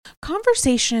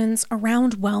conversations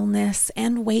around wellness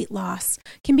and weight loss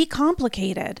can be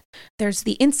complicated. There's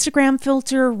the Instagram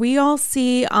filter we all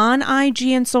see on IG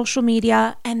and social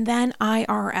media, and then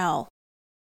IRL.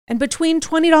 And between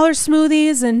 $20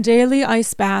 smoothies and daily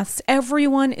ice baths,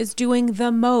 everyone is doing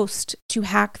the most to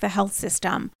hack the health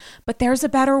system. But there's a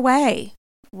better way.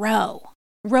 Ro.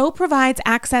 Ro provides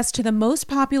access to the most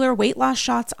popular weight loss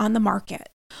shots on the market.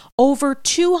 Over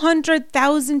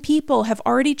 200,000 people have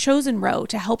already chosen Ro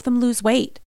to help them lose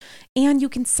weight. And you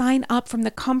can sign up from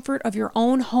the comfort of your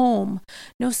own home.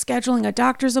 No scheduling a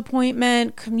doctor's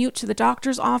appointment, commute to the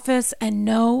doctor's office, and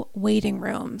no waiting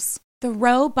rooms. The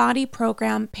Ro Body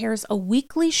Program pairs a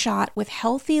weekly shot with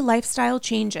healthy lifestyle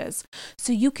changes,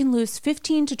 so you can lose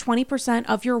 15 to 20%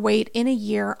 of your weight in a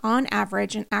year on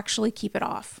average and actually keep it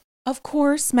off. Of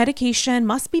course, medication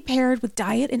must be paired with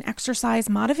diet and exercise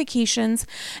modifications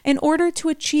in order to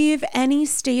achieve any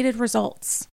stated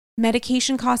results.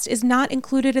 Medication cost is not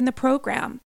included in the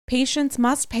program. Patients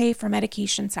must pay for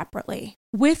medication separately.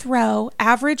 With Ro,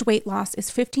 average weight loss is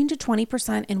 15 to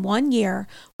 20% in 1 year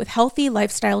with healthy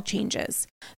lifestyle changes.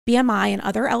 BMI and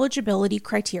other eligibility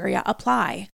criteria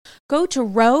apply. Go to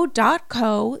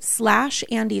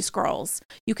ro.co/AndyScrolls.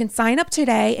 You can sign up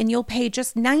today and you'll pay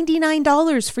just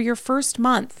 $99 for your first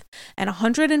month and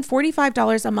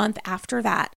 $145 a month after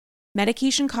that.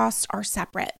 Medication costs are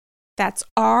separate. That's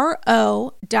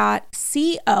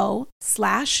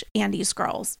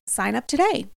ro.co/AndyScrolls. Sign up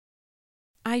today.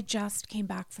 I just came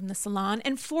back from the salon,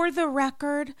 and for the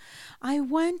record, I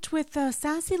went with a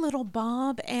sassy little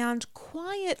bob and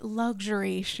quiet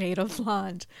luxury shade of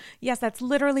blonde. Yes, that's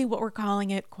literally what we're calling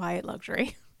it, quiet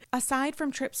luxury. Aside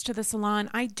from trips to the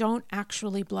salon, I don't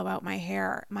actually blow out my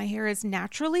hair. My hair is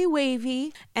naturally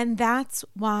wavy, and that's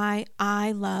why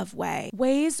I love Ouai.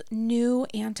 Ouai's new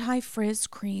anti-frizz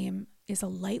cream is a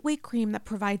lightweight cream that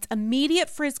provides immediate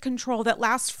frizz control that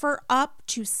lasts for up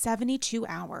to 72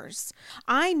 hours.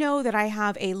 I know that I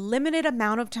have a limited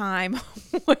amount of time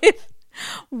with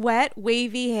wet,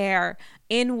 wavy hair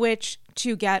in which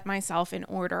to get myself in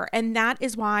order. And that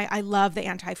is why I love the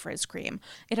anti-frizz cream.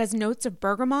 It has notes of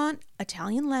bergamot,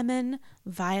 Italian lemon,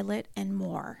 violet, and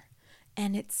more.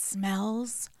 And it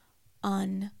smells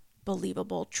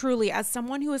unbelievable. Truly, as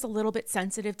someone who is a little bit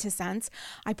sensitive to scents,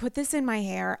 I put this in my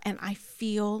hair and I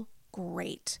feel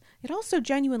great. It also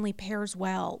genuinely pairs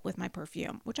well with my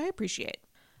perfume, which I appreciate.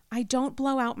 I don't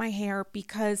blow out my hair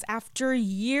because after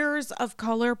years of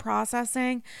color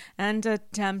processing and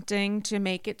attempting to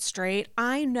make it straight,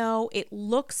 I know it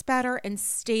looks better and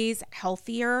stays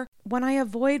healthier when I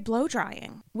avoid blow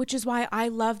drying, which is why I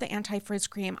love the anti-frizz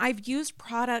cream. I've used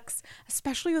products,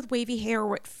 especially with wavy hair,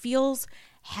 where it feels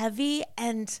heavy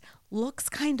and looks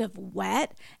kind of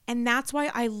wet, and that's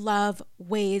why I love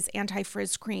Ouai's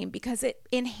anti-frizz cream, because it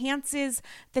enhances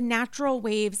the natural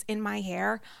waves in my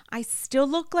hair. I still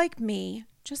look like me,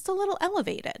 just a little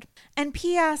elevated. And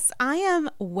P.S., I am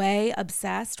way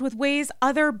obsessed with Ouai's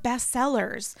other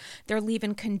bestsellers. Their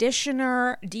leave-in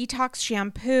conditioner, detox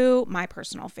shampoo, my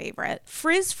personal favorite.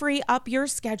 Frizz-free up your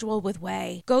schedule with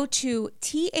Ouai. Go to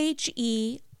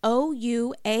TheOuai.com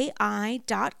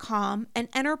and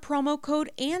enter promo code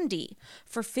Andy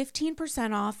for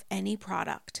 15% off any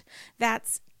product.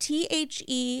 That's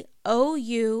TheOuai.com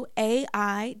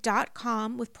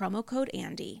with promo code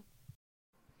Andy.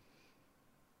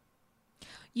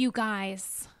 You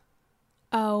guys,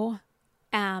 OMFG.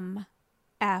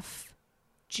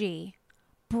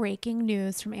 Breaking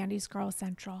news from Andy's Girl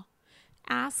Central.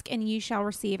 Ask and ye shall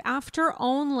receive. After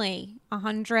only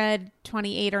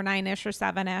 128 or 9-ish or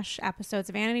 7-ish episodes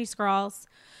of Andy's Girls,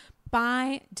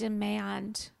 by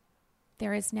demand,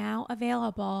 there is now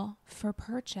available for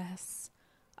purchase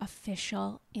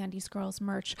official Andy's Girls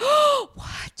merch.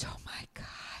 What? Oh my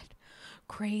God.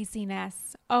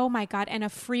 Craziness. Oh my God. And a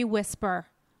free whisper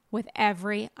with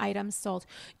every item sold.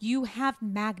 You have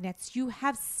magnets. You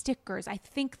have stickers. I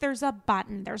think there's a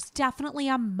button. There's definitely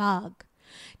a mug.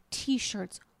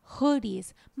 T-shirts,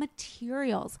 hoodies,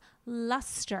 materials,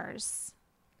 lusters.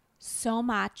 So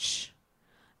much.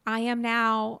 I am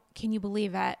now, can you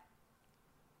believe it,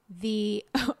 the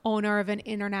owner of an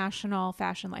international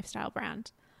fashion lifestyle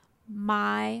brand.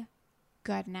 My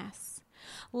goodness.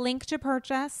 Link to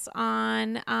purchase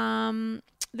on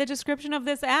the description of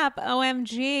this app.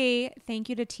 OMG. Thank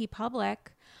you to TeePublic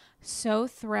So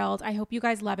thrilled. I hope you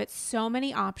guys love it. So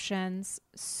many options,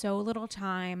 so little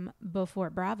time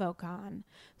before BravoCon.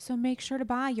 So make sure to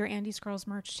buy your Andy's Girls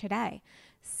merch today.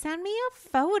 Send me a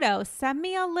photo. Send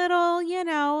me a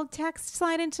little, text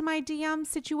slide into my DM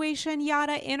situation,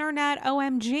 yada, internet,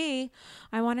 OMG.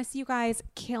 I want to see you guys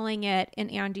killing it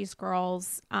in Andy's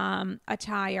Girls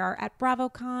attire at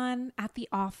BravoCon, at the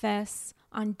office,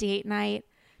 on date night,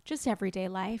 just everyday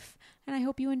life. And I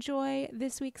hope you enjoy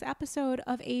this week's episode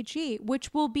of AG,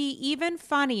 which will be even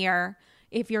funnier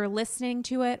if you're listening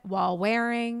to it while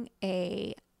wearing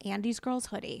a Andy's Girls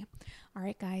hoodie. All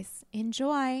right, guys,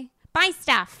 enjoy. Bye,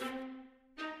 Steph.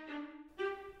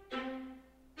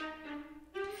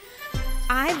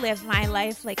 I live my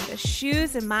life like the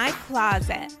shoes in my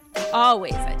closet.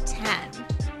 Always a 10.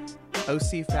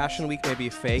 OC Fashion Week may be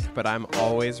fake, but I'm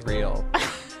always real.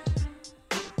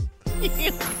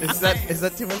 Is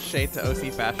that too much shade to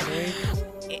OC Fashion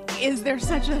Week? Is there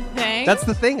such a thing? That's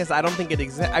the thing, is I don't think it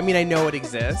exists. I mean, I know it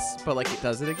exists, but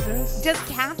does it exist? Does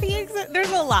Kathy exist?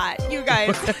 There's a lot, you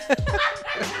guys.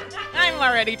 I'm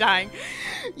already dying.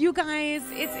 You guys,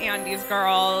 it's Andy's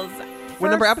Girls. What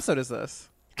number episode is this?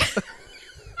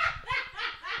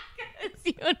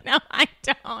 I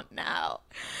don't know.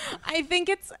 I think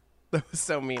it's... That was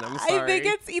so mean. I'm sorry. I think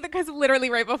it's either because literally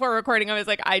right before recording, I was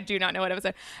like, I do not know what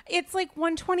episode. It's like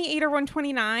 128 or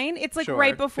 129. It's like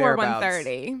right before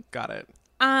 130. Got it.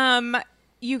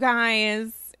 You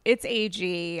guys, it's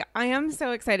AG. I am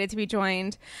so excited to be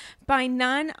joined by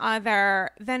none other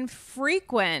than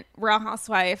frequent Real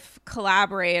Housewife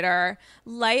collaborator,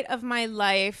 light of my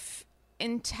life,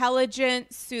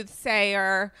 intelligent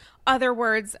soothsayer, other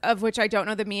words of which I don't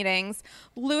know the meanings,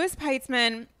 Louis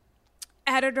Peitzman,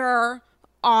 editor,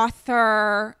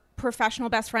 author, professional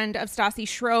best friend of Stassi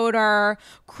Schroeder,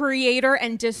 creator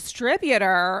and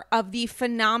distributor of the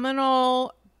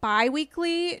phenomenal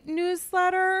bi-weekly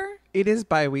newsletter. It is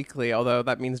bi-weekly, although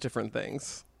that means different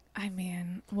things. I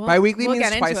mean, bi-weekly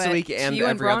means twice a week and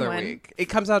every other week. It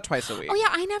comes out twice a week. Oh yeah,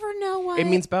 I never know what. It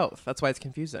means both. That's why it's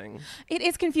confusing. It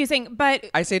is confusing, but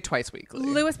I say twice weekly.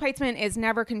 Louis Peitzman is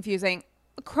never confusing.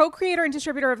 Co-creator and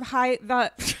distributor of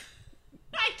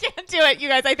I can't do it, you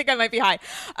guys. I think I might be high.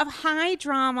 Of High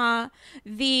Drama,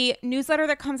 the newsletter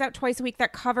that comes out twice a week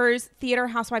that covers theater,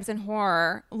 housewives, and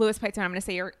horror. Louis Peitzman, I'm going to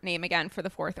say your name again for the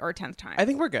 4th or 10th time. I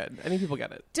think we're good. I think people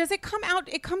get it. Does it come out?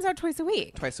 It comes out twice a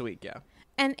week. Twice a week, yeah.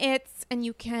 And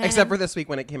you can... Except for this week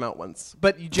when it came out once.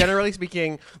 But generally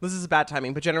speaking, this is bad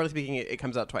timing, but generally speaking, it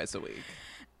comes out twice a week.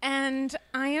 And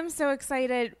I am so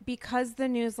excited because the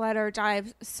newsletter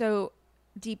dives so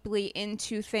deeply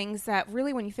into things that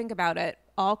really, when you think about it,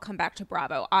 all come back to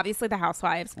Bravo. Obviously, the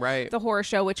Housewives, right? The horror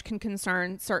show, which can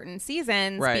concern certain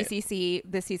seasons, right. BCC,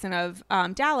 this season of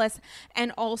Dallas,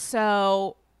 and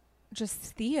also just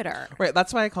theater. Right.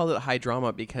 That's why I called it High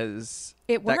Drama, because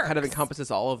that kind of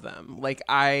encompasses all of them.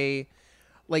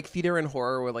 Theater and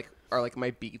horror are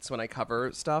my beats when I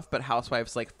cover stuff, but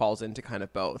Housewives falls into kind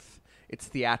of both. It's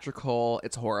theatrical,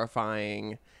 it's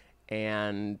horrifying,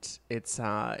 and it's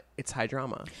high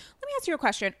drama. Let me ask you a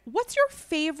question. What's your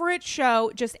favorite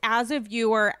show, just as a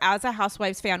viewer, as a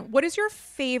Housewives fan? What is your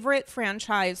favorite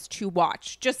franchise to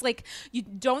watch? Just you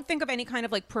don't think of any kind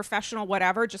of professional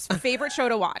whatever, just favorite show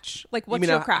to watch. What's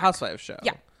your crack? Housewives show?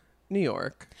 Yeah. New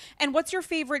York. And what's your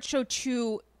favorite show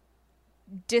to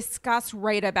discuss,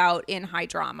 write about in High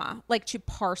Drama? To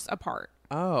parse apart?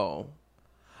 Oh.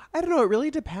 I don't know. It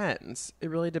really depends.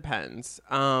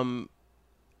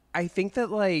 I think that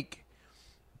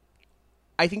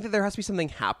there has to be something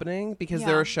happening, because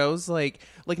there are shows like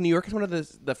New York is one of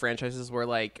the franchises where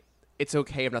it's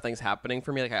okay if nothing's happening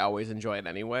for me. I always enjoy it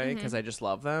anyway because I just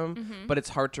love them, but it's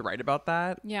hard to write about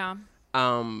that. Yeah.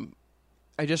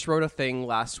 I just wrote a thing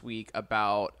last week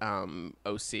about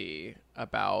OC,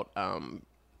 about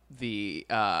the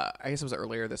I guess it was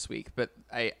earlier this week, but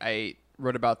I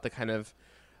wrote about the kind of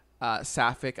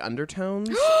sapphic undertones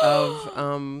of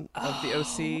the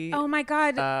OC. Oh my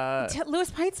God.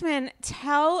 Louis Peitzman,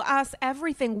 tell us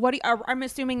everything. I'm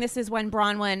assuming this is when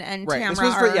Bronwyn and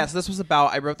Tamra This was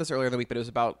about, I wrote this earlier in the week, but it was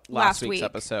about last week's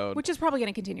episode. Which is probably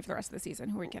going to continue for the rest of the season.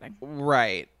 Who are we kidding?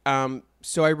 Right.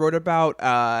 So I wrote about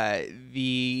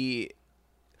the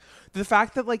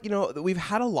fact that we've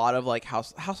had a lot of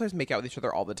housewives make out with each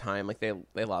other all the time.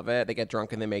 They love it. They get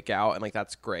drunk and they make out, and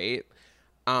that's great.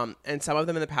 And some of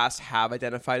them in the past have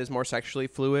identified as more sexually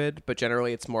fluid, but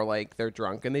generally it's more they're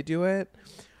drunk and they do it.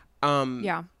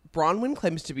 Yeah. Bronwyn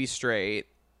claims to be straight,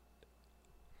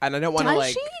 and I don't want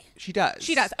to She does.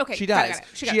 She does. Okay. She does.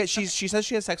 Got it. She says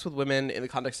she has sex with women in the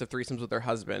context of threesomes with her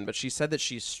husband, but she said that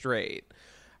she's straight.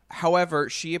 However,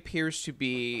 she appears to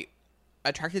be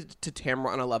attracted to Tamra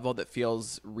on a level that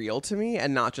feels real to me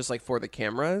and not just like for the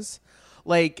cameras.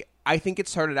 Like, I think it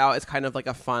started out as kind of like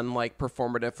a fun, like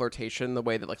performative flirtation, the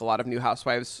way that like a lot of new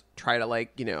housewives try to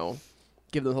like, you know,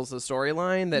 give themselves a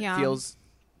storyline that feels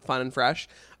fun and fresh.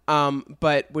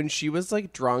 But when she was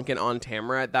like drunk and on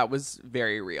Tamra, that was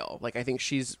very real. Like, I think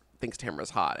thinks Tamra's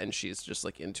hot and she's just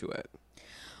like into it.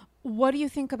 What do you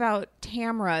think about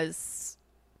Tamra's,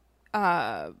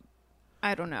 I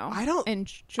don't know. I don't think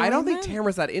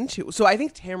Tamra's that into. So I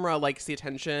think Tamra likes the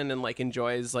attention and like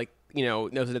enjoys like, you know,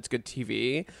 knows that it's good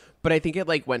TV, but I think it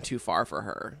like went too far for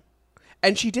her.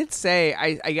 And she did say,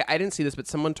 I didn't see this, but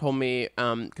someone told me,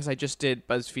 because I just did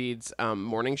BuzzFeed's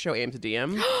morning show, AM to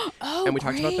DM. Oh, and we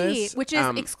talked about this. Which is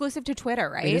exclusive to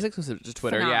Twitter, right? It is exclusive to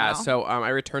Twitter, Phenomenal. yeah. So I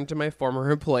returned to my former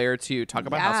employer to talk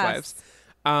about Housewives.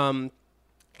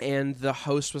 And the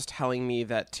host was telling me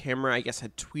that Tamra, I guess,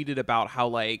 had tweeted about how,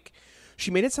 like, she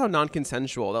made it sound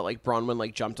non-consensual, that, like, Bronwyn,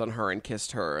 like, jumped on her and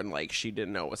kissed her and, like, she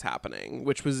didn't know what was happening,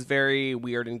 which was very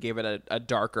weird and gave it a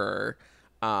darker...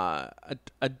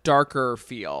 a darker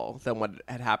feel than what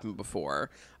had happened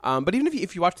before. But even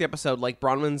if you watch the episode, like,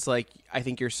 Bronwyn's like, I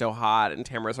think you're so hot, and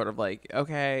Tamra's sort of like,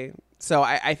 okay. So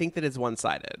I think that it's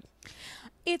one-sided.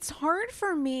 It's hard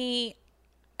for me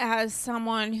as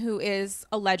someone who is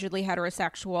allegedly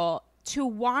heterosexual to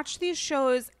watch these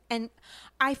shows, and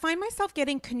I find myself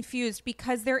getting confused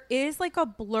because there is like a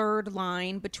blurred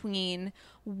line between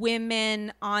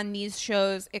women on these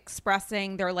shows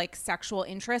expressing their like sexual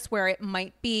interest where it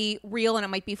might be real and it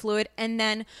might be fluid, and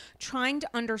then trying to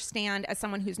understand as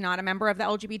someone who's not a member of the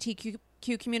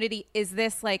LGBTQ community, is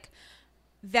this like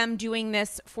them doing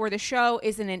this for the show?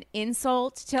 Is it an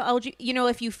insult to LGBT? You know,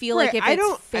 if you feel like if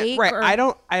it's fake,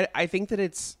 I think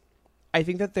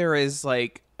that there is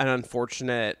like an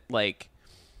unfortunate like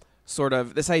sort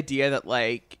of this idea that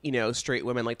like, you know, straight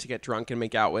women like to get drunk and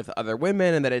make out with other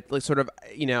women, and that it like sort of,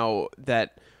 you know,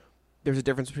 that there's a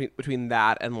difference between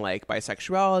that and like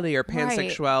bisexuality or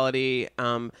pansexuality.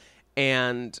 Right.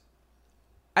 And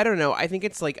I don't know. I think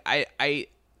it's like I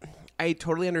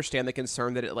totally understand the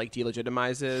concern that it like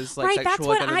delegitimizes like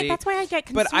sexual identity. That's why I get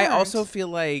concerned. But I also feel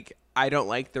like I don't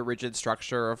like the rigid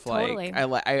structure of like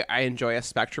I enjoy a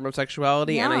spectrum of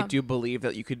sexuality, and I do believe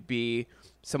that you could be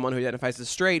someone who identifies as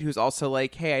straight who's also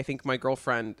like, hey, I think my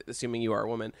girlfriend, assuming you are a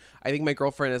woman, I think my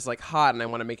girlfriend is like hot and I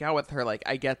want to make out with her. Like,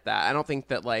 I get that. I don't think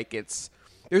that like there's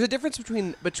a difference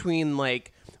between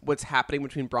like what's happening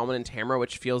between Bronwyn and Tamra,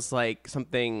 which feels like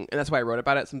something, and that's why I wrote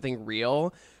about it, something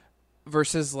real,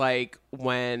 versus like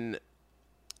when,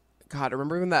 God,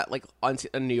 remember when that like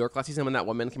in New York last season when that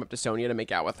woman came up to Sonia to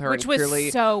make out with her, which and was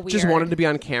clearly so weird, just wanted to be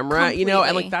on camera, completely. You know,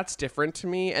 and like that's different to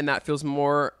me, and that feels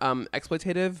more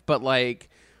exploitative. But like,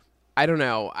 I don't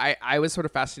know, I was sort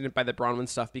of fascinated by the Bronwyn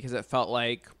stuff because it felt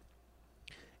like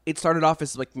it started off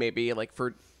as like maybe like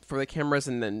for the cameras,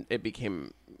 and then it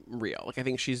became real. Like, I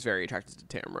think she's very attracted to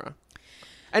Tamra,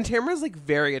 and Tamra's like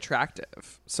very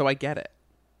attractive, so I get it.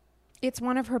 It's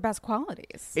one of her best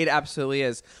qualities. It absolutely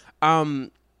is.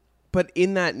 But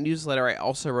in that newsletter, I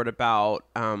also wrote about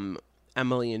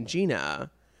Emily and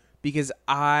Gina, because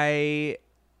I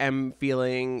am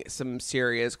feeling some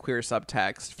serious queer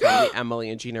subtext from the Emily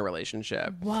and Gina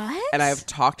relationship. What? And I've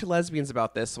talked to lesbians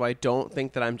about this, so I don't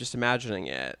think that I'm just imagining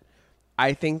it.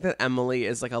 I think that Emily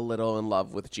is like a little in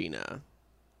love with Gina.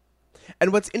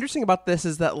 And what's interesting about this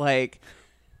is that, like,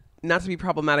 not to be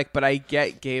problematic, but I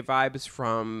get gay vibes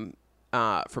from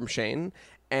Shane.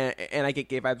 And I get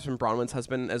gay vibes from Bronwyn's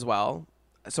husband as well.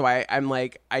 So I'm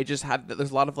like, I just have,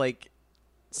 there's a lot of like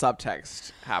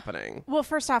subtext happening. Well,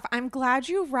 first off, I'm glad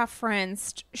you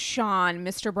referenced Sean,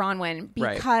 Mr. Bronwyn,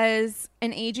 because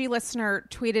an AG listener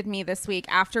tweeted me this week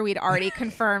after we'd already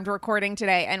confirmed recording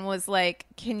today and was like,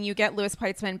 can you get Louis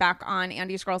Peitzman back on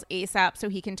Andy's Girls ASAP so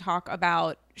he can talk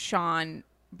about Sean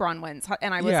Bronwyn's?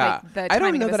 And I was like, I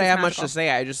don't know that I have much to say.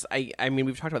 I mean,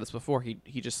 we've talked about this before.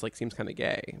 He just like seems kind of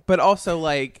gay, but also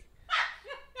like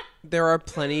there are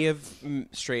plenty of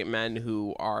straight men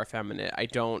who are effeminate. I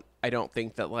don't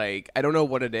think that, like, I don't know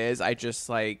what it is. He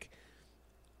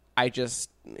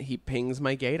pings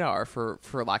my gaydar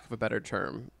for lack of a better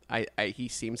term. He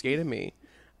seems gay to me.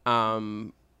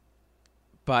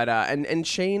 But and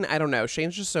Shane, I don't know.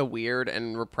 Shane's just so weird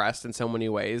and repressed in so many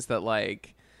ways that,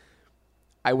 like,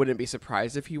 I wouldn't be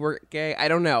surprised if he were gay. I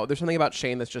don't know. There's something about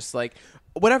Shane that's just like,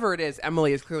 whatever it is,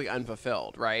 Emily is clearly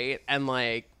unfulfilled, right? And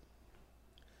like,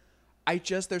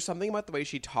 there's something about the way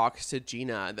she talks to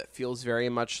Gina that feels very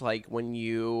much like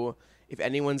if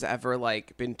anyone's ever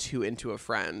like been too into a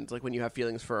friend, like when you have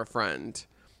feelings for a friend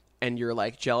and you're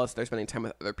like jealous they're spending time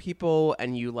with other people,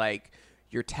 and you're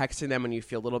texting them and you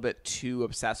feel a little bit too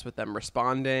obsessed with them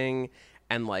responding,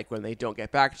 and like when they don't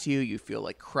get back to you, you feel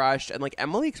like crushed. And like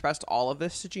Emily expressed all of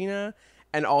this to Gina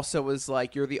and also was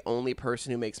like, you're the only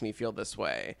person who makes me feel this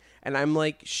way. And I'm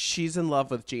like, she's in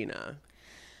love with Gina.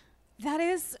 That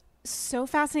is so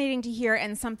fascinating to hear,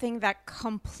 and something that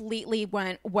completely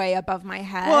went way above my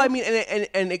head. Well, I mean,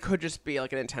 and it could just be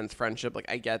like an intense friendship.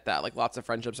 Like, I get that. Like, lots of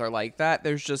friendships are like that.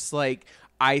 There's just like,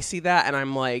 I see that and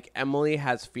I'm like, Emily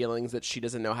has feelings that she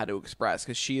doesn't know how to express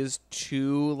because she is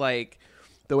too, like,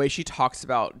 the way she talks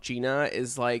about Gina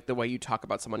is like the way you talk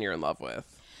about someone you're in love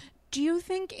with. Do you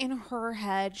think in her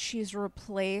head she's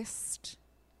replaced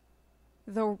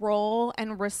the role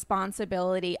and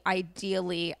responsibility,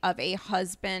 ideally, of a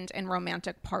husband and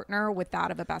romantic partner with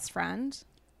that of a best friend?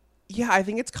 Yeah, I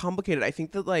think it's complicated. I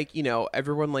think that, like, you know,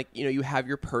 everyone, like, you know, you have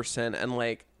your person and,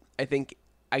 like, I think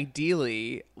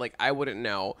ideally, like, I wouldn't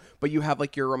know, but you have,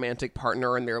 like, your romantic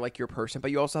partner and they're, like, your person,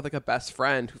 but you also have, like, a best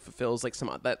friend who fulfills, like, some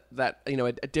that you know,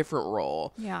 a different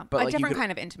role. Yeah, but a like, different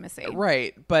kind of intimacy.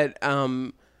 Right, but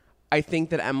I think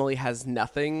that Emily has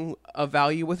nothing of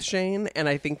value with Shane, and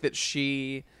I think that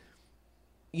she,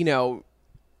 you know,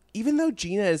 even though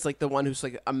Gina is like the one who's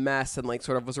like a mess and like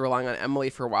sort of was relying on Emily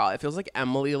for a while, it feels like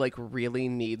Emily like really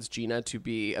needs Gina to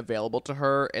be available to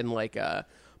her in like a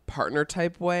partner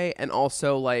type way, and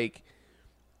also like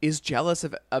is jealous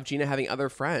of Gina having other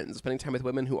friends, spending time with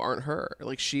women who aren't her.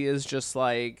 Like, she is just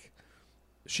like,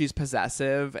 she's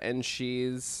possessive and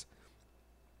she's,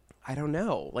 I don't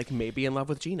know, like maybe in love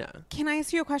with Gina. Can I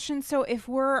ask you a question? So if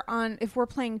we're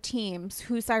playing teams,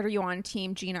 whose side are you on,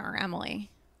 team Gina or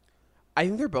Emily? I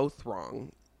think they're both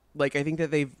wrong. Like, I think that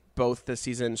they've both this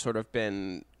season sort of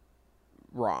been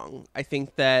wrong. I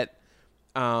think that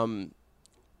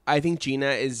I think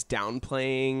Gina is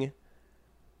downplaying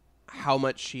how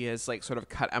much she has like sort of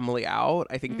cut Emily out.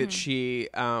 I think that she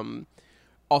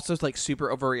also like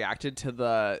super overreacted to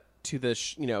the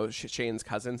you know, Shane's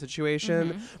cousin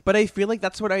situation. But I feel like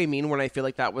that's what I mean when I feel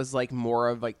like that was like more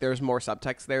of like there's more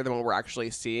subtext there than what we're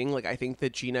actually seeing. Like, I think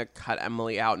that Gina cut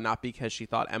Emily out not because she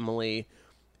thought Emily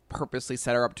purposely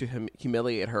set her up to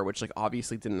humiliate her, which like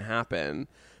obviously didn't happen,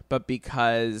 but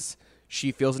because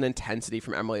she feels an intensity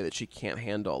from Emily that she can't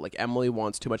handle. Like, Emily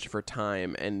wants too much of her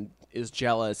time and is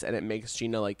jealous, and it makes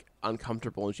Gina like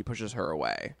uncomfortable, and she pushes her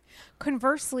away.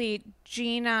 Conversely,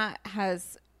 Gina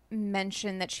has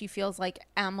mentioned that she feels like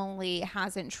Emily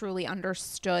hasn't truly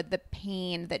understood the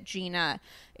pain that Gina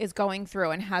is going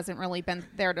through and hasn't really been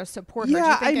there to support her. Do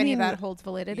you think any of that holds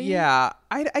validity? Yeah,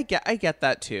 I get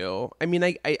that too. I mean,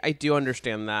 I do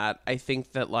understand that. I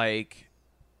think that like,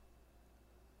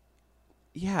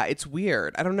 yeah, it's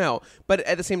weird. I don't know, but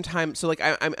at the same time, so like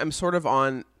I'm sort of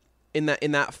on in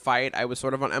that fight. I was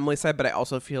sort of on Emily's side, but I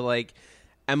also feel like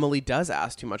Emily does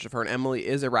ask too much of her, and Emily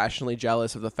is irrationally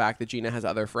jealous of the fact that Gina has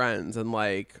other friends. And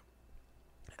like,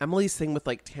 Emily's thing with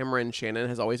like Tamara and Shannon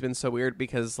has always been so weird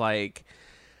because like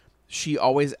she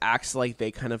always acts like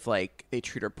they kind of like they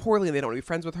treat her poorly and they don't want to be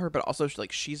friends with her, but also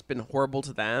like she's been horrible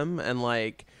to them. And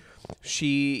like,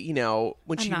 she, you know,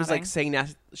 when she was like saying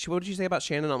that, what did she say about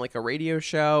Shannon on like a radio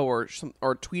show or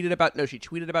tweeted about? No, she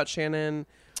tweeted about Shannon.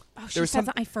 Oh, she said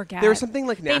I forget. There was something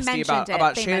like nasty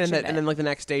about Shannon, and then like the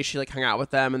next day she like hung out with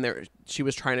them, and she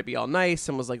was trying to be all nice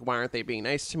and was like, "Why aren't they being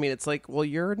nice to me?" And it's like, well,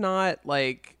 you're not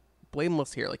like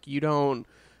blameless here. Like,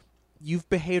 you've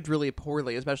behaved really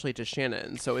poorly, especially to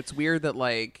Shannon. So it's weird that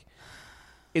like.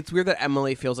 It's weird that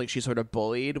Emily feels like she's sort of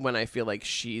bullied when I feel like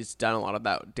she's done a lot of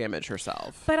that damage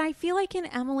herself. But I feel like in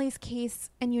Emily's case,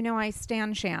 and you know I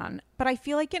stan Shan, but I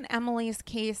feel like in Emily's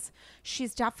case,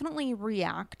 she's definitely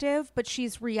reactive, but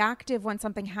she's reactive when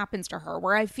something happens to her,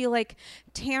 where I feel like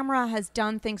Tamara has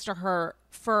done things to her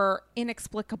for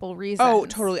inexplicable reasons. Oh,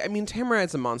 totally. I mean, Tamara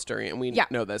is a monster, and we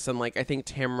know this. And like, I think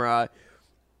Tamara...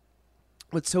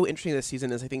 What's so interesting this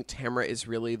season is I think Tamara is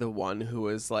really the one who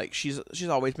is like, she's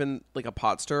always been like a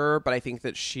pot stirrer, but I think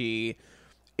that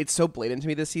it's so blatant to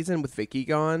me this season with Vicky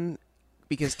gone,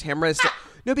 because Tamara is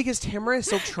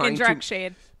still trying Indirect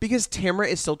shade. Because Tamara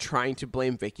is still trying to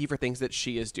blame Vicky for things that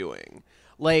she is doing.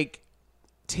 Like,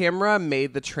 Tamara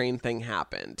made the train thing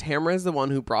happen. Tamara is the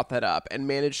one who brought that up and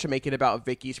managed to make it about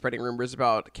Vicky spreading rumors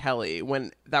about Kelly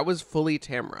when that was fully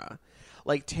Tamara.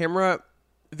 Like,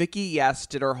 Vicky, yes,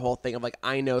 did her whole thing of like,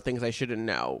 I know things I shouldn't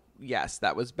know. Yes,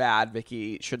 that was bad.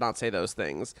 Vicky should not say those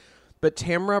things. But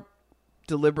Tamara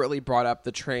deliberately brought up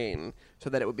the train so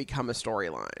that it would become a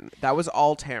storyline. That was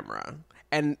all Tamara.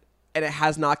 And it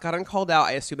has not gotten called out.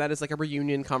 I assume that is like a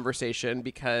reunion conversation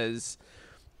because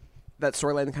that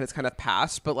storyline kind of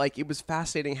passed. But like, it was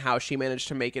fascinating how she managed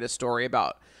to make it a story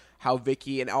about how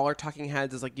Vicky and all our talking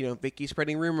heads is like, you know, Vicky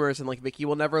spreading rumors and like Vicky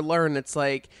will never learn. It's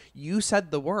like, you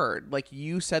said the word, like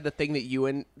you said the thing that you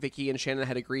and Vicky and Shannon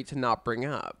had agreed to not bring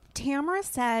up. Tamara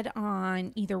said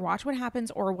on either Watch What Happens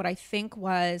or what I think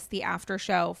was the after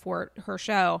show for her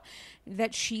show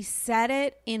that she said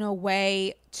it in a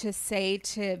way to say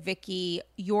to Vicky,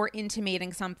 you're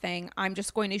intimating something. I'm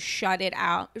just going to shut it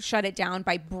down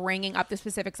by bringing up the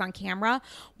specifics on camera,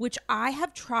 which I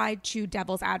have tried to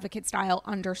devil's advocate style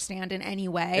understand in any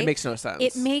way. It makes no sense.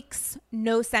 It makes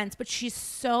no sense, but she's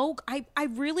so, I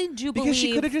really do believe because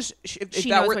she could have just, if she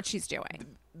that knows were, what she's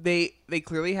doing. They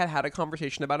clearly had a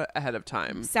conversation about it ahead of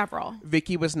time. Several.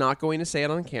 Vicky was not going to say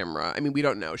it on camera. I mean, we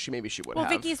don't know. Maybe she would have.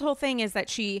 Well, Vicky's whole thing is that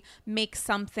she makes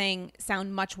something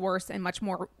sound much worse and much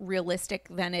more realistic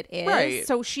than it is. Right.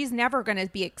 So she's never going to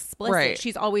be explicit. Right.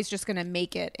 She's always just going to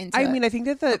make it into I mean, I think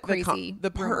that the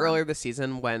part rumor. earlier this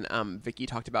season when Vicky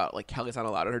talked about like Kelly's not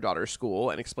allowed at her daughter's school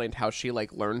and explained how she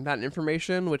like learned that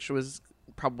information, which was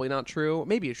probably not true,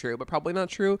 maybe true, but probably not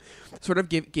true, sort of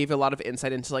gave a lot of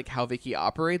insight into like how Vicky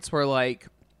operates, where like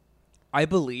I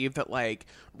believe that like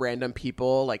random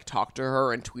people like talk to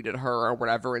her and tweet at her or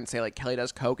whatever and say like Kelly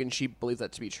does coke, and she believes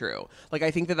that to be true. Like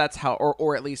I think that that's how,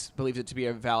 or at least believes it to be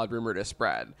a valid rumor to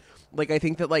spread. Like I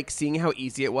think that like seeing how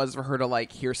easy it was for her to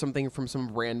like hear something from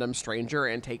some random stranger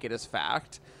and take it as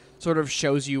fact sort of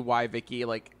shows you why Vicky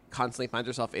like constantly finds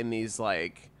herself in these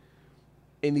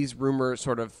rumor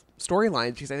sort of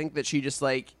storylines, because I think that she just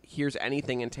like hears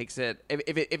anything and takes it, if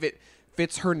it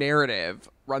fits her narrative,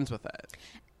 runs with it.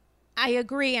 I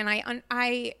agree, and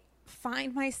I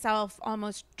find myself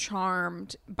almost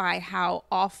charmed by how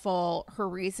awful her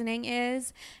reasoning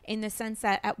is, in the sense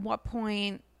that at one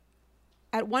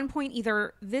point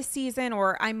either this season,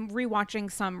 or I'm rewatching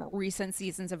some recent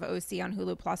seasons of OC on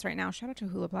Hulu Plus right now. Shout out to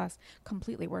Hulu Plus,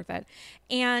 completely worth it.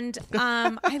 And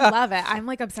I love it. I'm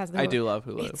like obsessed with Hulu. I do love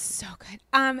Hulu. It's so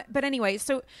good. But anyway,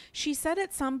 so she said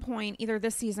at some point, either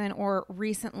this season or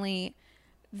recently,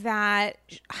 that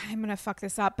I'm going to fuck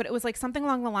this up, but it was like something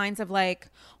along the lines of like,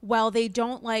 well, they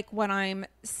don't like what I'm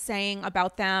saying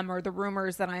about them or the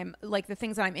rumors that I'm like, the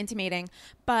things that I'm intimating,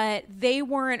 but they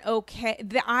weren't okay.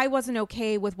 I wasn't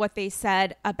okay with what they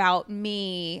said about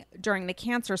me during the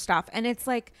cancer stuff. And it's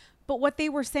like, but what they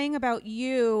were saying about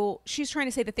you, she's trying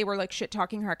to say that they were like shit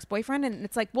talking her ex-boyfriend. And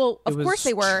it's like, well, of course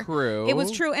they were. True. It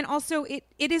was true. And also it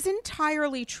is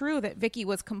entirely true that Vicky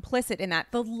was complicit in that.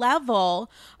 The level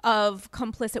of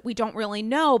complicit, we don't really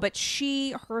know, but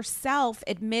she herself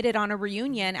admitted on a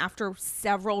reunion after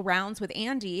several rounds with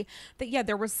Andy that, yeah,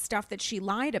 there was stuff that she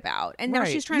lied about. And now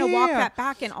she's trying to walk that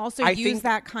back and also use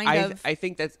that kind of. I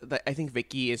think I think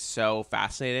Vicky is so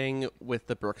fascinating with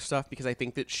the Brooke stuff, because I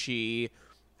think that she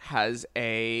has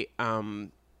a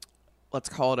let's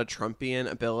call it a Trumpian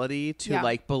ability to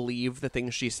like believe the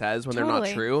things she says when they're not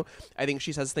true. I think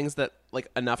she says things that like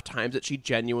enough times that she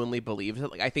genuinely believes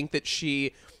it. Like I think that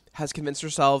she has convinced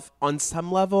herself on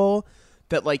some level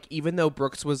that like even though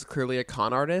Brooks was clearly a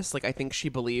con artist, like I think she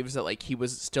believes that like he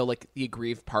was still like the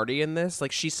aggrieved party in this.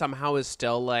 Like she somehow is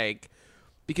still like,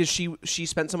 because she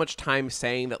spent so much time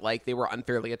saying that like they were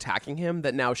unfairly attacking him,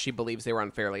 that now she believes they were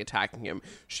unfairly attacking him.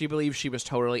 She believes she was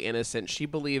totally innocent. She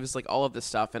believes like all of this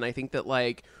stuff. And I think that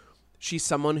like she's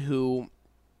someone who,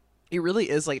 it really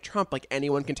is like Trump, like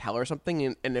anyone can tell her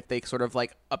something, and if they sort of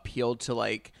like appealed to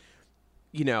like,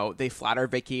 you know, they flatter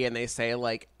Vicky and they say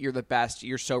like, you're the best,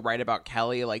 you're so right about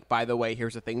Kelly, like by the way,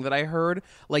 here's a thing that I heard,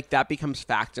 like that becomes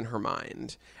fact in her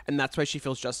mind. And that's why she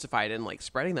feels justified in like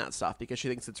spreading that stuff, because she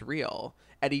thinks it's real.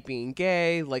 Eddie being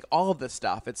gay, like all of this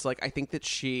stuff, it's like I think that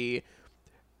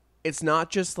it's not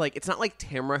just like, it's not like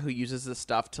Tamara who uses this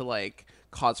stuff to like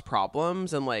cause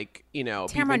problems and like, you know,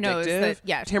 Tamara be vindictive. knows that,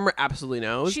 yeah. Tamara absolutely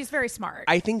knows. She's very smart.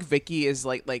 I think Vicky is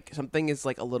like something is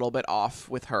like a little bit off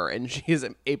with her, and she is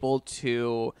able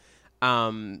to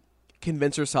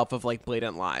convince herself of like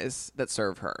blatant lies that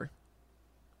serve her.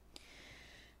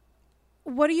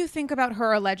 What do you think about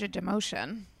her alleged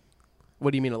demotion?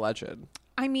 What do you mean alleged?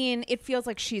 I mean, it feels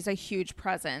like she's a huge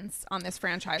presence on this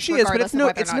franchise. She is, but it's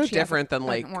no different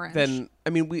than I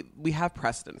mean, we have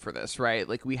precedent for this, right?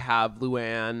 Like we have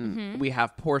Luann, we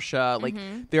have Portia. Like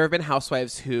there have been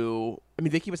housewives who, I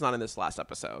mean, Vicky was not in this last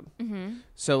episode,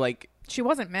 so like she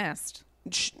wasn't missed.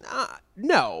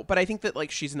 No, but I think that like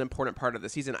she's an important part of the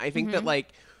season. I think that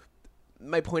like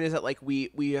my point is that like we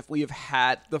have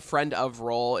had the friend of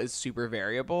role is super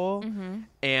variable,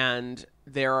 and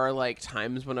there are like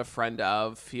times when a friend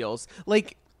of feels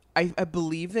like I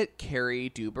believe that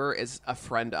Carrie Duber is a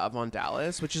friend of on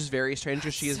Dallas, which is very strange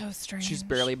because so strange. She's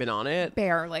barely been on it.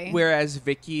 Barely. Whereas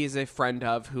Vicky is a friend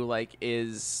of who like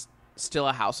is still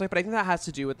a housewife, but I think that has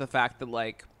to do with the fact that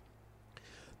like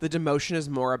the demotion is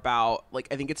more about like,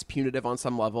 I think it's punitive on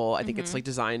some level. I think it's like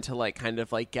designed to like kind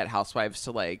of like get housewives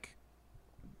to like,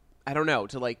 I don't know,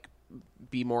 to like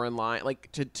be more in line,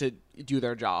 like to do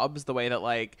their jobs the way that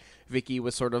like Vicky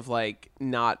was sort of like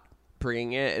not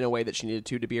bringing it in a way that she needed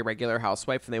to be a regular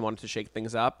housewife, and they wanted to shake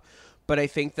things up. But I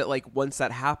think that like once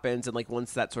that happens, and like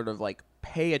once that sort of like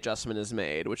pay adjustment is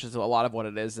made, which is a lot of what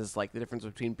it is like the difference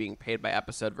between being paid by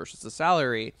episode versus the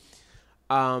salary,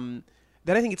 then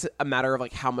I think it's a matter of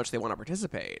like how much they want to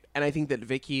participate. And I think that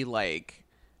Vicky like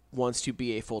wants to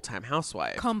be a full-time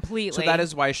housewife completely. So that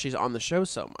is why she's on the show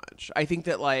so much. I think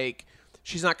that like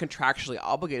she's not contractually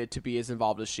obligated to be as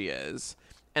involved as she is.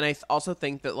 And I also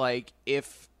think that like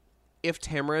if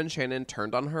Tamara and Shannon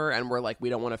turned on her and were like, we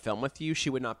don't want to film with you, she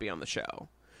would not be on the show,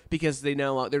 because they're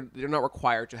not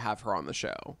required to have her on the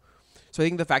show. So I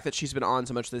think the fact that she's been on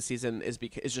so much this season is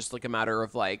just like a matter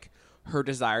of like her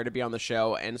desire to be on the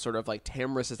show, and sort of like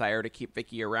Tamara's desire to keep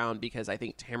Vicky around, because I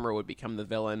think Tamara would become the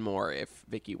villain more if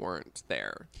Vicky weren't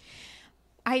there.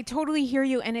 I totally hear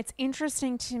you. And it's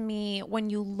interesting to me when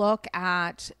you look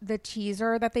at the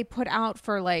teaser that they put out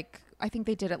for like, I think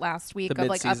they did it last week, of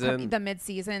like the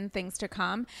mid-season things to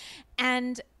come.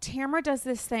 And Tamara does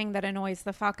this thing that annoys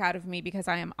the fuck out of me, because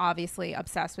I am obviously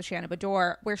obsessed with Shannon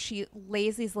Beador, where she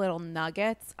lays these little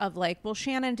nuggets of like, well,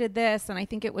 Shannon did this, and I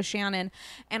think it was Shannon.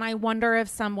 And I wonder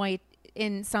if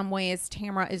in some ways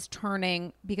Tamara is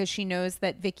turning because she knows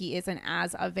that Vicky isn't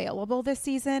as available this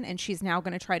season, and she's now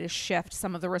going to try to shift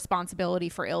some of the responsibility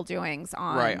for ill doings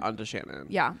onto Shannon.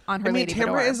 Yeah, on her Lady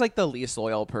Tamara Beador. is like the least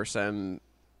loyal person.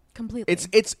 Completely.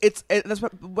 It's that's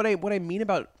what I mean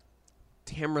about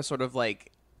Tamara sort of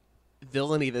like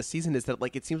villainy this season, is that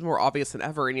like it seems more obvious than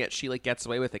ever, and yet she like gets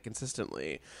away with it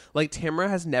consistently. Like Tamara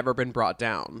has never been brought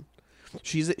down.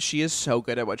 She is so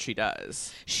good at what she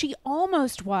does. She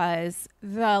almost was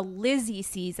the Lizzie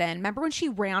season. Remember when she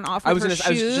ran off with her shoes? I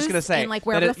was just gonna say, and like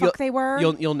wherever the fuck they were.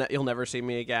 You'll never see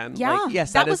me again. Yeah, like,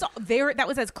 yes, that was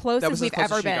as close as we've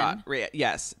ever been.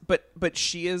 Yes, but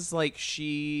she is like,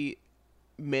 she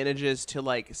manages to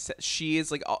like, she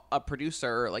is like a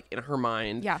producer, like in her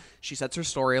mind. Yeah, she sets her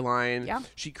storyline. Yeah,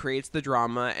 she creates the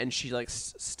drama, and she like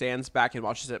stands back and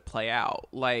watches it play out.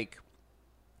 Like,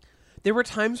 there were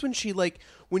times when she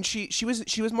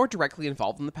was more directly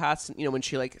involved in the past, you know, when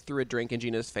she like threw a drink in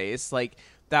Gina's face. Like,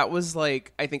 that was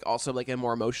like, I think also like a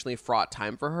more emotionally fraught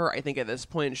time for her. I think at this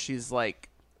point she's like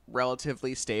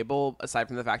relatively stable, aside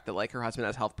from the fact that like her husband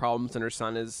has health problems and her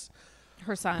son is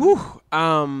her son.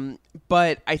 Whew.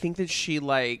 But I think that she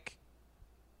like,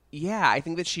 yeah, I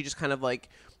think that she just kind of like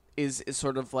is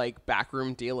sort of like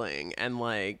backroom dealing and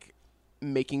like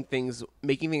making things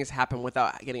happen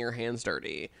without getting her hands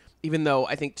dirty. Even though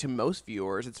I think to most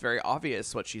viewers it's very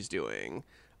obvious what she's doing.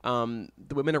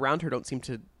 The women around her don't seem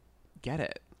to get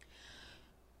it.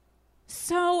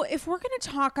 So if we're going to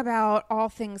talk about all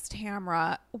things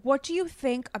Tamara, what do you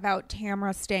think about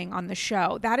Tamara staying on the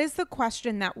show? That is the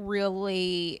question that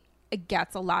really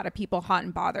gets a lot of people hot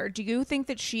and bothered. Do you think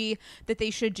that they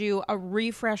should do a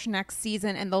refresh next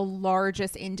season, and the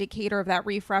largest indicator of that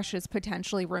refresh is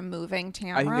potentially removing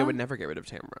Tamara? I think they would never get rid of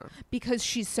Tamara. Because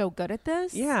she's so good at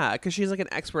this? Yeah, because she's like an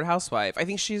expert housewife. I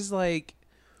think she's like,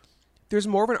 there's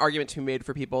more of an argument to be made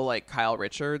for people like Kyle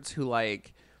Richards, who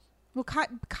like, well,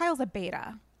 Kyle's a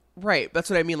beta. Right. That's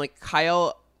what I mean. Like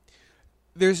Kyle,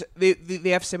 they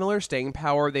have similar staying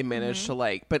power. They manage to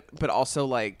like, but also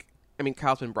like, I mean,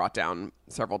 Kyle's been brought down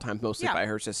several times, mostly by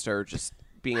her sister, just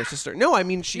being a sister. No, I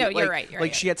mean, No, you're right.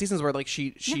 Like she had seasons where like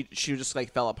she just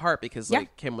like fell apart because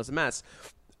like Kim was a mess.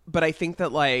 But I think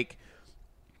that like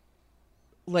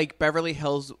Beverly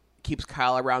Hills keeps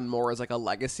Kyle around more as like a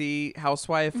legacy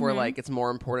housewife, where like it's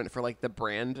more important for like the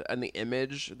brand and the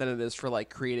image than it is for like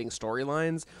creating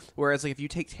storylines. Whereas like if you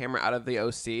take Tamara out of the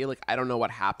OC, like I don't know what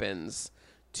happens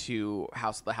to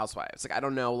the housewives. Like I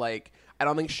don't know, like I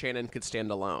don't think Shannon could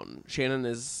stand alone. Shannon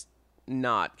is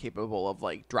not capable of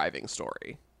like driving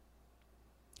story.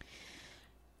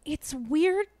 It's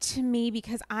weird to me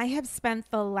because I have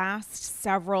spent the last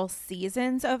several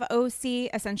seasons of OC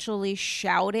essentially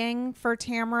shouting for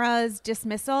Tamara's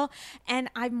dismissal. And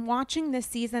I'm watching this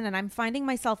season and I'm finding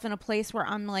myself in a place where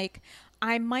I'm like,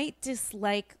 I might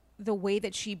dislike the way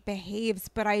that she behaves,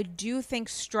 but I do think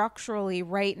structurally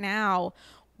right now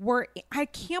I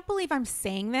can't believe I'm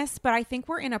saying this, but I think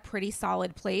we're in a pretty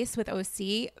solid place with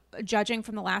OC, judging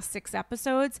from the last 6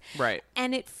 episodes. Right.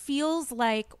 And it feels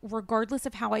like, regardless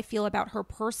of how I feel about her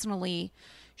personally,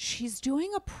 she's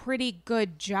doing a pretty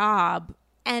good job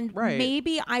And Right.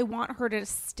 maybe I want her to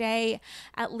stay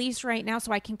at least right now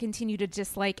so I can continue to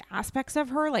dislike aspects of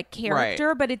her, like character.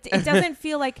 Right. But it doesn't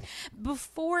feel like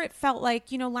before. It felt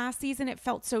like, last season it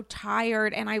felt so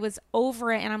tired and I was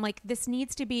over it. And I'm like, this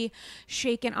needs to be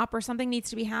shaken up or something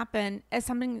needs to happen.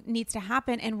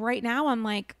 And right now I'm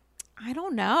like, I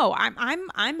don't know.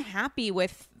 I'm happy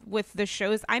with the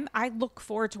shows. I look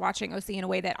forward to watching OC in a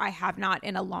way that I have not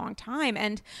in a long time,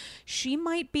 and she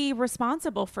might be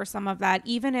responsible for some of that,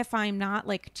 even if I'm not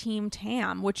like Team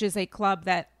Tam, which is a club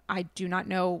that I do not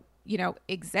know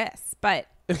exists. But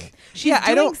she's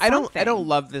I doing don't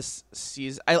love this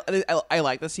season. I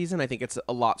like the season. I think it's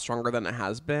a lot stronger than it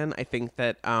has been. I think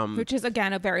that which is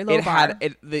again a very low bar.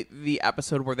 The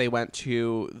episode where they went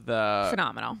to the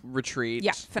phenomenal retreat.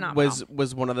 Yeah, phenomenal.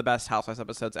 Was one of the best Housewives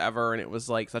episodes ever, and it was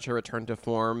like such a return to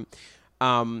form.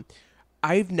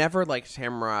 I've never liked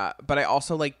Tamara, but I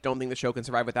also don't think the show can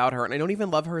survive without her, and I don't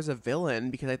even love her as a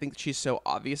villain because I think she's so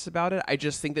obvious about it. I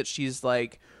just think that she's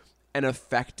like an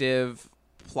effective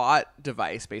plot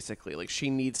device, basically. Like, she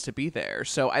needs to be there.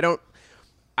 So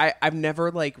I've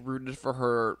never rooted for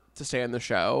her to stay on the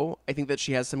show. I think that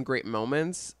she has some great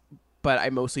moments, but I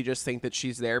mostly just think that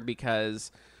she's there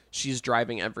because she's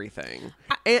driving everything.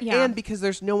 And because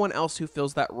there's no one else who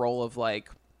fills that role of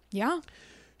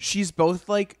she's both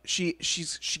she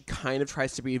kind of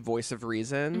tries to be voice of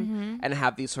reason and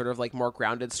have these sort of more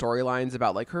grounded storylines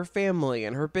about her family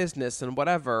and her business and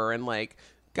whatever, and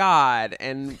God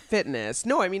and fitness.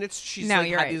 No, I mean she's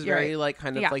had these very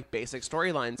basic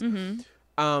storylines.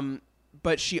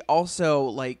 But she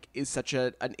also is such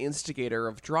an instigator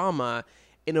of drama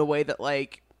in a way that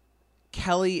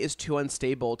Kelly is too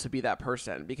unstable to be that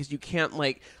person, because you can't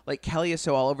Kelly is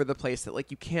so all over the place that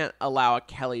you can't allow a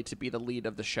Kelly to be the lead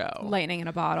of the show. Lightning in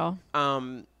a bottle.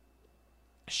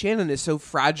 Shannon is so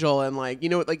fragile, and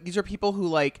these are people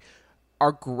who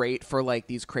are great for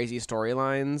these crazy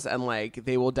storylines, and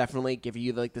they will definitely give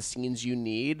you the scenes you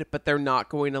need, but they're not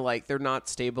going to they're not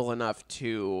stable enough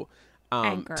to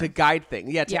guide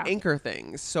things. Anchor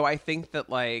things. So I think that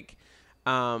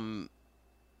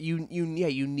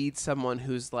you need someone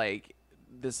who's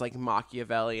this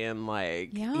Machiavellian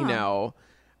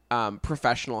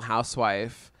professional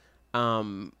housewife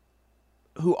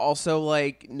who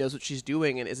also knows what she's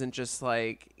doing and isn't just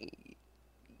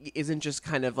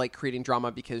kind of creating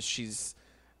drama because she's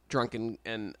drunk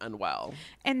and unwell.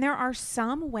 And there are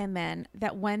some women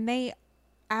that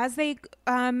as they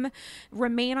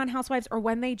remain on Housewives or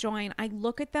when they join, I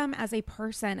look at them as a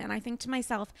person and I think to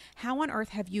myself, how on earth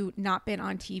have you not been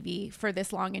on TV for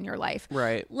this long in your life?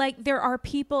 Right. There are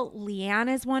people,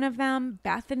 Leanne is one of them,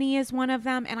 Bethany is one of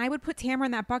them, and I would put Tamara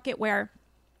in that bucket where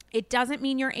it doesn't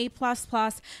mean you're A++.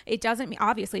 It doesn't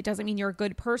mean you're a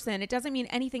good person. It doesn't mean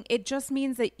anything. It just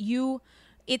means that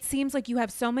it seems like you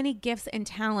have so many gifts and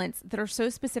talents that are so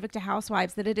specific to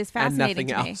Housewives that it is fascinating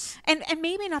to me. And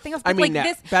maybe nothing else. But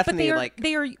Bethany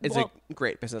they are is a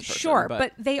great business person. Sure,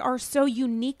 but they are so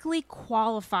uniquely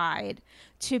qualified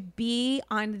to be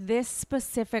on this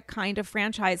specific kind of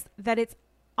franchise that it's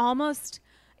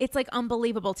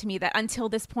unbelievable to me that until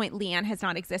this point, Leanne has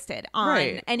not existed on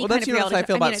any kind of reality. That's how I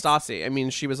feel about Stassi. I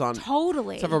mean, she was on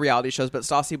several reality shows, but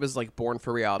Stassi was born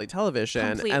for reality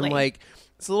television. Completely. And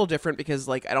it's a little different because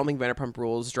I don't think Vanderpump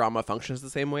Rules drama functions the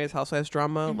same way as Housewives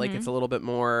drama. It's a little bit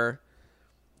more,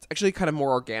 it's actually kind of more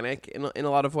organic in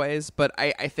a lot of ways. But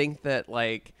I think that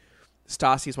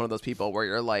Stassi is one of those people where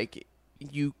you're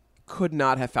you could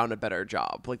not have found a better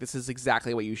job. This is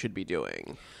exactly what you should be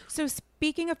doing. So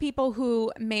speaking of people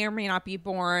who may or may not be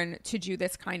born to do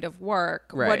this kind of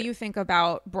work, what do you think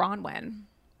about Bronwyn?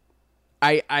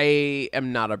 I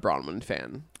am not a Bronwyn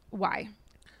fan. Why?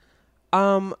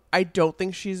 I don't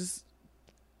think she's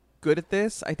good at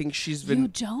this. I think she's been... You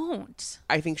don't?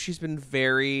 I think she's been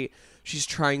she's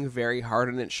trying very hard,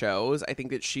 and it shows. I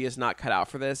think that she is not cut out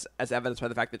for this, as evidenced by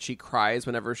the fact that she cries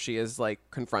whenever she is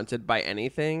confronted by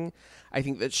anything. I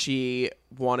think that she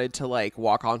wanted to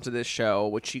walk onto this show,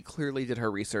 which she clearly did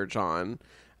her research on,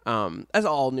 as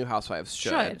all new housewives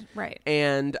should. Right.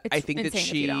 And I think that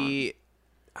she...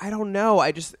 I don't know.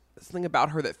 Something about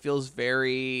her that feels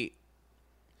very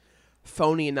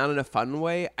phony and not in a fun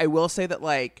way. I will say that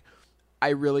I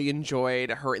really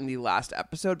enjoyed her in the last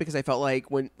episode because I felt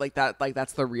when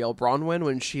that's the real Bronwyn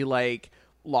when she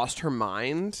lost her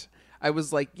mind. I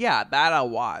was yeah, that I'll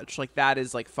watch. That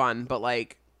is fun, but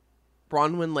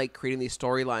Bronwyn creating these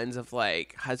storylines of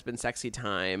husband sexy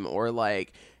time or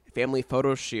family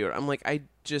photo shoot. I'm I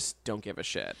just don't give a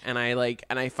shit. And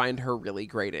I find her really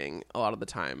grating a lot of the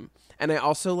time. And I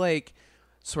also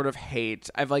sort of hate,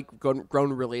 I've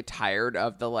grown really tired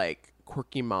of the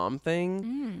quirky mom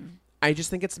thing. I just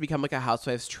think it's become like a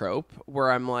Housewives trope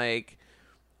where I'm like,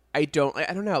 I don't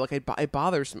know, like it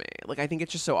bothers me. Like I think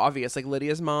it's just so obvious. Like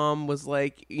Lydia's mom was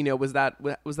like, was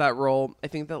that role. I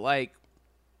think that like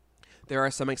there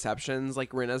are some exceptions.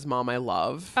 Like Rinna's mom, I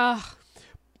love. Ugh.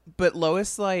 But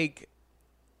Lois like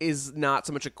is not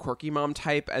so much a quirky mom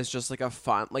type as just like a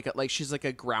fun, like she's like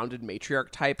a grounded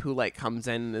matriarch type who like comes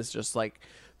in and is just like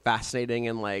fascinating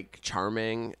and like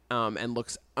charming, and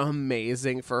looks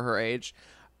amazing for her age.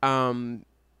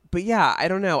 But yeah, I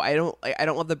don't know. I don't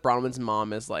love that Bronwyn's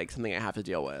mom is like something I have to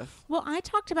deal with. Well, I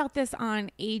talked about this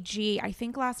on AG, I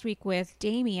think last week with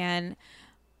Damien,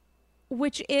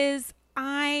 which is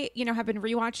I, have been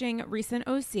rewatching recent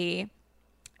OC.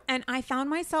 And I found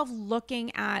myself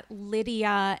looking at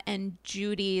Lydia and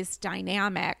Judy's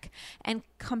dynamic and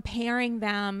comparing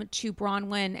them to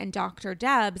Bronwyn and Dr.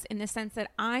 Deb's in the sense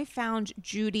that I found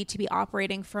Judy to be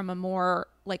operating from a more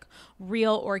like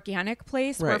real organic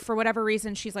place where for whatever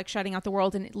reason she's like shutting out the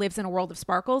world and lives in a world of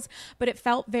sparkles, but it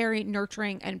felt very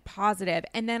nurturing and positive.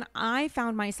 And then I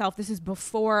found myself, this is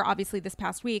before obviously this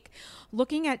past week,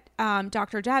 looking at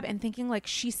Dr. Deb and thinking like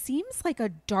she seems like a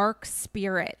dark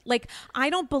spirit. Like I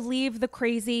don't believe the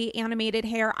crazy animated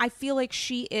hair. I feel like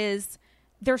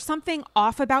there's something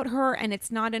off about her and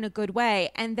it's not in a good way.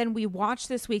 And then we watched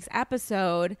this week's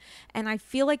episode and I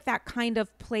feel like that kind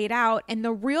of played out. And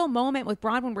the real moment with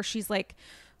Bronwyn where she's like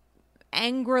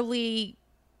angrily,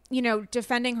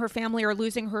 defending her family or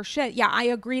losing her shit. Yeah, I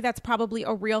agree that's probably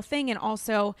a real thing and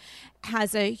also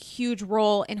has a huge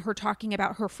role in her talking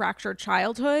about her fractured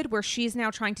childhood where she's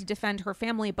now trying to defend her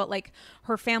family, but like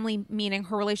her family, meaning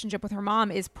her relationship with her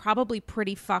mom, is probably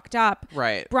pretty fucked up.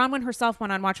 Right. Bronwyn herself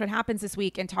went on Watch What Happens this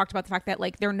week and talked about the fact that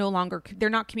like they're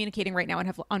not communicating right now and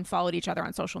have unfollowed each other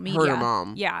on social media. Her and her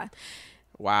mom. Yeah.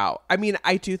 Wow. I mean,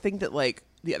 I do think that like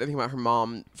the other thing about her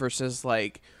mom versus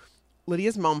like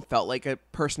Lydia's mom felt like a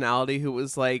personality who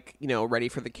was like, ready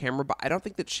for the camera, but I don't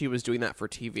think that she was doing that for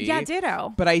TV. Yeah,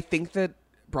 ditto. But I think that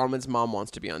Bronwyn's mom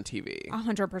wants to be on TV.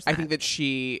 100%. I think that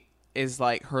she is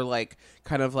like her like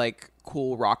kind of like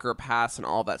cool rocker past and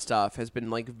all that stuff has been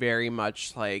like very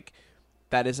much like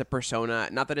that is a persona.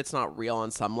 Not that it's not real on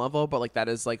some level, but like that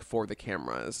is like for the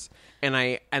cameras.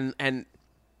 And and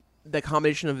the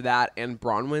combination of that and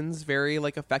Bronwyn's very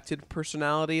like affected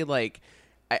personality, like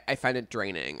I find it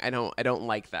draining. I don't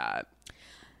like that.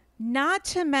 Not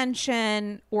to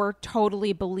mention or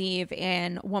totally believe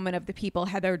in Woman of the People,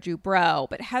 Heather Dubrow.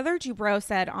 But Heather Dubrow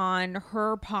said on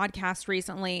her podcast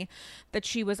recently that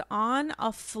she was on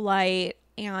a flight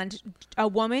and a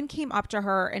woman came up to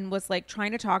her and was like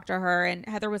trying to talk to her. And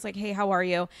Heather was like, "Hey, how are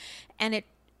you?" And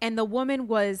the woman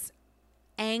was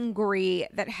angry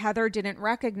that Heather didn't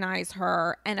recognize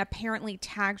her and apparently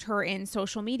tagged her in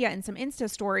social media and some Insta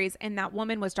stories, and that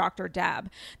woman was Dr.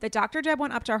 Deb. That Dr. Deb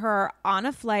went up to her on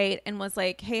a flight and was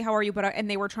like, "Hey, how are you?"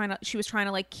 And she was trying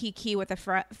to like kiki with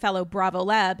a fellow Bravo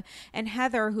Leb, and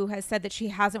Heather, who has said that she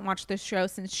hasn't watched this show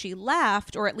since she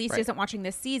left, or at least isn't watching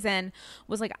this season,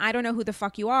 was like, "I don't know who the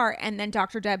fuck you are." And then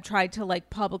Dr. Deb tried to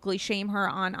like publicly shame her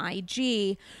on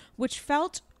IG, which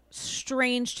felt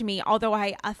strange to me, although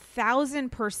I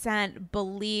 1,000%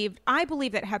 believe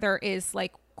that Heather is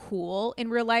like cool in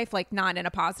real life, like not in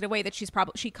a positive way, that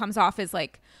she comes off as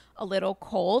like a little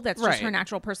cold. That's just her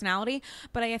natural personality.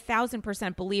 But I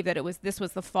 1,000% believe that this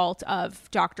was the fault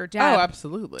of Dr. Deb. Oh,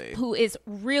 absolutely. Who is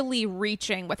really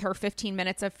reaching with her 15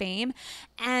 minutes of fame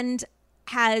and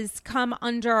has come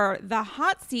under the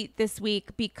hot seat this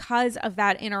week because of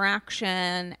that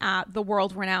interaction at the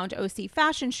world-renowned OC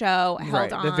fashion show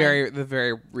held on the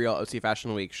very real OC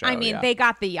Fashion Week show. I mean, they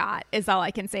got the yacht is all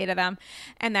I can say to them,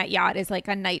 and that yacht is like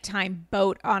a nighttime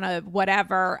boat on a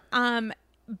whatever.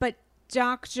 But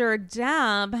Dr.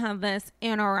 Deb had this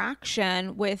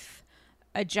interaction with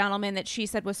a gentleman that she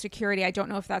said was security. I don't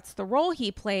know if that's the role he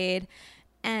played.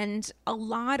 And a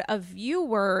lot of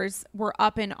viewers were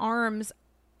up in arms,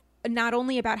 not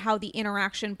only about how the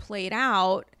interaction played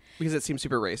out, because it seems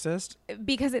super racist,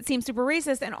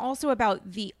 and also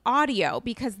about the audio,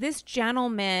 because this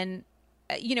gentleman,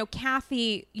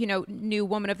 Kathy, new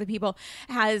Woman of the People,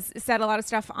 has said a lot of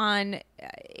stuff on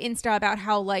Insta about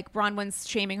how like Bronwyn's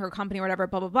shaming her company or whatever,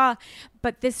 blah, blah, blah.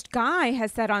 But this guy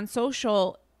has said on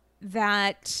social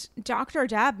that Dr.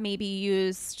 Deb maybe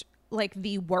used like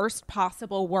the worst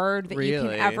possible word that you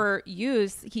can ever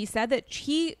use. He said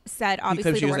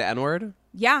obviously he could use the N-word.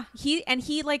 Yeah, he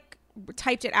like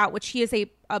typed it out, which he is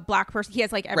a black person. He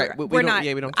has like every, Right. We we're don't- not.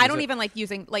 yeah, we don't I use don't it. even like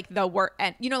using like the word,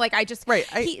 and like I just Right,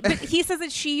 but he says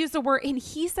that she used the word, and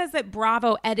he says that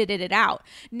Bravo edited it out.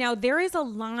 Now there is a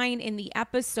line in the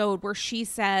episode where she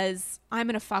says, "I'm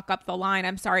gonna fuck up the line.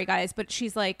 I'm sorry, guys," but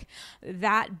she's like,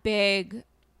 "That big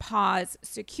pause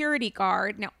security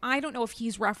guard." Now I don't know if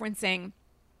he's referencing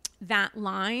that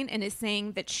line and is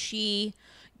saying that she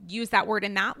used that word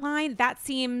in that line. That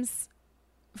seems,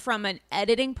 from an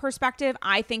editing perspective,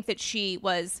 I think that she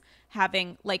was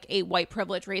having like a white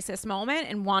privilege racist moment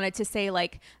and wanted to say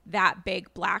like that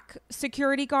big black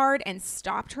security guard and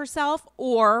stopped herself,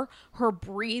 or her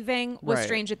breathing was Right.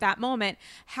 strange at that moment.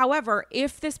 However,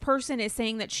 if this person is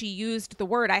saying that she used the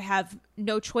word, I have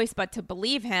no choice but to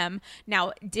believe him.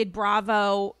 Now, did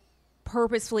Bravo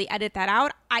purposefully edit that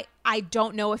out? I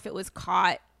don't know if it was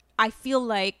caught. I feel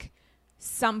like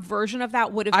some version of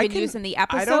that would have been used in the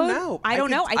episode. I don't know. I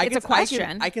don't know. It's a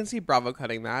question. I can see Bravo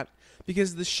cutting that,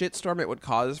 because the shitstorm it would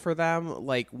cause for them,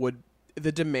 like, would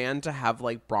the demand to have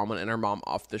like Bronwyn and her mom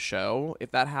off the show,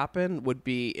 if that happened, would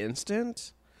be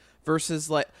instant. Versus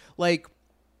like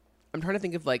I'm trying to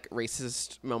think of like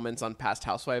racist moments on past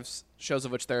Housewives shows,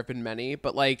 of which there have been many,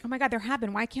 but like, Oh my God, there have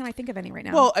been. Why can't I think of any right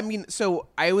now? well, I mean, so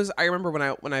I remember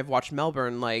when I've watched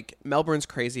Melbourne, like Melbourne's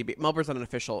crazy. Melbourne's not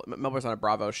a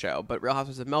Bravo show, but Real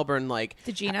Housewives of Melbourne, like,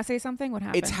 did Gina say something? What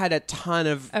happened? it's had a ton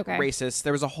of Okay. racists.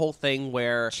 There was a whole thing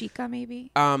where Chica, maybe.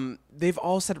 they've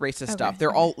all said racist stuff.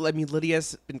 They're all, I mean,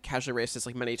 Lydia's been casually racist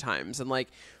like many times, and like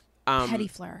Petty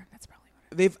Fleur. That's probably what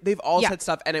it they've all Yeah. said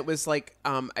stuff, and it was like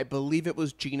I believe it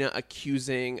was Gina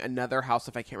accusing another house,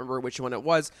 if I can't remember which one it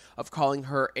was, of calling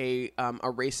her a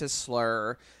racist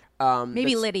slur. Maybe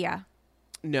that's- Lydia.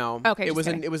 No. Okay, It just was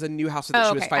kidding. it was a new house that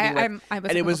she was okay. fighting with, I was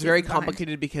and a it was couple very seasons behind.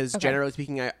 complicated because Okay. generally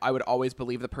speaking, I would always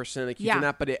believe the person accusing Yeah.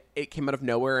 that, but it came out of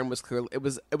nowhere and was clear. It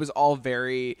was all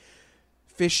very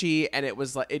fishy, and it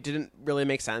was like it didn't really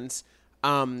make sense.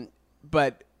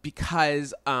 But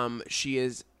because she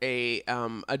is a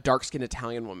dark skinned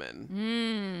Italian woman,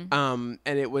 and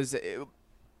it was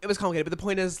complicated. But the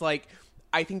point is, like,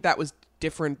 I think that was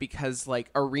different because like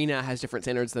Arena has different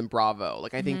standards than Bravo.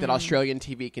 Like, I think that Australian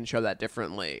TV can show that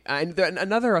differently. And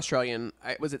another Australian,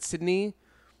 was it Sydney,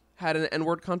 had an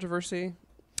N-word controversy.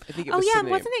 I think it was yeah, Sydney. and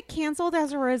wasn't it canceled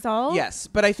as a result? Yes,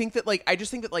 but I think that like I just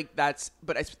think that like that's.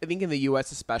 But I think in the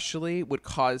U.S. especially would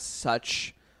cause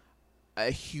such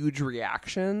a huge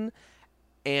reaction,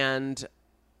 and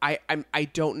I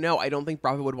don't know. I don't think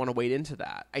Bravo would want to wade into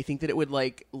that. I think that it would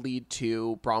like lead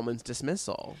to Bronwyn's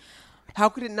dismissal. How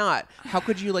could it not? How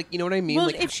could you, like, you know what I mean? Well,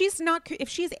 like, if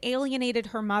she's alienated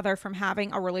her mother from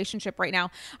having a relationship right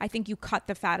now, I think you cut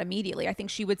the fat immediately. I think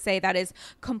she would say that is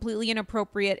completely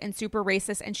inappropriate and super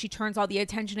racist, and she turns all the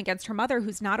attention against her mother,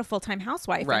 who's not a full-time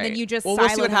housewife. right. And then you just we'll see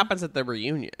silo what them. happens at the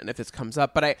reunion if this comes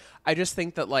up. But I just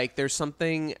think that like there's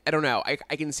something, I don't know.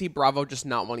 I can see Bravo just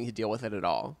not wanting to deal with it at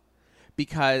all.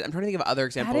 Because I'm trying to think of other That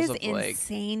examples is of like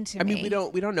insane to I me. mean,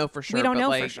 we don't know for sure. We don't but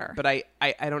know for like, sure. But I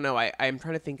don't know. I'm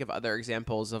trying to think of other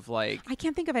examples of like. I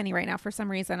can't think of any right now for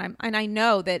some reason. I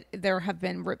know that there have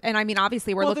been, and I mean,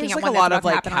 obviously we're looking there's at like one a lot that's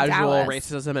of about like to happen on casual Dallas.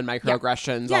 racism and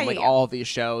microaggressions Yeah, on like yeah. all of these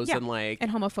shows, Yeah. and like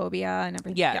and homophobia and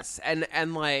everything. yes,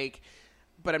 and like,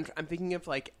 but I'm thinking of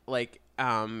like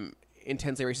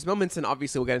intensely racist moments, and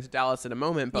obviously we'll get into Dallas in a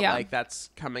moment, but Yeah. like that's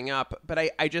coming up. But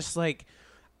I just like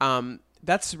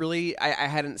that's really I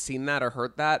hadn't seen that or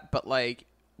heard that, but like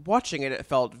watching it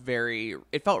felt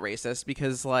racist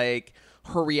because like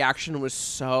her reaction was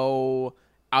so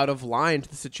out of line to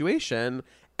the situation,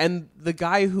 and the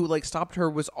guy who like stopped her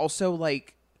was also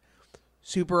like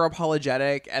super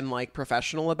apologetic and like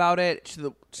professional about it to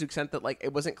the extent that like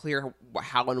it wasn't clear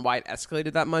how and why it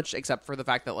escalated that much, except for the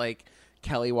fact that like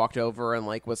Kelly walked over and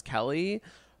like was Kelly.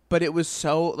 But it was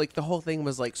so, like, the whole thing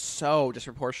was, like, so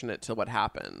disproportionate to what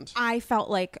happened. I felt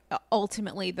like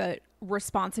ultimately the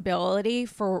responsibility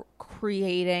for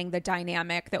creating the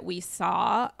dynamic that we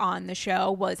saw on the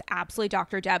show was absolutely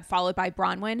Dr. Deb, followed by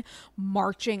Bronwyn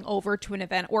marching over to an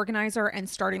event organizer and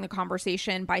starting the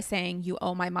conversation by saying, "You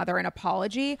owe my mother an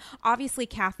apology." Obviously,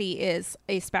 Kathy is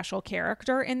a special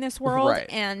character in this world, Right.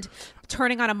 and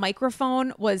turning on a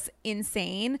microphone was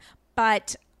insane,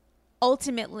 but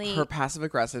ultimately Her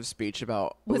passive-aggressive speech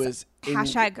about Was was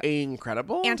hashtag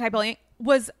incredible. anti-bullying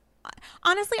was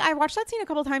honestly, I watched that scene a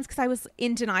couple times because I was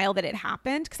in denial that it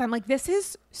happened, because I'm like, this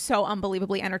is so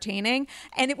unbelievably entertaining,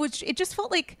 and it just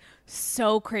felt like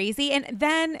so crazy. And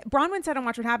then Bronwyn said on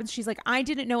Watch What Happens, she's like, I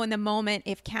didn't know in the moment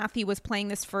if Kathy was playing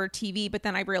this for TV, but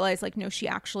then I realized like, no, she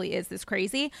actually is this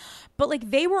crazy. But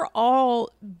like, they were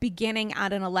all beginning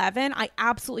at an 11. I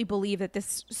absolutely believe that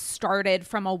this started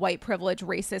from a white privilege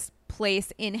racist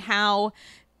place in how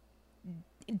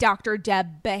Dr.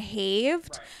 Deb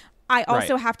behaved. Right. I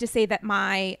also have to say that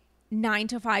my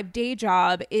 9-to-5 day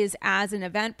job is as an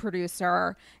event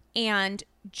producer. And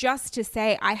just to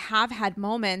say, I have had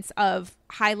moments of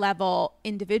high level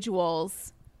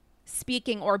individuals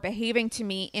speaking or behaving to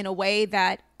me in a way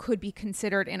that could be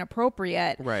considered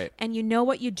inappropriate. Right. And you know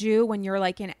what you do when you're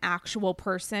like an actual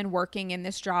person working in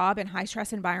this job in high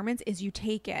stress environments is you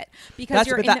take it, because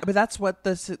but that's what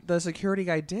the security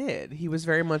guy did. He was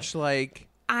very much like,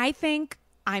 I think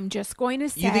I'm just going to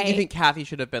say, you think Kathy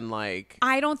should have been like,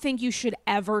 I don't think you should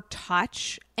ever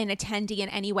touch an attendee in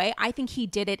any way. I think he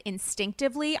did it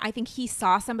instinctively. I think he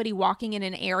saw somebody walking in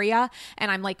an area, and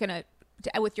I'm like gonna,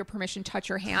 with your permission, touch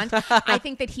her hand. I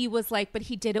think that he was like, but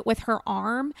he did it with her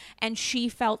arm, and she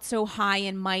felt so high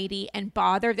and mighty and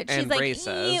bothered that she's and like,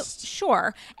 racist.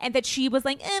 Sure. And that she was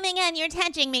like, oh my God, you're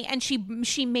touching me. And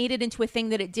she made it into a thing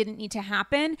that it didn't need to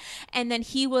happen. And then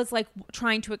he was like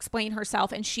trying to explain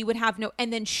herself, and she would have no,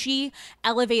 and then she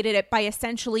elevated it by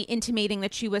essentially intimating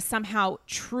that she was somehow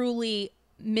truly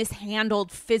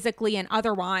mishandled physically and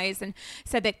otherwise, and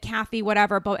said that Kathy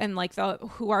whatever, but and like the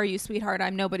who are you, sweetheart,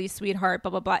 I'm nobody's sweetheart, blah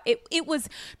blah blah. It was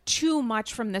too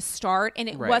much from the start, and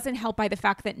it wasn't helped by the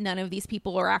fact that none of these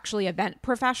people are actually event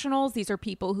professionals. These are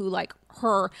people who, like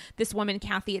this woman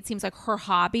Kathy, it seems like her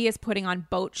hobby is putting on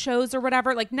boat shows or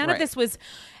whatever. Like none of this was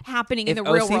happening in the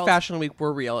real world. If OC Fashion Week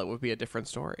were real, it would be a different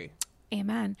story.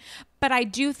 Amen. But I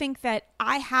do think that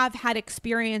I have had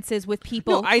experiences with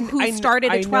people who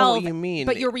started at 12. I know what you mean.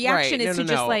 But your reaction is to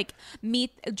just like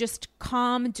just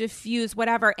calm, diffuse,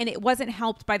 whatever. And it wasn't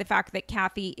helped by the fact that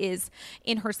Kathy is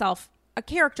in herself a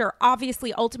character.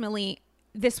 Obviously, ultimately,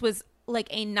 this was like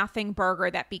a nothing burger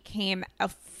that became a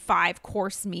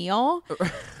 5-course meal.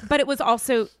 But it was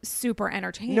also super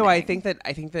entertaining. No, I think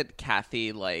that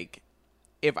Kathy, like,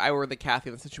 if I were the Kathy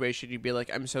in the situation, you'd be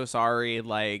like, I'm so sorry,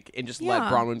 like, and just let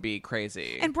Bronwyn be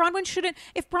crazy. And Bronwyn shouldn't,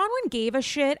 if Bronwyn gave a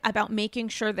shit about making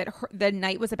sure that the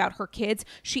night was about her kids,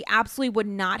 she absolutely would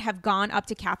not have gone up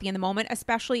to Kathy in the moment,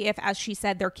 especially if, as she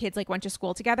said, their kids like went to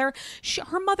school together.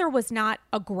 Her mother was not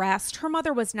aggressed. Her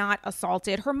mother was not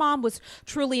assaulted. Her mom was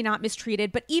truly not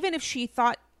mistreated. But even if she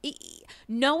thought,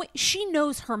 no, she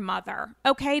knows her mother.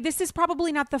 Okay, this is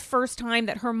probably not the first time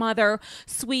that her mother,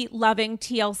 sweet, loving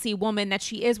TLC woman that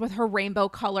she is with her rainbow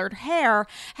colored hair,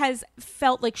 has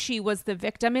felt like she was the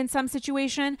victim in some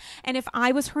situation. And if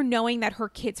I was her, knowing that her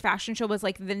kids' fashion show was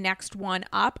like the next one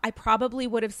up, I probably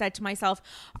would have said to myself,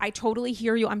 I totally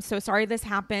hear you. I'm so sorry this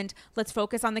happened. Let's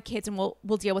focus on the kids and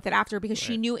we'll deal with it after, because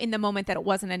she knew in the moment that it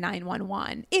wasn't a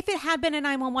 911. If it had been a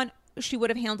 911, she would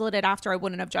have handled it after. I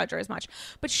wouldn't have judged her as much.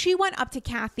 But she went up to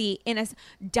Kathy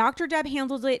Dr. Deb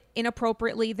handled it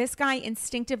inappropriately. This guy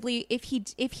instinctively, if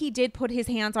he did put his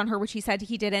hands on her, which he said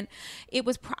he didn't,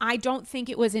 I don't think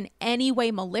it was in any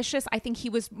way malicious. I think he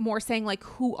was more saying like,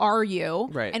 who are you?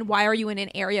 Right. And why are you in an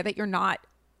area that you're not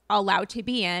allowed to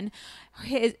be in?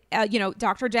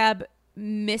 Dr. Deb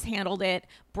mishandled it.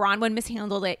 Bronwyn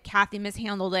mishandled it. Kathy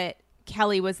mishandled it.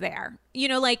 Kelly was there.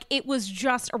 It was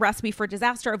just a recipe for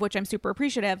disaster, of which I'm super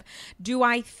appreciative. Do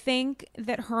I think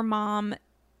that her mom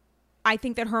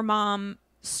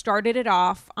started it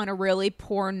off on a really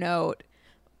poor note,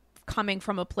 coming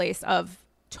from a place of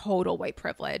total white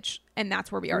privilege, and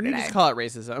that's where we are today. You just call it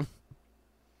racism.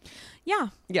 Yeah.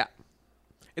 Yeah.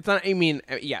 It's not, I mean,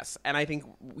 yes. And I think,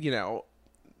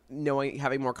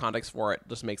 having more context for it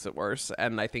just makes it worse.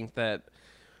 And I think that,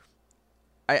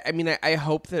 I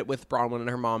hope that with Bronwyn and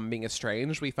her mom being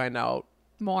estranged, we find out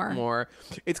more.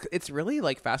 It's really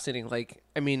like fascinating. Like,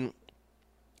 I mean,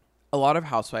 a lot of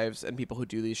housewives and people who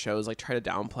do these shows like try to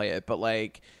downplay it, but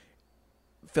like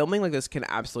filming like this can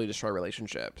absolutely destroy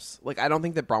relationships. Like, I don't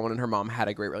think that Bronwyn and her mom had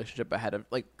a great relationship ahead of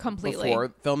completely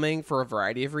before filming for a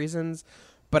variety of reasons.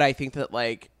 But I think that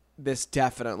like this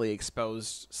definitely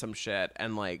exposed some shit,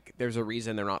 and like there's a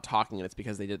reason they're not talking, and it's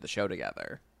because they did the show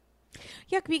together.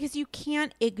 Yeah, because you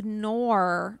can't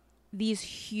ignore these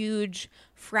huge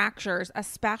fractures,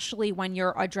 especially when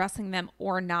you're addressing them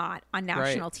or not on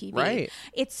national TV. Right.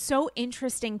 It's so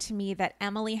interesting to me that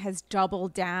Emily has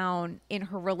doubled down in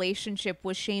her relationship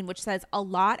with Shane, which says a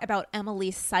lot about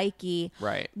Emily's psyche,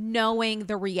 right? Knowing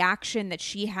the reaction that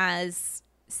she has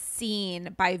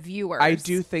seen by viewers. I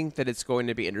do think that it's going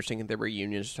to be interesting at the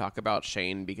reunion to talk about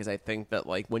Shane, because I think that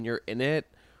like when you're in it,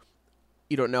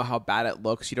 you don't know how bad it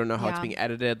looks. You don't know how it's being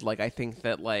edited. Like I think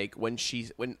that like when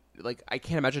I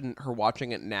can't imagine her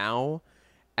watching it now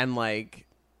and like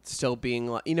still being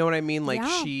like, you know what I mean? Like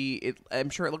I'm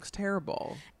sure it looks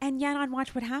terrible. And yet on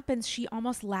Watch What Happens, she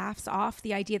almost laughs off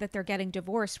the idea that they're getting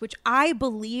divorced, which I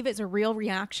believe is a real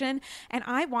reaction. And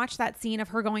I watched that scene of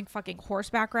her going fucking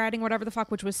horseback riding, whatever the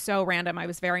fuck, which was so random. I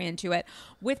was very into it,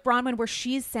 with Bronwyn, where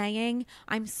she's saying,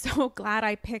 I'm so glad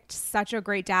I picked such a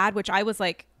great dad, which I was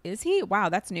like, is he? Wow,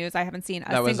 that's news. I haven't seen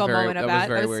a single moment of that. That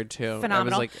was very weird too.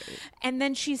 Phenomenal. And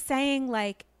then she's saying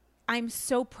like, I'm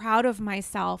so proud of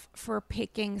myself for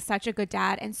picking such a good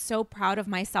dad, and so proud of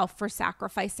myself for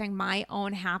sacrificing my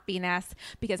own happiness,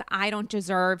 because I don't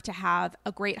deserve to have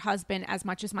a great husband as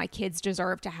much as my kids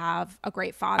deserve to have a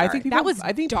great father. I think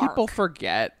dark. people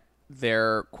forget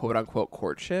their quote unquote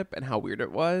courtship and how weird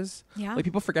it was. Yeah. Like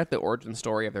people forget the origin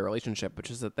story of their relationship,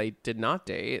 which is that they did not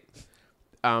date.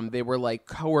 They were like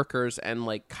coworkers and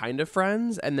like kind of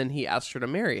friends, and then he asked her to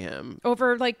marry him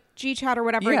over like GChat or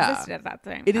whatever existed at that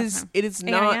time. It is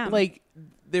not like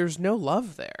there's no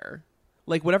love there.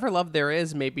 Like whatever love there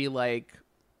is, maybe like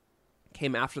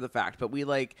came after the fact. But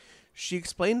she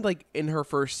explained like in her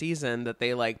first season that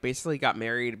they like basically got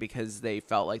married because they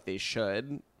felt like they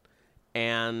should.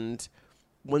 And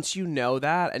once you know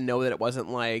that and know that it wasn't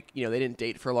like, you know, they didn't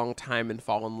date for a long time and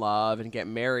fall in love and get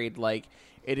married, like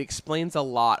it explains a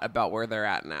lot about where they're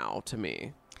at now to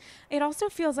me. It also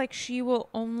feels like she will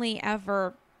only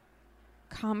ever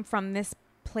come from this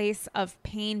place of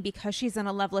pain because she's in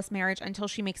a loveless marriage until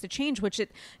she makes a change, which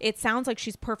it sounds like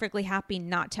she's perfectly happy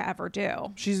not to ever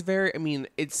do. She's very, I mean,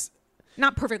 it's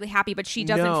not perfectly happy, but she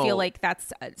doesn't feel like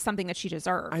that's something that she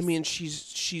deserves. I mean,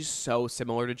 she's so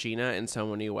similar to Gina in so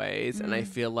many ways. And I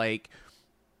feel like,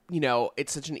 you know,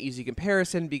 it's such an easy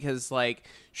comparison because like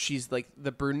she's like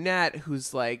the brunette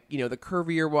who's like, you know, the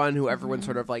curvier one who everyone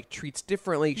sort of like treats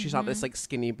differently. She's not this like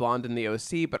skinny blonde in the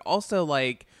OC, but also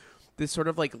like this sort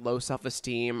of like low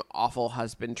self-esteem, awful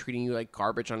husband treating you like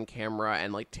garbage on camera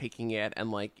and like taking it.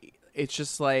 And like, it's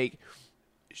just like,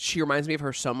 she reminds me of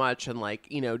her so much. And like,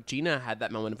 you know, Gina had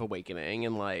that moment of awakening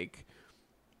and like,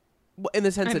 in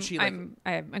the sense that she like,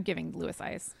 I'm giving Lewis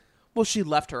eyes. Well, she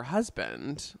left her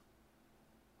husband.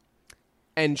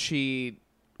 And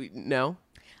no?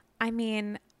 I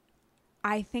mean,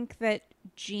 I think that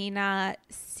Gina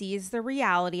sees the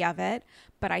reality of it,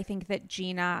 but I think that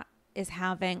Gina is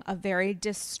having a very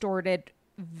distorted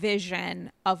vision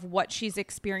of what she's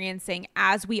experiencing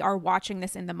as we are watching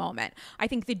this in the moment. I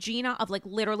think the Gina of like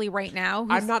literally right now.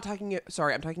 I'm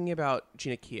talking about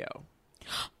Gina Keogh.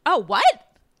 Oh, what?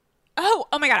 Oh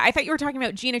my God. I thought you were talking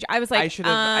about Gina. I was like, I should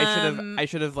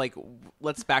have like,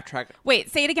 let's backtrack. Wait,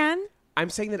 say it again. I'm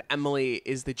saying that Emily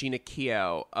is the Gina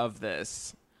Keogh of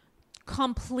this.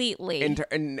 Completely.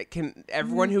 And can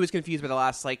everyone who was confused by the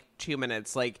last like 2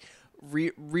 minutes, like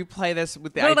replay this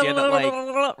with the idea that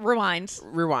like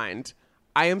rewind.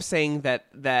 I am saying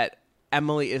that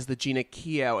Emily is the Gina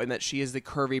Keogh and that she is the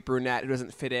curvy brunette who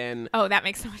doesn't fit in. Oh, that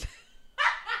makes so much. That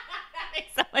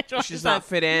makes so much more She's sense. not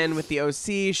fit in with the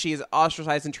OC. She's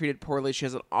ostracized and treated poorly. She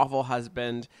has an awful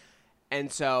husband,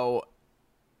 and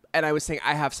I was saying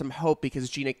I have some hope because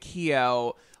Gina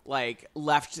Keogh like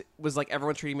was like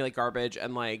everyone's treating me like garbage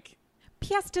and like.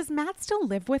 P.S. Does Matt still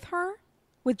live with her?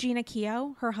 With Gina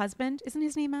Keogh, her husband? Isn't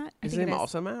his name Matt? Is his name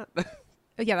also Matt? Oh,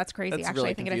 yeah, that's crazy. That's actually, really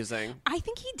I think confusing. It is. I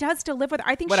think he does still live with her.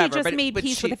 I think Whatever, she just made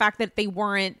peace with the fact that they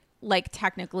weren't like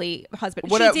technically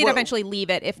husband. She did eventually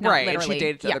leave it, if not right, literally. And she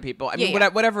dated other people. I mean,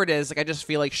 whatever it is, like I just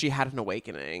feel like she had an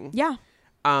awakening. Yeah.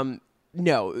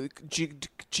 No,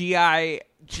 Gina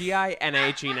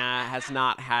Gina has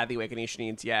not had the awakening she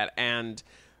needs yet. And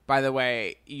by the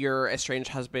way, your estranged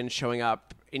husband showing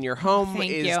up in your home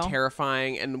is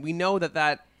terrifying. And we know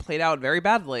that played out very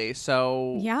badly.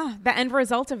 So yeah, the end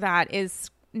result of that is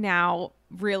now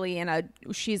really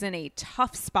she's in a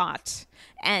tough spot.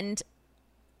 And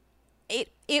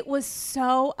it was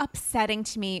so upsetting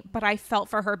to me, but I felt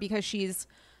for her because she's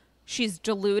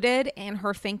deluded in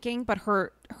her thinking, but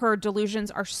her delusions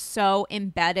are so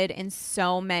embedded in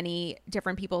so many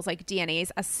different people's like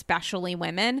DNAs, especially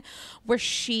women, where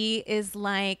she is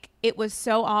like, it was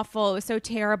so awful, it was so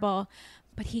terrible,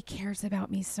 but he cares about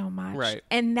me so much. Right.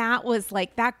 And that was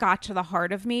like, that got to the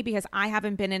heart of me because I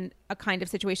haven't been in a kind of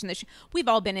situation that we've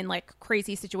all been in like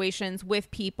crazy situations with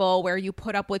people where you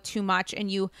put up with too much and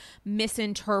you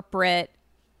misinterpret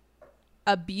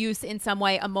abuse in some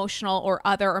way, emotional or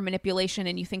other, or manipulation,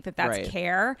 and you think that that's Right.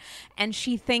 care. And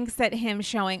she thinks that him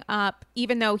showing up,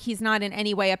 even though he's not in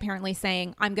any way apparently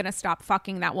saying, I'm going to stop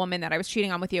fucking that woman that I was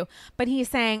cheating on with you, but he's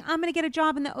saying, I'm going to get a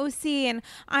job in the OC and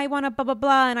I want to blah, blah,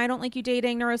 blah, and I don't like you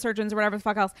dating neurosurgeons or whatever the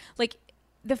fuck else. Like,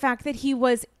 the fact that he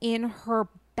was in her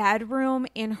bedroom,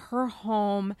 in her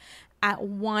home at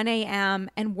 1 a.m.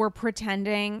 and we're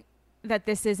pretending that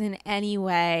this is in any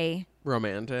way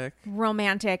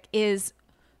romantic is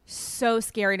so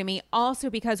scary to me.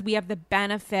 Also because we have the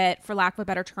benefit, for lack of a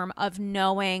better term, of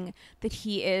knowing that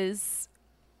he is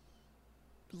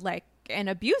like an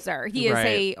abuser. He is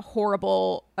a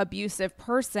horrible, abusive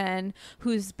person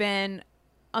who's been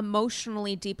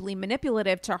emotionally deeply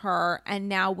manipulative to her, and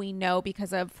now we know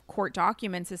because of court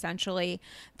documents essentially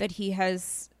that he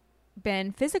has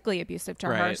been physically abusive to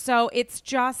her. So it's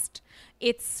just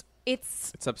it's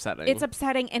upsetting. It's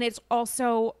upsetting, and it's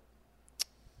also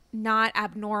not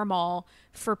abnormal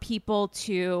for people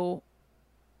to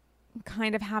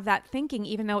kind of have that thinking,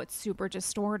 even though it's super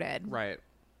distorted. Right.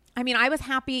 I mean, I was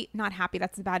not happy,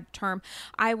 that's a bad term.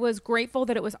 I was grateful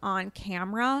that it was on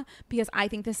camera, because I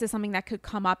think this is something that could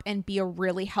come up and be a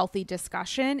really healthy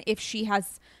discussion if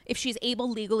she's able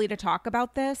legally to talk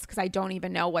about this, because I don't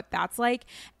even know what that's like.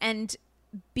 And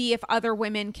B, if other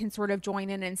women can sort of join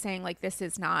in and saying, like, this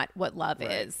is not what love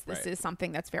is. This is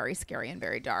something that's very scary and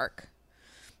very dark.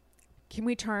 Can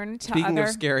we turn to Speaking of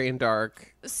scary and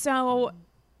dark. So,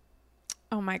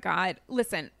 oh my God.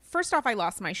 Listen, first off, I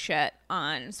lost my shit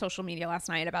on social media last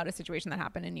night about a situation that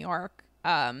happened in New York.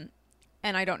 And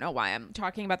I don't know why I'm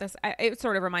talking about this. It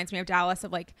sort of reminds me of Dallas,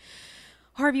 of like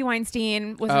Harvey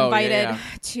Weinstein was invited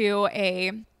to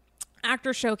a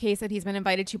actor showcase that he's been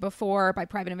invited to before by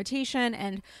private invitation,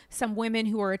 and some women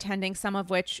who are attending, some of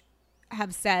which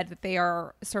have said that they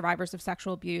are survivors of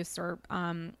sexual abuse or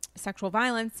sexual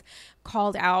violence,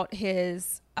 called out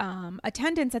his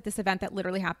attendance at this event that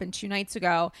literally happened 2 nights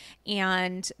ago.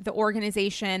 And the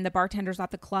organization, the bartenders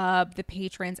at the club, the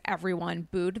patrons, everyone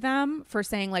booed them for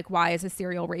saying, like, why is a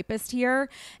serial rapist here?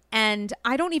 And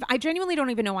I genuinely don't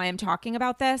even know why I'm talking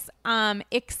about this,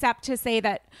 except to say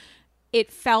that it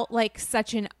felt like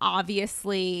such an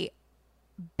obviously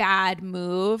bad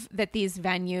move that these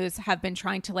venues have been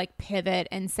trying to like pivot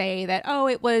and say that, oh,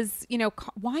 it was,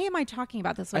 why am I talking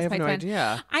about this? I have no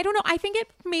idea. I don't know. I think it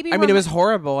maybe. I mean, it was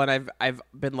horrible, and I've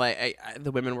been like,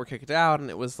 the women were kicked out, and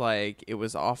it was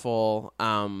awful.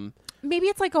 Maybe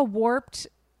it's like a warped.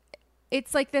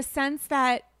 It's like the sense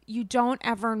that you don't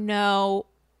ever know.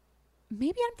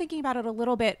 Maybe I'm thinking about it a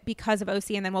little bit because of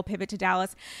OC, and then we'll pivot to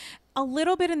Dallas. A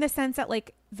little bit in the sense that,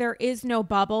 like, there is no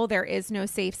bubble, there is no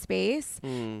safe space.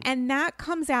 And that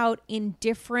comes out in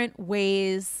different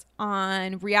ways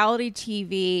on reality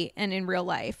TV and in real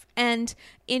life. And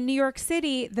in New York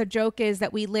City, the joke is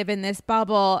that we live in this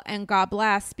bubble, and God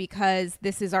bless, because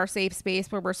this is our safe space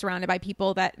where we're surrounded by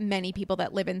many people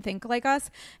that live and think like us.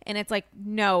 And it's like,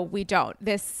 no, we don't.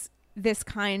 This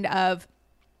kind of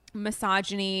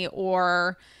misogyny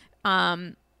or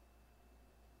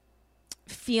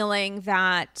feeling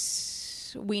that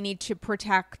we need to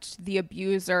protect the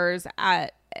abusers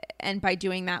and by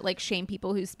doing that, like, shame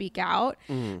people who speak out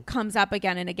comes up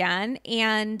again and again.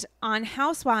 And on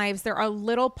Housewives, there are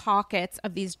little pockets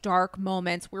of these dark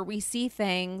moments where we see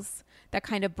things that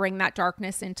kind of bring that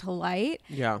darkness into light.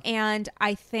 Yeah. And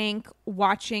I think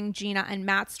watching Gina and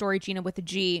Matt's story, Gina with a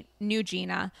G, new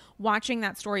Gina, watching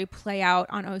that story play out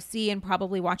on OC and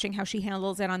probably watching how she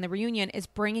handles it on the reunion is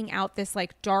bringing out this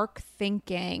like dark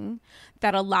thinking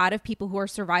that a lot of people who are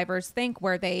survivors think,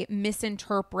 where they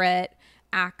misinterpret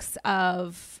acts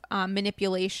of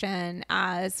manipulation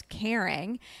as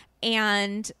caring.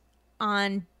 And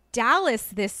on Dallas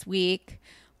this week,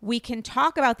 we can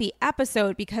talk about the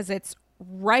episode because it's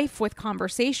rife with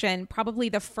conversation, probably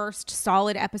the first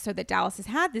solid episode that Dallas has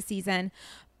had this season.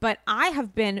 But I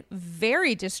have been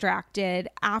very distracted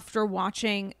after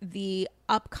watching the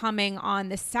upcoming on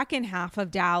the second half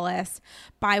of Dallas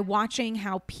by watching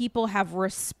how people have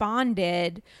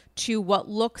responded to what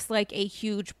looks like a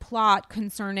huge plot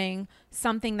concerning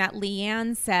something that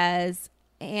Leanne says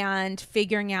and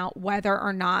figuring out whether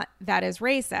or not that is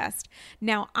racist.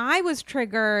 Now, I was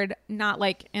triggered, not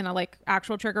like in a like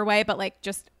actual trigger way, but like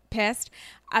just pissed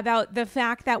about the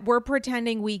fact that we're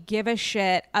pretending we give a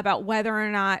shit about whether or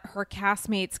not her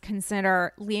castmates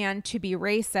consider Leanne to be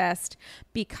racist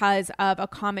because of a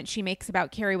comment she makes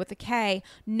about Carrie with a K,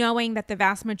 knowing that the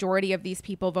vast majority of these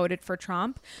people voted for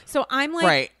Trump. So I'm like,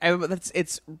 right.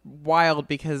 It's wild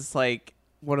because like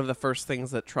one of the first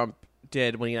things that Trump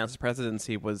did when he announced his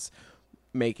presidency was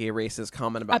make a racist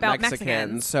comment about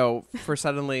Mexicans. So for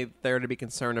suddenly there to be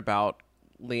concern about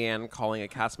Leanne calling a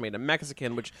castmate a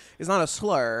Mexican, which is not a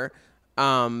slur.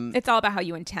 It's all about how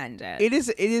you intend it. It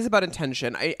is about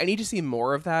intention. I need to see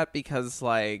more of that because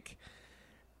like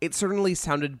it certainly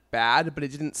sounded bad, but it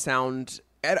didn't sound.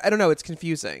 I don't know. It's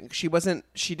confusing. She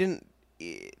didn't.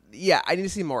 Yeah, I need to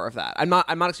see more of that. I'm not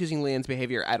excusing Leanne's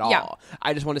behavior at all. Yeah.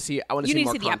 I just want to see. I want to see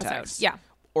more the context. episode. Yeah,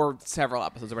 or several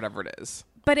episodes or whatever it is.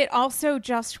 but it also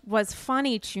just was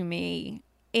funny to me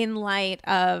in light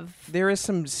of, There is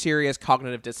some serious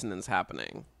cognitive dissonance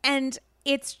happening. and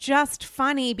it's just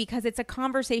funny because it's a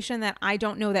conversation that I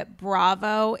don't know that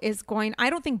Bravo is going.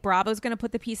 I don't think Bravo's going to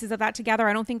put the pieces of that together.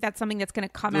 I don't think that's something that's going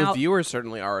to come The out. viewers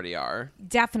certainly already are.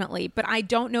 Definitely. But I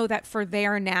don't know that for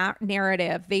their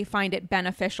narrative, they find it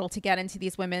beneficial to get into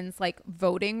these women's like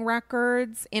voting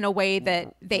records in a way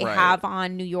that they Right. have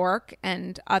on New York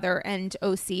and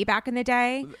OC back in the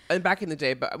day. And back in the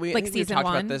day, but Like I think we season talked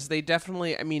one? about this. They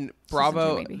definitely, I mean, two,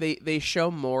 Bravo, maybe. they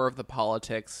show more of the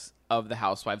politics of the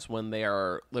housewives when they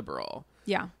are liberal.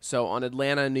 Yeah. So on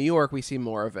Atlanta and New York, we see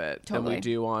more of it than Totally. we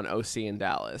do on OC and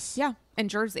Dallas. Yeah. And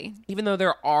Jersey. Even though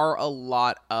there are a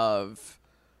lot of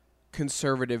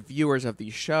conservative viewers of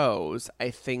these shows,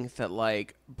 I think that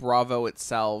like Bravo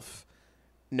itself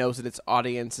knows that its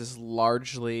audience is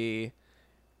largely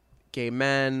gay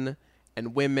men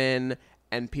and women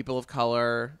and people of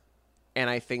color, and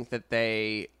I think that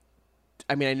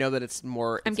I know that it's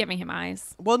more. I'm giving him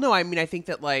eyes. Well, no, I mean I think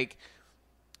that like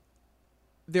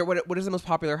what is the most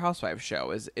popular Housewives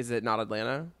show? Is it not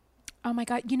Atlanta? Oh my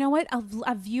God. You know what?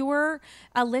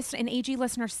 An AG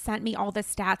listener sent me all the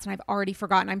stats and I've already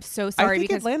forgotten. I'm so sorry I think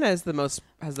because Atlanta has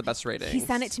the best ratings. he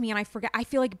sent it to me and I forget. I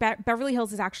feel like Beverly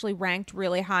Hills is actually ranked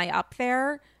really high up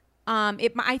there.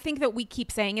 I think that we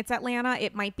keep saying it's Atlanta.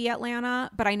 It might be Atlanta,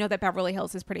 but I know that Beverly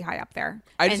Hills is pretty high up there.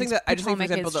 I just think, for Potomac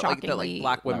example, is that like shockingly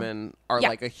black low. women are Yeah.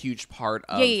 like a huge part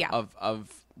of Yeah.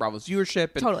 of Bravo's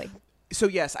viewership. And Totally. So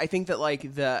yes, I think that like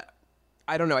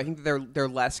I don't know. I think that they're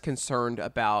less concerned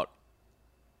about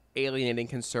alienating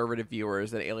conservative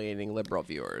viewers than alienating liberal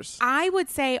viewers. I would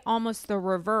say almost the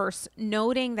reverse,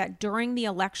 noting that during the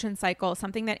election cycle,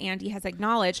 something that Andy has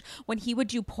acknowledged, when he would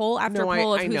do poll after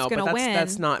poll of I who's know, going but to win.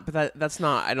 that's not. But that's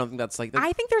not. I don't think that's like.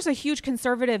 I think there's a huge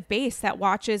conservative base that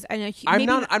watches, and I'm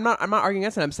not arguing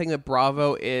against it. I'm saying that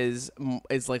Bravo is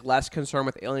like less concerned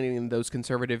with alienating those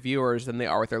conservative viewers than they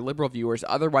are with their liberal viewers.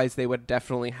 Otherwise, they would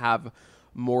definitely have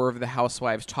more of the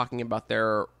housewives talking about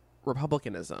their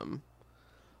republicanism.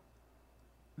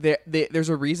 There's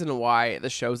a reason why the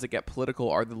shows that get political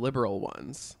are the liberal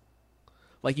ones.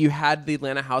 Like you had the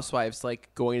Atlanta Housewives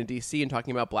like going to DC and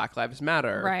talking about Black Lives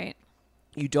Matter. right.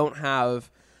 You don't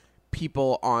have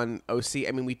people on OC.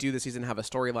 I mean, we do this season have a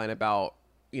storyline about,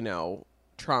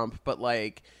 Trump, but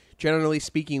like generally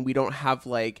speaking, we don't have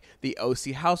like the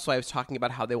OC housewives talking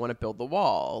about how they want to build the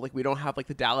wall. Like we don't have like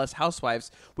the Dallas housewives.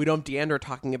 We don't have Deandra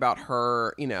talking about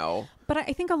her, But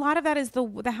I think a lot of that is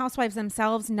the housewives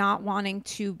themselves not wanting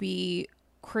to be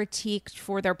critiqued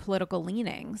for their political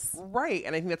leanings. Right.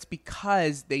 And I think that's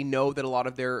because they know that a lot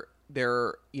of their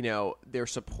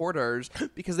supporters,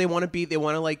 because they want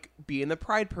to like be in the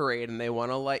Pride Parade and they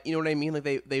want to like, you know what I mean?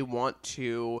 Like they want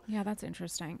to. Yeah, that's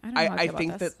interesting. I don't know how I feel think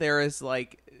about this. that there is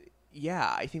like,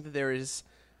 yeah, I think that there is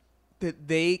that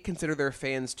they consider their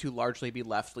fans to largely be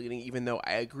left leaning, even though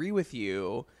I agree with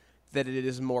you that it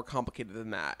is more complicated than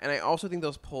that. And I also think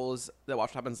those polls that Watch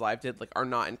What Happens Live did like are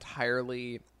not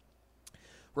entirely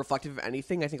reflective of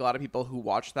anything. I think a lot of people who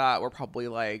watched that were probably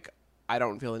like, I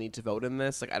don't feel the need to vote in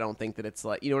this. Like, I don't think that it's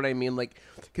like, you know what I mean? Like,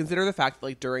 consider the fact that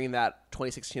like during that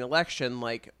 2016 election,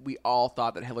 like we all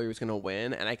thought that Hillary was going to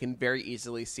win. And I can very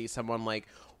easily see someone like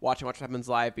watching Watch What Happens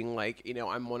Live being like,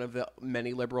 I'm one of the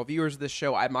many liberal viewers of this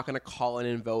show. I'm not going to call in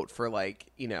and vote for like,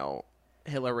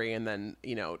 Hillary and then,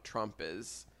 Trump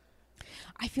is.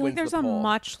 I feel like wins there's the a poll.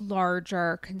 much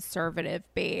larger conservative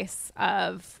base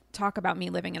of talk about me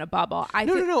living in a bubble.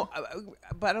 No.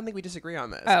 But I don't think we disagree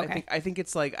on this. Oh, okay. I think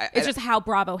it's like It's just how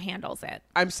Bravo handles it.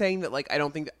 I'm saying that like I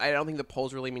don't think the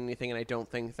polls really mean anything, and I don't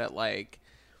think that like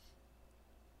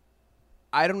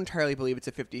I don't entirely believe it's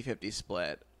a 50-50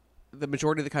 split. The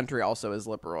majority of the country also is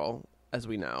liberal, as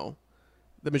we know.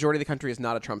 The majority of the country is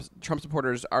not a Trump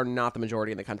supporters are not the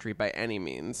majority in the country by any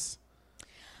means.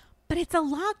 But it's a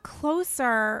lot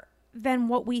closer than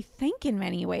what we think in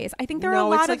many ways. I think there are a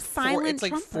lot of silent It's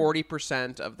like Trumpers.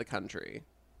 40% of the country.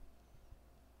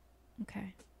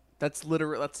 Okay. That's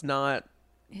not.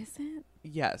 Is it?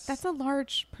 Yes. That's a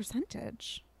large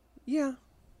percentage. yeah.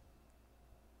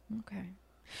 Okay.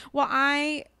 Well,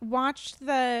 I watched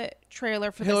the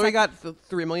trailer for Hillary got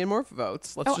 3 million more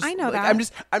votes. I know like,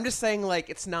 that. I'm just saying, like,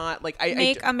 it's not like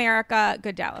Make America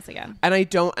Good Dallas again. And I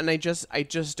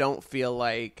just don't feel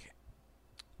like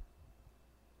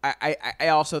I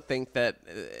also think that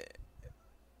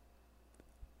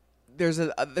there's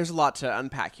a lot to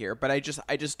unpack here, but I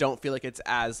just don't feel like it's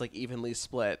as like evenly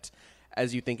split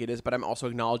as you think it is. But I'm also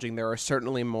acknowledging there are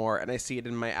certainly more, and I see it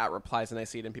in my @replies, and I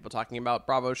see it in people talking about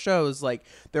Bravo shows. Like,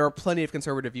 there are plenty of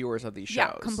conservative viewers of these shows.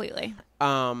 Yeah, completely.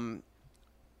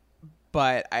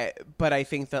 But I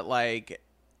think that, like,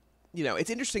 you know, it's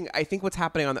interesting. I think what's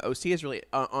happening on the OC is really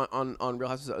on Real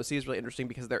Houses of OC is really interesting,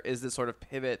 because there is this sort of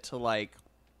pivot to, like,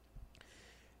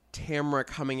 Tamra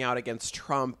coming out against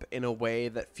Trump in a way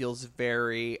that feels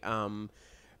very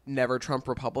never Trump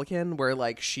Republican, where,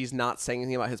 like, she's not saying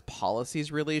anything about his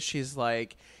policies really. She's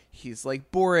like, he's like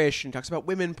boorish and talks about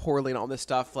women poorly and all this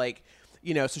stuff, like,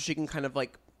 you know, so she can kind of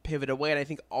like pivot away. And I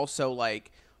think also,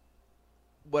 like,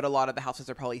 what a lot of the housewives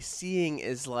are probably seeing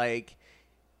is, like,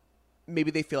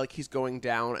 maybe they feel like he's going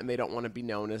down and they don't want to be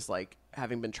known as, like,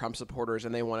 having been Trump supporters,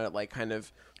 and they want to, like, kind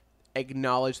of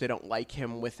acknowledge they don't like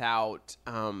him without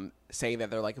saying that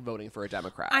they're, like, voting for a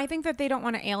Democrat. I think that they don't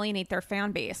want to alienate their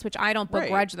fan base, which I don't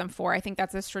begrudge them for. I think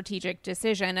that's a strategic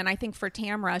decision. And I think for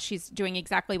Tamra, she's doing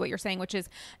exactly what you're saying, which is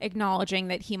acknowledging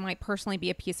that he might personally be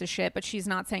a piece of shit, but she's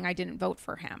not saying I didn't vote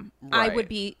for him.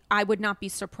 Right. I would not be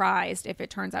surprised if it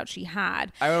turns out she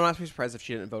had. I would not be surprised if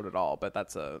she didn't vote at all, but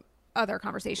that's a other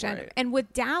conversation. Right. And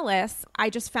with Dallas, I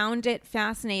just found it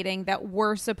fascinating that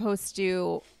we're supposed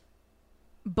to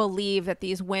believe that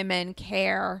these women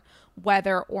care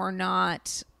whether or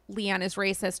not Leanne is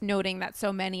racist, noting that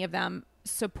so many of them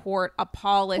support a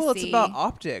policy. Well, it's about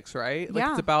optics, right? Like,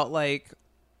 yeah. It's about, like,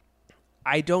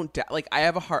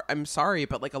 I'm sorry,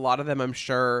 but, like, a lot of them, I'm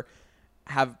sure,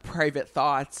 have private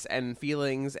thoughts and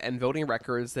feelings and voting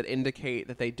records that indicate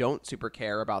that they don't super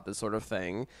care about this sort of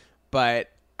thing. But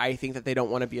I think that they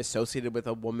don't want to be associated with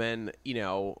a woman, you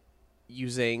know,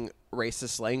 using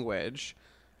racist language.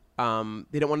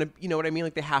 They don't want to, you know what I mean?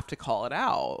 Like, they have to call it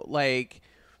out. Like,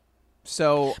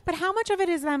 so. But how much of it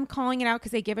is them calling it out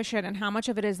because they give a shit, and how much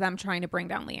of it is them trying to bring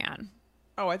down Leanne?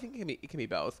 Oh, I think it can be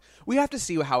both. We have to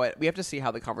see how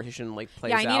the conversation, like,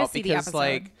 plays out. Yeah, I need to see because the episode.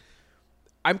 Like,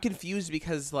 I'm confused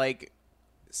because, like,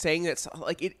 saying that's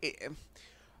like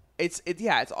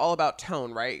it's all about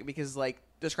tone, right? Because, like,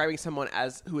 describing someone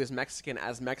who is Mexican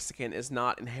as Mexican is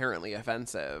not inherently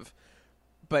offensive,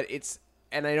 but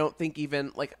and I don't think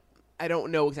even, like, I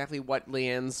don't know exactly what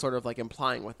Leanne's sort of, like,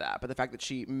 implying with that, but the fact that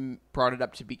she brought it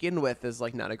up to begin with is,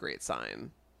 like, not a great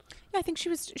sign. Yeah, I think she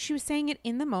was saying it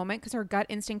in the moment because her gut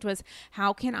instinct was,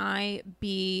 how can I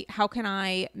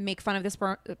make fun of this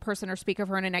person or speak of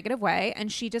her in a negative way?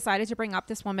 And she decided to bring up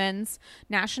this woman's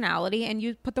nationality, and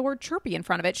you put the word chirpy in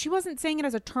front of it. She wasn't saying it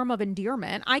as a term of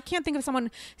endearment. I can't think of someone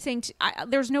saying,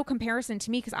 there's no comparison to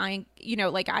me because I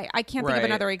can't think of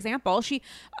another example.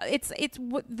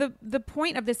 The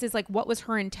point of this is, like, what was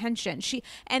her intention?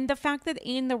 And the fact that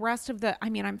in the rest of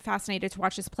I'm fascinated to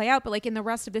watch this play out, but, like, in the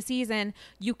rest of the season,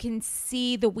 you can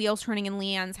see the wheels turning in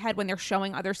Leanne's head when they're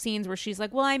showing other scenes where she's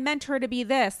like, well, I meant her to be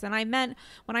this, and I meant,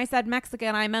 when I said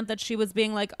Mexican, I meant that she was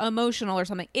being, like, emotional or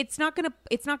something. It's not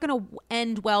gonna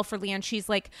end well for Leanne. She's,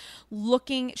 like,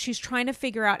 she's trying to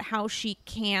figure out how she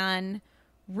can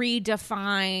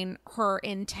redefine her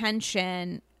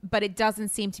intention, but it doesn't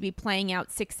seem to be playing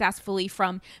out successfully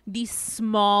from the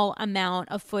small amount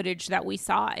of footage that we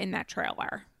saw in that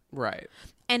trailer. Right.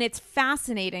 And it's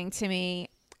fascinating to me.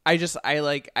 I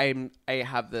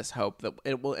have this hope that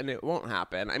it will, and it won't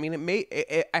happen. I mean,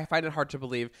 I find it hard to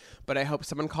believe, but I hope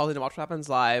someone calls in to Watch What Happens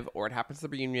Live, or it happens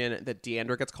at the reunion, that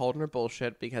D'Andra gets called in her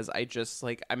bullshit, because I just,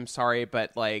 like, I'm sorry,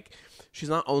 but, like, she's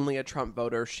not only a Trump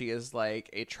voter, she is, like,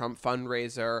 a Trump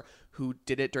fundraiser who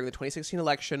did it during the 2016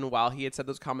 election while he had said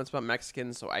those comments about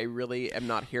Mexicans. So I really am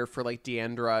not here for, like,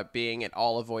 D'Andra being at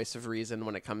all a voice of reason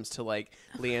when it comes to, like,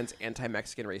 Leanne's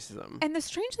anti-Mexican racism. And the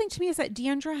strange thing to me is that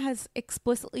D'Andra has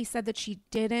explicitly said that she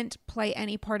didn't play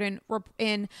any part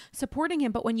in supporting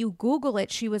him. But when you Google it,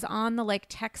 she was on the, like,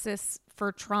 Texas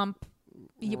for Trump,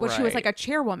 where she was, like, a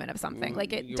chairwoman of something.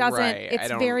 Like, it doesn't, it's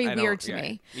very weird to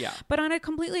me. Yeah. But on a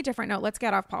completely different note, let's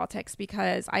get off politics,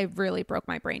 because I really broke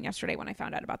my brain yesterday when I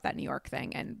found out about that New York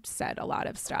thing and said a lot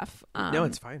of stuff. No,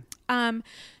 it's fine.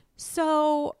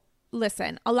 So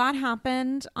listen, a lot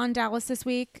happened on Dallas this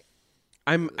week.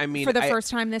 I mean, for the first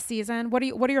time this season. What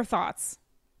are your thoughts?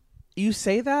 You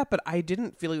say that, but I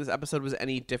didn't feel like this episode was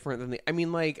any different than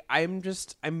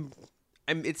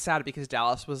it's sad because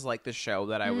Dallas was, like, the show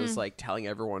that I was, like, telling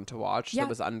everyone to watch that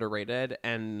was underrated,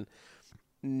 and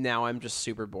now I'm just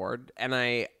super bored. And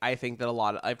I think that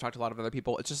I've talked to a lot of other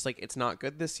people. It's just like, it's not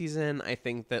good this season. I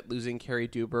think that losing Carrie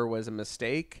Duber was a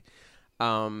mistake.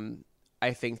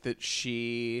 I think that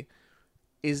she's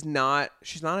not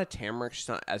a Tamara. She's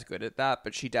not as good at that,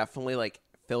 but she definitely like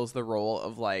fills the role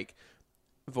of like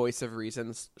voice of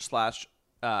reason slash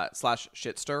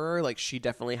shit stirrer. Like she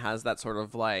definitely has that sort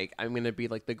of like, I'm gonna be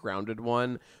like the grounded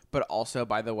one, but also,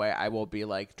 by the way, I will be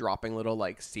like dropping little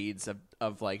like seeds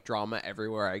of like drama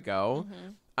everywhere I go.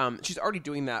 She's already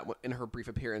doing that in her brief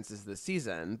appearances this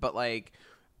season, but like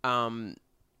yeah,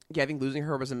 I think losing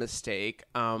her was a mistake.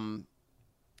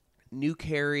 New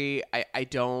Carrie, I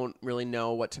don't really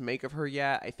know what to make of her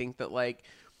yet. I think that like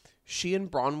she and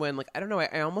Bronwyn, like, I don't know,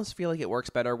 I almost feel like it works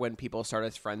better when people start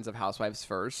as friends of housewives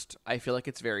first. I feel like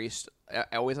it's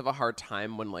I always have a hard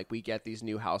time when like we get these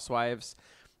new housewives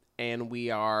and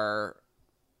we're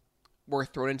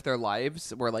thrown into their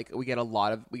lives where like we get a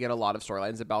lot of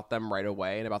storylines about them right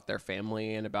away and about their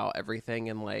family and about everything,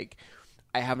 and like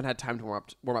I haven't had time to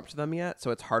warm up to them yet,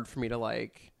 so it's hard for me to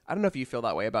like, I don't know if you feel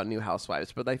that way about new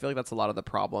housewives, but I feel like that's a lot of the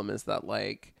problem, is that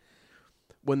like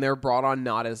when they're brought on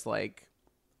not as like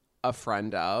a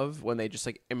friend of, when they just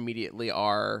like immediately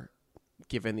are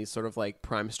given these sort of like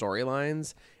prime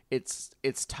storylines, it's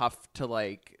tough to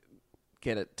like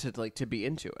get it to be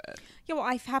into it. Yeah, well,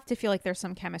 I have to feel like there's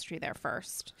some chemistry there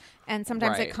first, and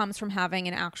sometimes Right. it comes from having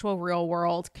an actual real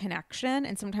world connection,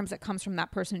 and sometimes it comes from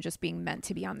that person just being meant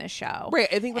to be on this show. Right.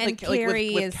 I think with, And like,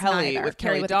 Carrie with is Kelly, neither. with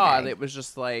Carrie Kelly with a Dodd, K. it was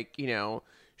just like, you know,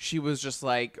 she was just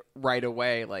like right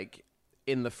away like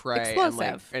in the fray,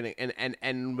 Explosive.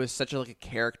 and was such a like a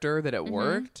character that it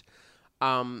worked.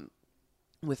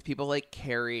 With people like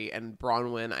Carrie and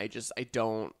Bronwyn,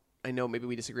 I know maybe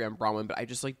we disagree on Bronwyn, but I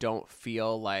just like don't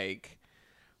feel like.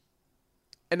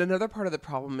 And another part of the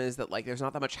problem is that like there's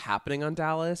not that much happening on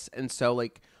Dallas, and so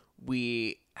like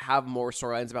we have more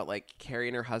storylines about like Carrie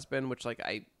and her husband, which like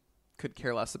I could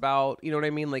care less about, you know what I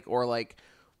mean? Like, or like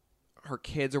her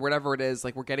kids or whatever it is.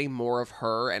 Like we're getting more of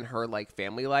her and her like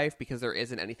family life because there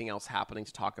isn't anything else happening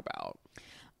to talk about.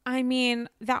 I mean,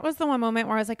 that was the one moment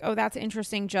where I was like, oh, that's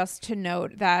interesting, just to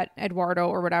note that Eduardo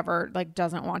or whatever like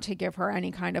doesn't want to give her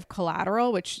any kind of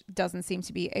collateral, which doesn't seem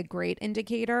to be a great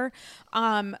indicator.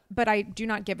 But I do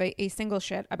not give a single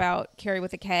shit about Carrie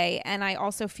with a K. And I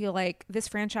also feel like this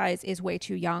franchise is way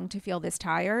too young to feel this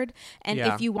tired. And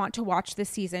Yeah. if you want to watch this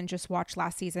season, just watch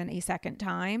last season a second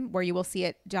time, where you will see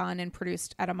it done and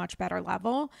produced at a much better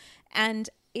level. And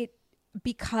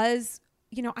because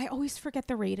you know, I always forget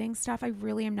the rating stuff. I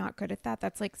really am not good at that.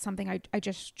 That's like something I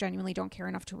just genuinely don't care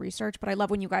enough to research. But I love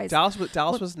when you guys Dallas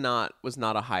was not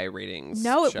a high ratings.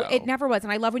 No, show. it never was.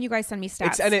 And I love when you guys send me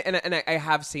stats. And I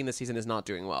have seen the season is not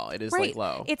doing well. It is Right. like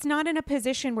low. It's not in a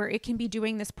position where it can be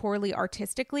doing this poorly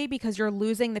artistically, because you're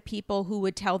losing the people who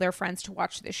would tell their friends to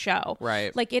watch this show.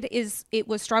 Right. Like it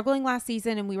was struggling last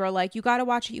season, and we were like, you got to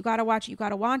watch it. You got to watch it. You got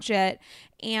to watch it.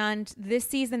 And this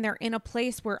season they're in a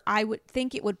place where I would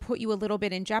think it would put you a little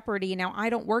bit in jeopardy. Now, I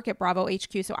don't work at Bravo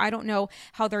HQ, so I don't know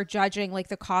how they're judging like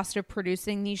the cost of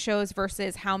producing these shows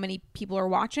versus how many people are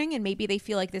watching. And maybe they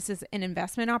feel like this is an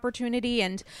investment opportunity,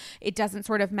 and it doesn't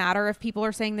sort of matter if people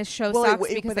are saying this show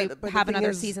sucks because they have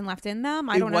another season left in them.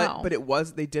 I don't know.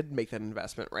 But they did make that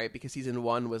investment, right? Because season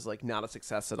 1 was like not a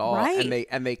success at all. Right.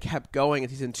 And they kept going,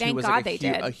 and season 2 Thank was God like they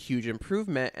did. a huge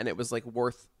improvement, and it was like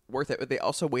worth it. But they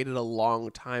also waited a long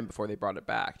time before they brought it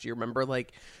back. Do you remember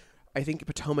like I think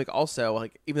Potomac also,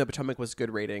 like, even though Potomac was good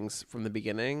ratings from the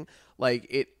beginning, like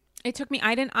it took me.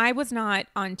 I was not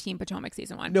on Team Potomac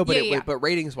season 1. No, but but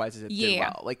ratings wise, it did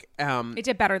well. Like it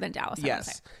did better than Dallas.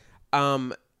 Yes.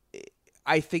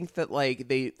 I think that like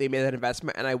they made that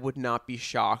investment, and I would not be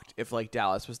shocked if like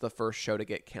Dallas was the first show to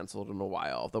get canceled in a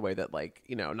while. The way that like,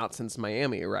 you know, not since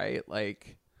Miami, right?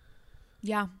 Like,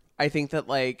 Yeah. I think that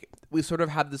like we sort of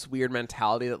have this weird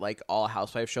mentality that like all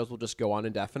housewife shows will just go on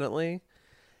indefinitely.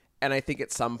 And I think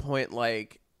at some point,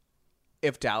 like,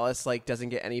 if Dallas like doesn't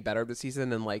get any better this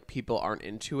season and like people aren't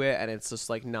into it and it's just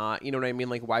like not, you know what I mean?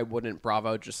 Like, why wouldn't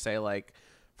Bravo just say like,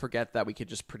 forget that, we could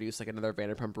just produce like another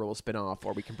Vanderpump Rules spinoff,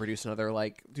 or we can produce another,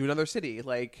 like, do another city,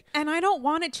 like. And I don't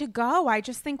want it to go. I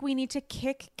just think we need to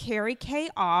kick Carrie K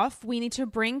off. We need to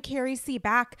bring Carrie C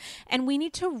back, and we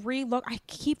need to relook. I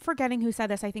keep forgetting who said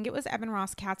this. I think it was Evan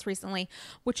Ross Katz recently,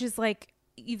 which is like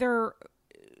either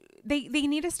they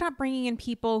need to stop bringing in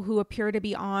people who appear to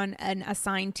be on an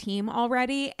assigned team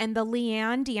already, and the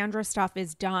Leanne D'Andra stuff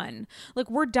is done. Like,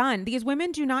 we're done. These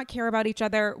women do not care about each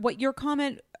other. What your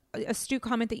comment, astute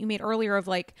comment that you made earlier of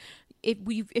like,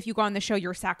 if you go on the show,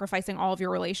 you're sacrificing all of your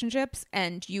relationships,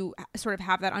 and you sort of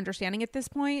have that understanding at this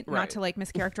point. Right. Not to like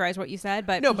mischaracterize what you said,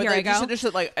 but no, but here like, I go.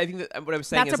 just like I think that what I was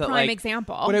saying That's is a that prime like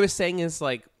example. what I was saying is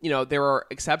like, you know, there are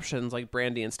exceptions like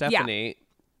Brandy and Stephanie.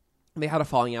 They had a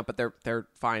falling out, but they're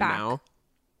fine Back. now.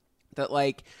 That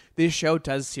like this show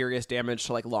does serious damage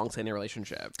to like long-standing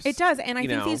relationships. It does, and I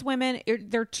think know? these women,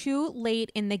 they're too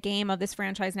late in the game of this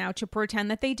franchise now to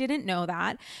pretend that they didn't know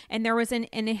that. And there was an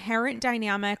inherent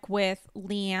dynamic with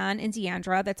Leanne and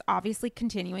Deandra that's obviously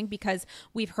continuing, because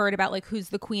we've heard about like who's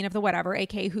the queen of the whatever,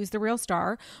 aka who's the real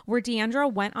star, where Deandra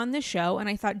went on the show, and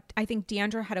I think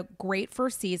Deandra had a great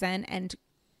first season and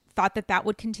thought that that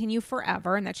would continue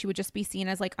forever and that she would just be seen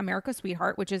as like America's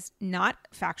sweetheart, which is not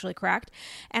factually correct.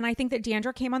 And I think that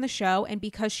Deandra came on the show, and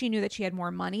because she knew that she had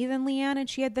more money than Leanne and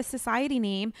she had the society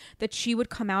name, that she would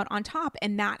come out on top,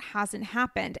 and that hasn't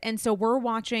happened. And so we're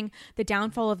watching the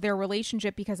downfall of their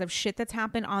relationship because of shit that's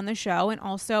happened on the show, and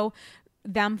also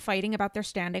them fighting about their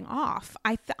standing off.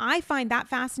 I find that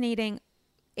fascinating,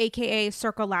 aka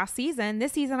circa last season.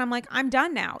 This season I'm like, I'm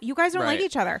done now. You guys don't like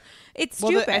each other. It's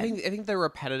stupid. I think the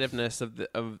repetitiveness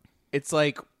of it's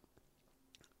like,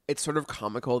 it's sort of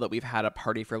comical that we've had a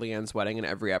party for Leanne's wedding in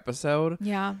every episode.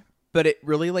 Yeah. But it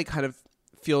really like kind of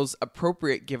feels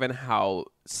appropriate given how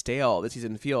stale the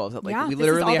season feels. That like we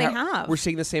literally we're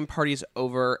seeing the same parties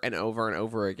over and over and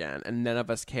over again, and none of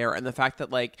us care. And the fact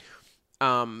that like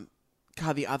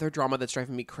God, the other drama that's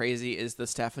driving me crazy is the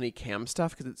Stephanie Cam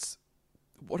stuff, because it's,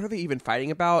 what are they even fighting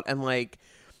about? And like,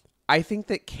 I think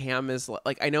that Cam is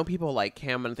like, I know people like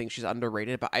Cam and think she's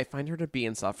underrated, but I find her to be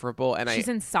insufferable. And she's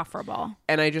insufferable.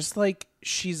 And I just like,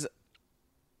 she's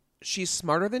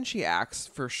smarter than she acts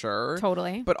for sure.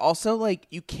 Totally. But also like,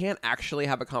 you can't actually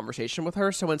have a conversation with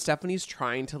her. So when Stephanie's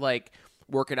trying to like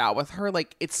work it out with her,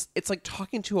 like it's like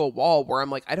talking to a wall, where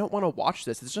I'm like, I don't want to watch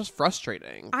this. It's just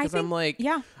frustrating. Because I'm like,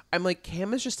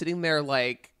 Cam is just sitting there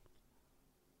like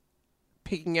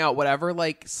picking out whatever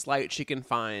like slight she can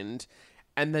find,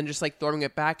 and then just like throwing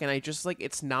it back, and I just like,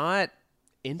 it's not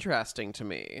interesting to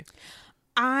me.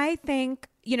 I think,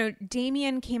 you know,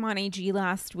 Damien came on AG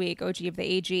last week, OG of the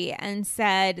AG, and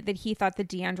said that he thought that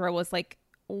Deandra was like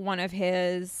one of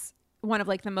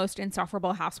like the most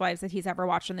insufferable housewives that he's ever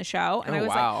watched on the show. And I was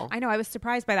like, I know, I was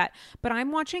surprised by that. But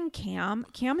I'm watching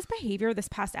Cam's behavior this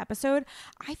past episode.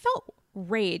 I felt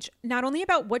rage, not only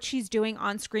about what she's doing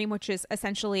on screen, which is like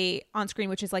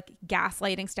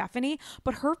gaslighting Stephanie,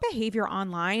 but her behavior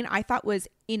online I thought was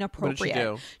inappropriate. What did she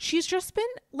do? She's just been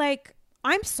like,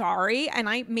 I'm sorry, and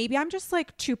maybe I'm just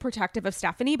like too protective of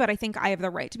Stephanie, but I think I have the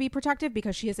right to be protective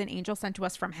because she is an angel sent to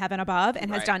us from heaven above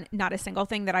and has done not a single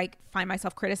thing that I find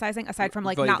myself criticizing, aside from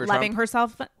like not loving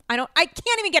herself. I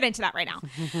can't even get into that right now.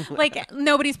 Like,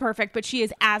 nobody's perfect, but she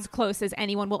is as close as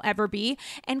anyone will ever be.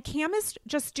 And Cam is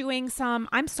just doing some,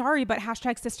 I'm sorry, but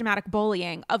 #systematic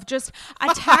bullying of just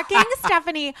attacking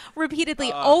Stephanie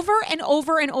repeatedly over and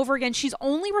over and over again. She's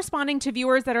only responding to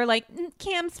viewers that are like,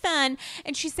 Cam's fun.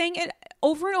 And she's saying it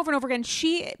over and over and over again.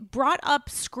 She brought up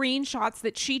screenshots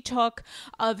that she took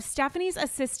of Stephanie's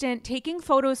assistant taking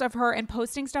photos of her and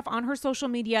posting stuff on her social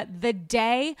media the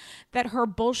day that her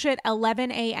bullshit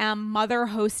 11 a.m. mother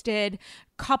hosted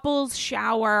couples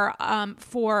shower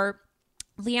for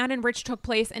Leanne and Rich took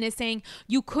place, and is saying,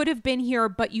 you could have been here,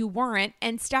 but you weren't.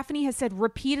 And Stephanie has said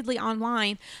repeatedly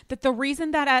online that the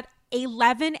reason that at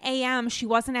 11 a.m. she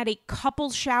wasn't at a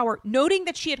couples shower, noting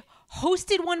that she had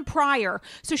hosted one prior,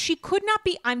 so she could not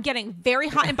be, I'm getting very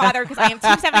hot and bothered because I am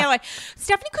Team Stephanie. Like,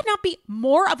 Stephanie could not be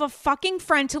more of a fucking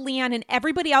friend to Leanne and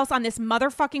everybody else on this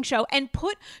motherfucking show, and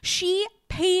she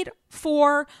paid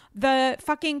for the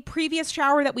fucking previous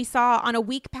shower that we saw on a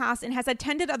week past and has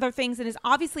attended other things and is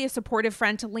obviously a supportive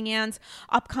friend to Leanne's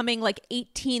upcoming like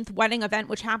 18th wedding event,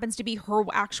 which happens to be her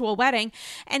actual wedding.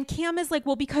 And Cam is like,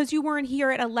 well, because you weren't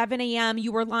here at 11 a.m.,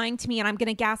 you were lying to me, and I'm going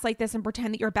to gaslight this and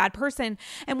pretend that you're a bad person.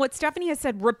 And what Stephanie has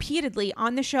said repeatedly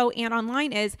on the show and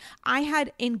online is, I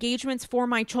had engagements for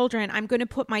my children. I'm going to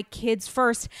put my kids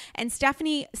first. And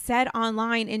Stephanie said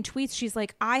online in tweets, she's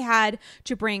like, I had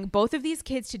to bring both of these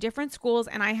kids to different schools,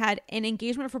 and I had an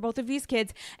engagement for both of these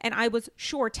kids, and I was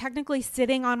technically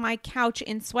sitting on my couch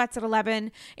in sweats at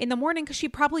 11 in the morning because she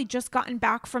probably just gotten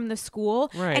back from the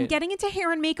school. Right. And getting into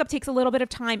hair and makeup takes a little bit of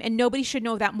time, and nobody should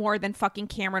know that more than fucking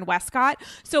Cameron Westcott.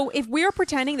 So if we're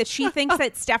pretending that she thinks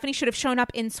that Stephanie should have shown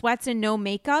up in sweats and no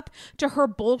makeup to her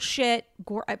bullshit,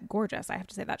 gorgeous, I have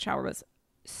to say, that shower was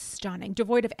stunning,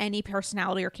 devoid of any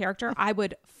personality or character. I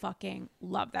would fucking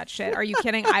love that shit. Are you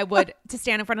kidding? I would, to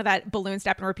stand in front of that balloon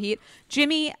step and repeat.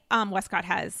 Jimmy Westcott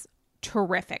has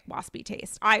terrific waspy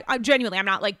taste. I genuinely, I'm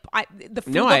not like, the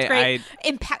food No, looks great.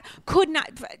 Impact could not,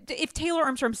 if Taylor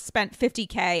Armstrong spent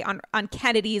 $50K on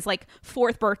Kennedy's like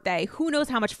 4th birthday, who knows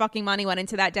how much fucking money went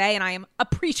into that day, and I am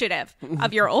appreciative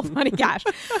of your old money cash.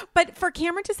 But for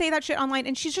Cameron to say that shit online,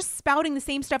 and she's just spouting the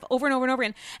same stuff over and over and over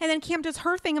again, and then Cam does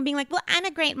her thing of being like, well, I'm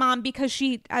a great mom because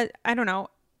she, I don't know,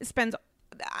 spends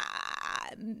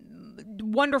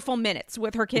wonderful minutes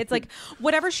with her kids. Like,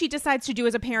 whatever she decides to do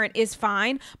as a parent is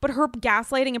fine, but her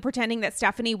gaslighting and pretending that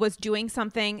Stephanie was doing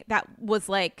something that was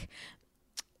like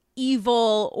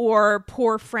evil or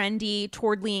poor friendy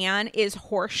toward Leanne is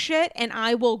horseshit, and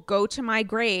I will go to my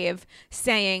grave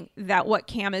saying that what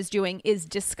Cam is doing is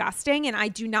disgusting, and I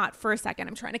do not for a second,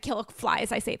 I'm trying to kill a fly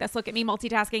as I say this, look at me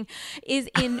multitasking, is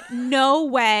in no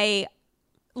way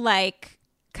like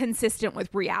consistent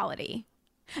with reality.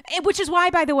 Which is why,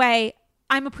 by the way,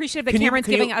 I'm appreciative that Cameron's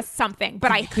giving us something,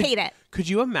 but I hate it. Could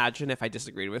you imagine if I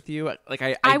disagreed with you? Like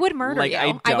I would murder you.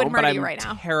 I would murder you right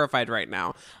now. I'm terrified right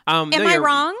now. Am I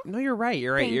wrong? No, you're right.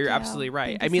 You're right. You're absolutely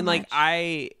right. I mean, like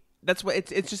that's what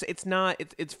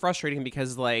it's frustrating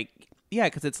because like, yeah,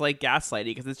 because it's like gaslighting,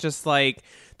 because it's just like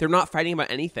they're not fighting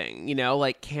about anything, you know?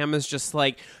 Like Cam is just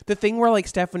like the thing where like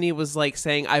Stephanie was like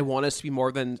saying, I want us to be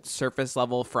more than surface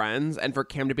level friends, and for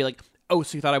Cam to be like, oh,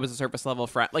 so you thought I was a surface level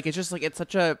friend? Like, it's just like, it's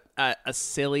such a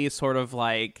silly sort of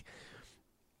like,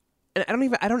 and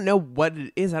I don't know what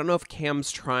it is. I don't know if Cam's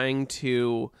trying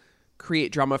to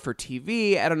create drama for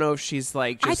TV. I don't know if she's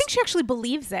like, I think she actually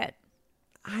believes it.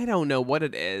 I don't know what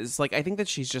it is. Like, I think that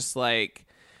she's just like,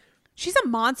 she's a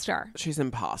monster. She's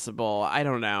impossible. I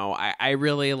don't know. I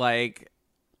really like,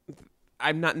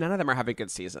 none of them are having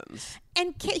good seasons.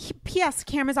 And P.S.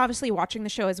 Cam is obviously watching the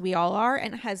show as we all are,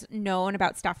 and has known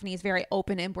about Stephanie's very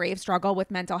open and brave struggle with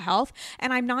mental health.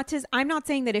 And I'm not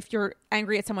saying that if you're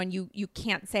angry at someone, you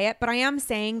can't say it, but I am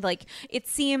saying like it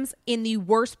seems in the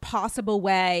worst possible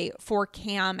way for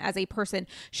Cam as a person,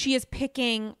 she is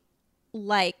picking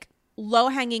like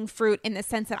low-hanging fruit in the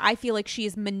sense that I feel like she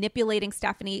is manipulating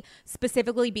Stephanie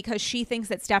specifically because she thinks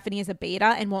that Stephanie is a beta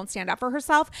and won't stand up for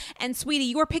herself. And sweetie,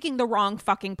 you are picking the wrong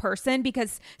fucking person,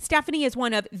 because Stephanie is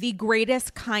one of the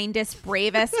greatest, kindest,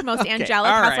 bravest, most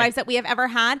angelic housewives that we have ever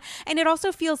had. And it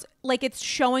also feels like it's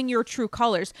showing your true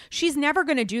colors. She's never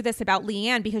going to do this about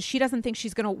Leanne because she doesn't think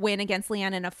she's going to win against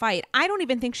Leanne in a fight. I don't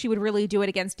even think she would really do it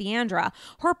against Deandra.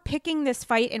 Her picking this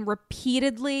fight and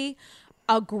repeatedly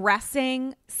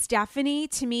aggressing Stephanie,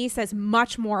 to me, says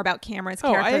much more about Cameron's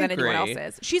character than anyone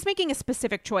else's. She's making a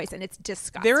specific choice, and it's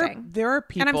disgusting. There are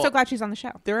people, and I'm so glad she's on the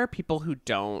show. There are people who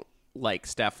don't like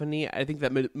Stephanie. I think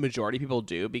that majority of people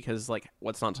do, because like,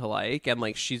 what's not to like? And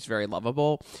like, she's very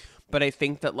lovable. But I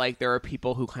think that like there are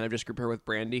people who kind of just group her with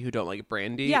Brandi who don't like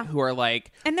Brandi, who are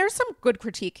like, and there's some good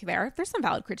critique there. There's some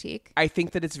valid critique. I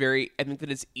think that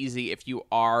it's easy if you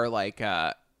are like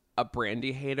a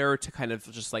Brandi hater to kind of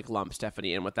just like lump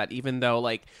Stephanie in with that, even though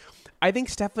like I think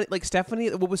Stephanie,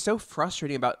 what was so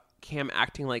frustrating about Cam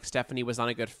acting like Stephanie was not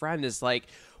a good friend is like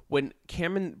when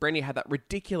Cam and Brandi had that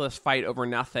ridiculous fight over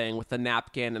nothing with the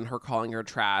napkin and her calling her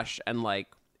trash, and like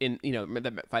in, you know,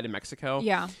 the fight in Mexico.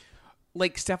 Yeah.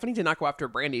 Like Stephanie did not go after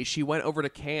Brandi. She went over to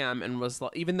Cam and was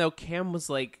like, even though Cam was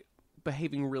like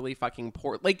behaving really fucking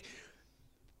poor, like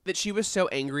that she was so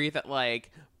angry that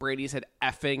like Brandi said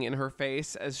effing in her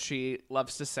face, as she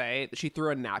loves to say, that she threw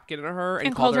a napkin at her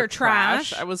and called her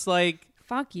trash. I was like,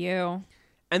 fuck you.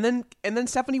 And then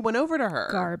Stephanie went over to her.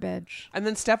 Garbage. And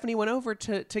then Stephanie went over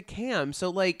to Cam. So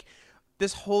like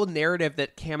this whole narrative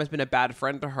that Cam has been a bad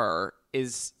friend to her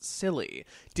is silly.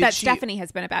 Stephanie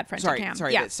has been a bad friend to Cam.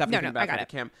 Sorry, that Stephanie has been a bad friend to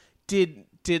Cam.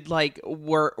 Did like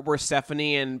were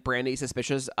Stephanie and Brandi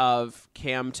suspicious of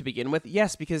Cam to begin with?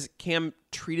 Yes, because Cam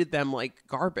treated them like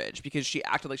garbage, because she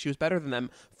acted like she was better than them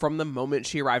from the moment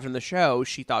she arrived on the show.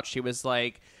 She thought she was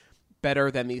like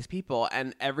better than these people,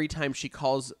 and every time she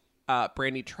calls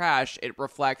Brandi trash, it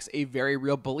reflects a very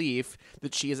real belief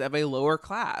that she is of a lower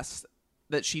class.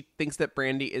 That she thinks that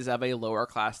Brandi is of a lower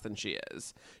class than she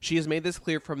is. She has made this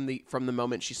clear from the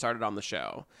moment she started on the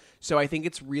show. So I think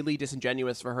it's really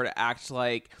disingenuous for her to act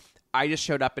like, I just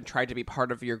showed up and tried to be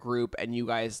part of your group and you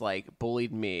guys like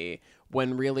bullied me,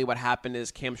 when really what happened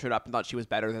is Cam showed up and thought she was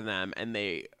better than them and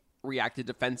they reacted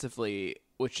defensively,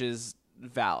 which is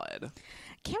valid.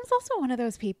 Cam's also one of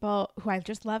those people who I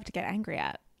just love to get angry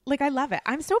at. Like, I love it.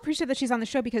 I'm so appreciative that she's on the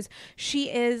show, because she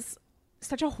is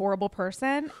such a horrible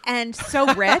person and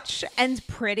so rich and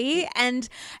pretty and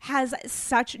has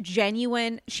such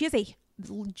she has a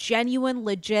genuine,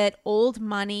 legit, old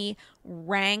money,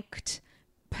 ranked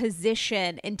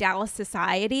position in Dallas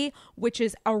society, which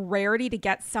is a rarity to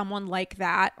get someone like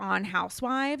that on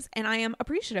Housewives. And I am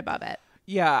appreciative of it.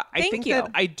 Yeah, I Thank think you.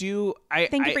 that I do.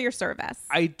 Thank you for your service.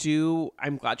 I do.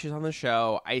 I'm glad she's on the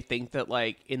show. I think that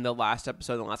like in the last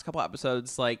episode, the last couple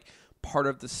episodes, like part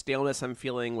of the staleness I'm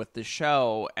feeling with the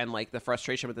show and like the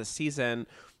frustration with this season,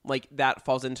 like that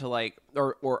falls into like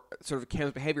or sort of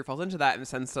Cam's behavior falls into that in the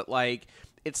sense that like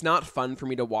it's not fun for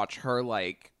me to watch her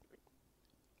like.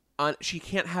 She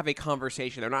can't have a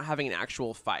conversation. They're not having an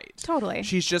actual fight. Totally.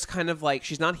 She's just kind of like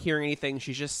she's not hearing anything.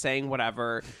 She's just saying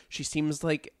whatever. She seems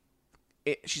like.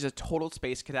 She's a total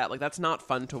space cadet. Like that's not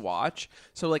fun to watch.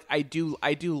 So like I do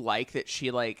like that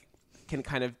she like can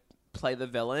kind of play the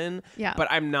villain. Yeah. But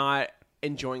I'm not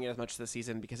enjoying it as much this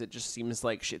season because it just seems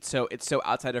like it's so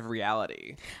outside of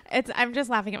reality. I'm just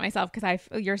laughing at myself because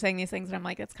you're saying these things and I'm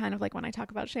like, it's kind of like when I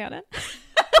talk about Shannon.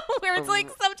 Where it's like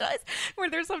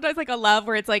there's sometimes like a love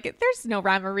where it's like there's no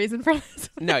rhyme or reason for this.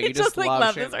 No, you just like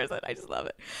love this person. I just love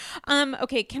it.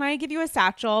 Okay, can I give you a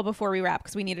satchel before we wrap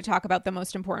because we need to talk about the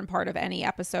most important part of any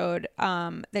episode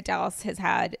that Dallas has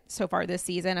had so far this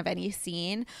season of any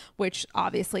scene, which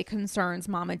obviously concerns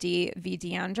Mama D v.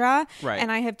 Deandra. Right.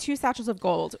 And I have 2 satchels of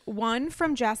gold. One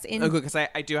from Jess in. Okay, because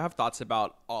I do have thoughts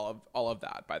about all of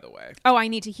that. By the way. Oh, I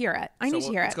need to hear it.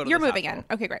 Let's go to You're the moving satchel.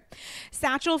 in. Okay, great.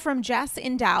 Satchel from Jess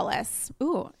in Dallas.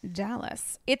 Ooh,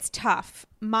 Dallas. It's tough.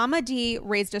 Mama D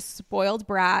raised a spoiled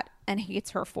brat and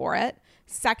hates her for it.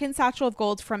 Second satchel of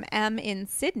gold from M in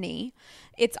Sydney.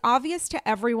 It's obvious to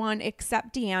everyone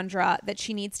except Deandra that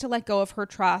she needs to let go of her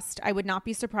trust. I would not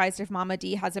be surprised if Mama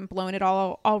D hasn't blown it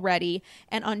all already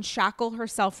and unshackle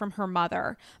herself from her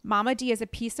mother. Mama D is a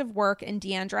piece of work and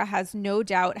Deandra has no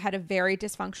doubt had a very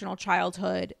dysfunctional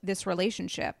childhood. This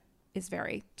relationship is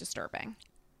very disturbing.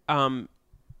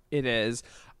 It is.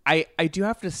 I do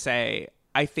have to say,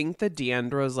 I think that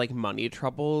Deandra's like money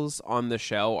troubles on the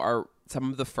show are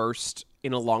some of the first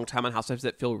in a long time on Housewives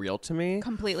that feel real to me.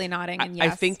 Completely nodding. And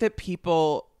yes. I think that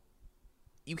people,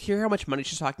 you hear how much money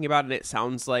she's talking about and it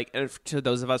sounds like, and to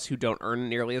those of us who don't earn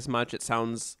nearly as much, it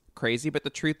sounds crazy. But the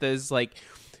truth is like,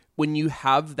 when you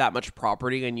have that much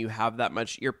property and you have that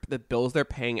much, the bills they're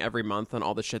paying every month and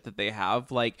all the shit that they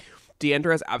have, like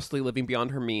Deandra is absolutely living beyond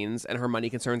her means and her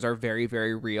money concerns are very,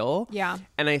 very real. Yeah.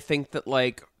 And I think that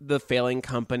like the failing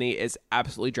company is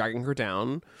absolutely dragging her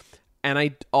down. And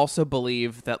I also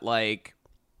believe that like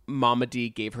Mama D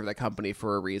gave her the company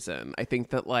for a reason. I think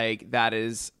that like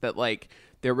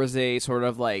there was a sort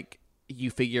of like you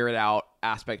figure it out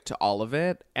aspect to all of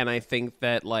it. And I think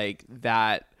that like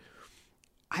that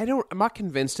I'm not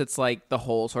convinced it's like the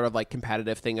whole sort of like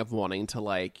competitive thing of wanting to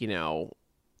like, you know,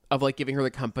 of like giving her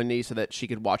the company so that she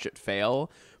could watch it fail.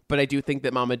 But I do think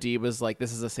that Mama D was like,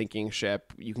 this is a sinking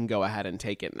ship. You can go ahead and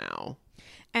take it now.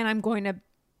 And I'm going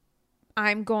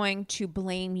to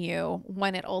blame you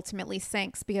when it ultimately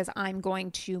sinks because I'm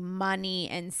going to money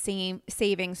and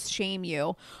savings shame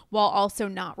you while also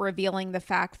not revealing the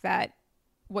fact that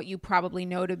what you probably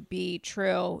know to be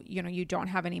true, you know, you don't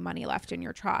have any money left in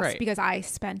your trust because I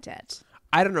spent it.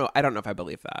 I don't know if I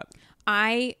believe that.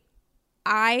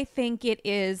 I think it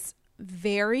is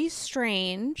very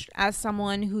strange as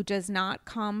someone who does not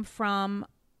come from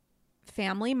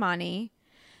family money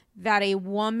that a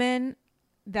woman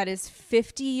that is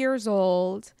 50 years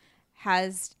old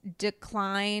has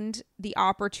declined the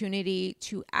opportunity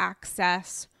to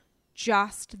access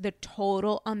just the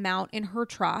total amount in her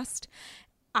trust.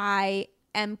 I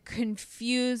am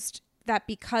confused that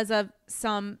because of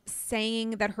some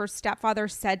saying that her stepfather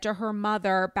said to her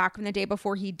mother back in the day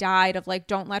before he died of like,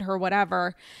 don't let her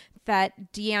whatever,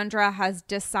 that Deandra has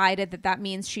decided that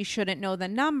means she shouldn't know the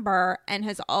number and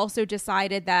has also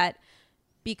decided that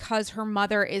because her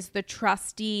mother is the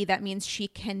trustee, that means she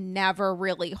can never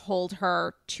really hold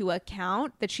her to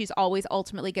account, that she's always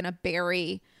ultimately going to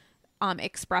bury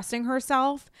expressing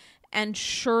herself. And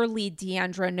surely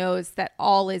Deandra knows that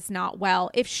all is not well.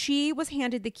 If she was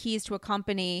handed the keys to a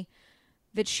company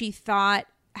that she thought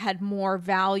had more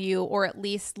value or at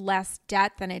least less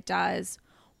debt than it does,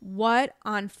 what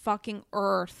on fucking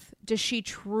earth does she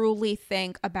truly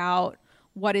think about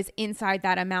what is inside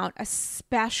that amount,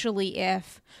 especially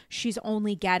if she's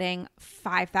only getting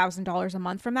 $5,000 a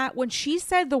month from that? When she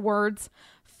said the words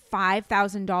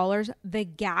 $5,000, the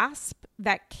gasp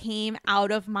that came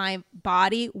out of my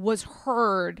body was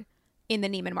heard in the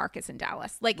Neiman Marcus in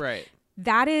Dallas. Like, right.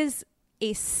 That is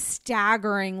a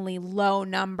staggeringly low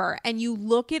number. And you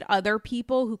look at other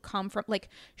people who come from, like,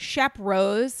 Shep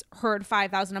Rose heard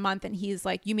 $5,000 a month and he's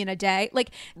like, you mean a day?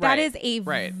 Like, that is a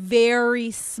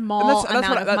very small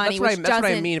amount of money, which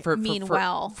doesn't mean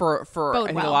well. For I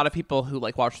think a lot of people who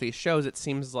like watch these shows, it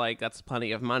seems like that's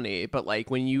plenty of money. But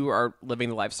like when you are living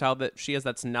the lifestyle that she is,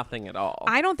 that's nothing at all.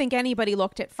 I don't think anybody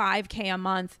looked at $5,000 a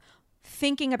month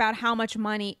thinking about how much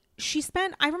money she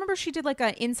spent. I remember she did like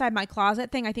a inside my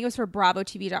closet thing. I think it was for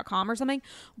BravoTV.com or something,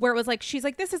 where it was like, she's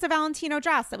like, this is a Valentino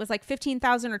dress that was like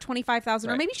 15,000 or 25,000,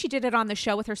 or maybe she did it on the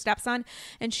show with her stepson.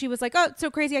 And she was like, oh, it's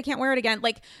so crazy, I can't wear it again.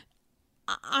 Like,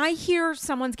 I hear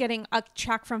someone's getting a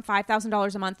check from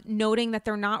 $5,000 a month, noting that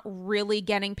they're not really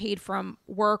getting paid from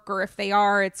work, or if they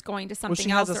are, it's going to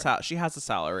something else. She has a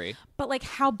salary. But like,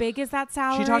 how big is that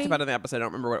salary? She talked about it in the episode. I don't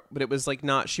remember what, but it was like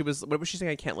not. What was she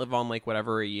saying? I can't live on like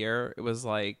whatever a year. It was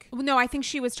like. No, I think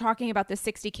she was talking about the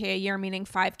 $60K a year, meaning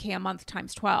 $5K a month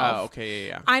times 12. Oh, okay,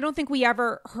 yeah. I don't think we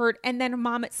ever heard. And then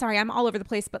sorry, I'm all over the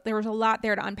place, but there was a lot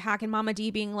there to unpack. And Mama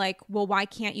D being like, well, why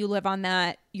can't you live on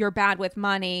that? You're bad with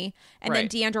money. And then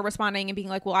D'Andra responding and being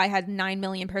like, well, I had 9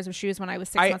 million pairs of shoes when I was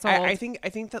 6 months old. I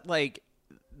think that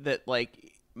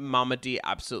Mama D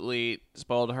absolutely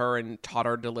spoiled her and taught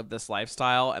her to live this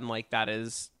lifestyle, and like that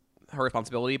is her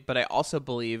responsibility. But I also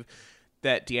believe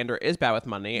that D'Andra is bad with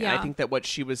money, and I think that what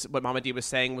Mama D was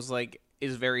saying was like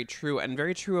is very true, and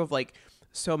very true of like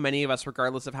so many of us,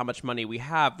 regardless of how much money we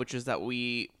have, which is that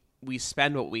we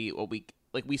spend what we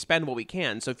spend what we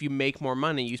can. So if you make more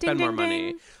money, you spend more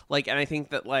money. Like, and I think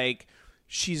that like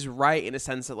she's right in a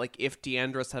sense that like if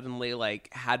D'Andra suddenly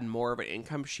like had more of an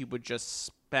income, she would just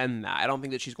spend that. I don't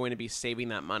think that she's going to be saving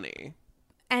that money.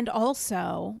 And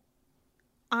also,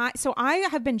 I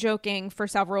have been joking for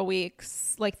several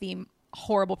weeks, like the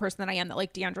horrible person that I am, that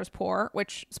like D'Andra's poor,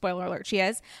 which spoiler alert, she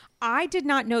is. I did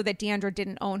not know that D'Andra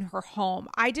didn't own her home.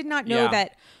 I did not know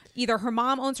that either her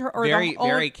mom owns her or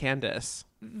very Candace.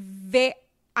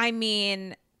 I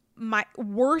mean,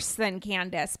 worse than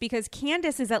Candace, because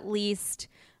Candace is at least,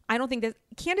 I don't think that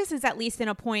Candace is at least in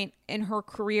a point in her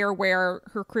career where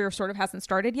her career sort of hasn't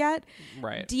started yet.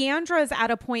 Right. D'Andra is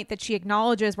at a point that she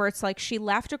acknowledges where it's like she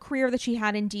left a career that she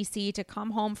had in DC to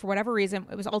come home for whatever reason.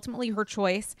 It was ultimately her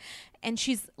choice. And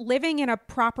she's living in a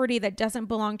property that doesn't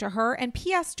belong to her. And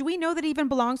P.S., do we know that it even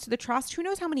belongs to the trust? Who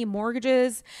knows how many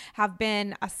mortgages have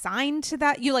been assigned to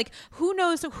that? Who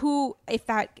knows if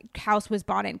that house was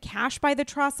bought in cash by the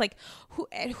trust? Like,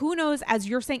 who knows, as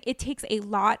you're saying, it takes a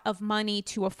lot of money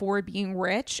to afford being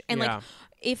rich. And like,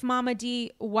 if Mama D,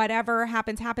 whatever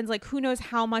happens, like, who knows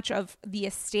how much of the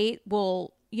estate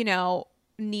will, how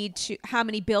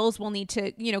many bills will need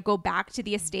to, go back to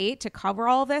the estate to cover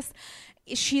all this.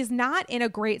 She's not in a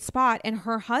great spot, and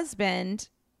her husband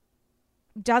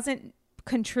doesn't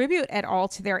contribute at all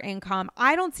to their income.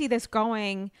 I don't see this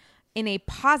going in a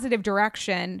positive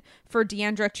direction for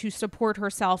D'Andra to support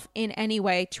herself in any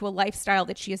way to a lifestyle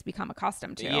that she has become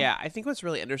accustomed to. Yeah, I think what's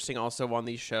really interesting also on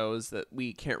these shows that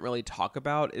we can't really talk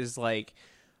about is like,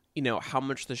 how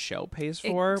much the show pays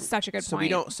for. It's such a good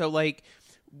point.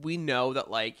 We know that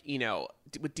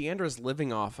what D'Andra's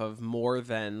living off of more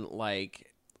than like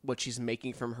what she's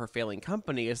making from her failing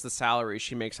company is the salary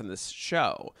she makes on this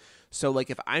show. So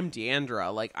like if I'm D'Andra,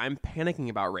 like I'm panicking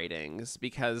about ratings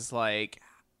because like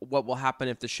what will happen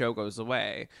if the show goes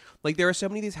away? Like there are so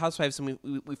many of these housewives and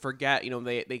we forget,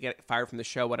 they get fired from the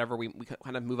show, whatever, we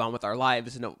kind of move on with our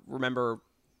lives and don't remember,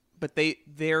 but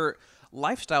their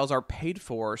lifestyles are paid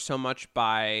for so much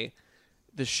by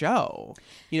the show.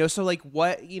 So like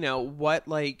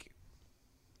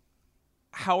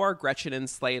how are Gretchen and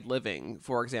Slade living,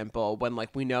 for example, when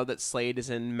like we know that Slade is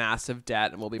in massive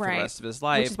debt and will be for the rest of his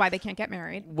life, which is why they can't get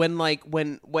married.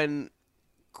 When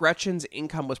Gretchen's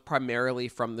income was primarily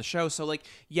from the show, so like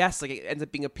yes, like it ends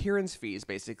up being appearance fees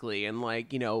basically, and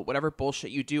like whatever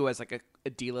bullshit you do as like a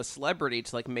D-list celebrity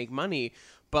to like make money,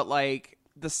 but like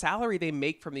the salary they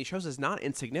make from these shows is not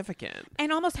insignificant.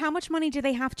 And almost how much money do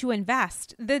they have to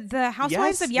invest? The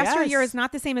Housewives of yesteryear is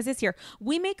not the same as this year.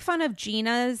 We make fun of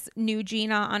new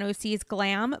Gina on OC's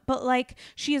glam, but like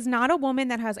she is not a woman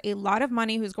that has a lot of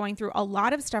money who's going through a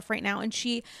lot of stuff right now. And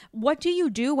what do you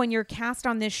do when you're cast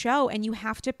on this show and you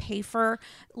have to pay for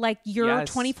like your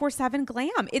 24/7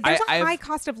 glam? There's a high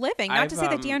cost of living. Not to say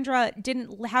that D'Andra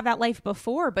didn't have that life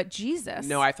before, but Jesus.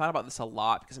 No, I thought about this a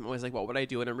lot because I'm always like, what would I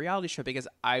do in a reality show? Because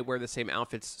I wear the same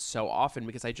outfits so often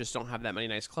because I just don't have that many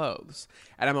nice clothes.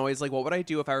 And I'm always like, what would I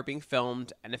do if I were being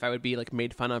filmed and if I would be like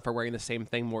made fun of for wearing the same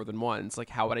thing more than once? Like,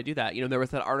 how would I do that? There was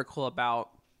that article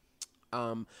about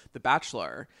The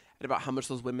Bachelor and about how much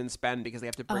those women spend because they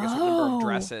have to bring a certain number of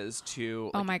dresses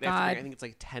to oh my God. I think it's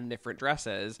like 10 different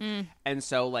dresses. And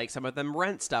so like some of them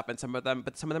rent stuff and some of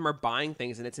them are buying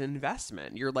things and it's an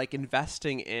investment. You're like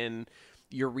investing in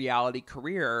your reality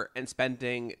career and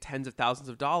spending tens of thousands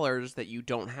of dollars that you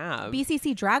don't have.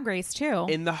 BCC Drag Race too.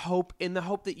 In the hope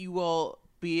that you will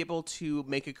be able to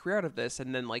make a career out of this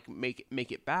and then like make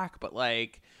it back. But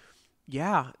like,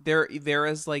 yeah, there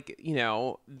is like,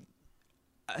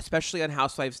 especially on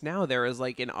Housewives now, there is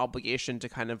like an obligation to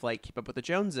kind of like keep up with the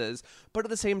Joneses. But at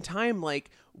the same time, like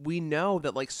we know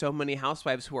that like so many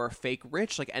housewives who are fake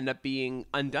rich like end up being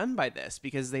undone by this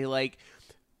because they like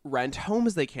rent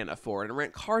homes they can't afford and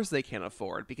rent cars they can't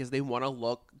afford because they want to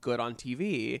look good on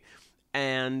TV.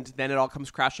 And then it all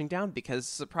comes crashing down because,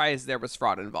 surprise, there was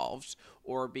fraud involved.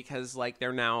 Or because, like,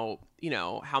 they're now, you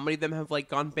know, how many of them have, like,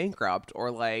 gone bankrupt or,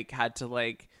 like, had to,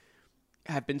 like,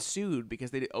 have been sued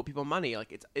because they owe people money.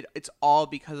 Like, it's all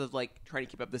because of, like, trying to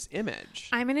keep up this image.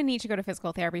 I'm going to need to go to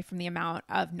physical therapy from the amount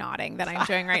of nodding that I'm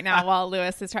doing right now while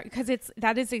Lewis is talking. Because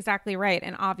that is exactly right.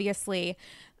 And obviously...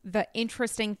 the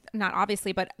interesting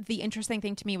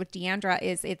thing to me with D'Andra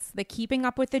is it's the keeping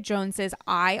up with the Joneses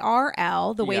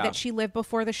IRL, the way that she lived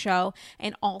before the show,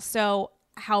 and also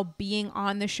how being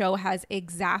on the show has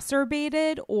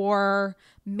exacerbated or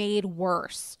made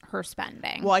worse her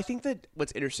spending. Well, I think that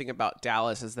what's interesting about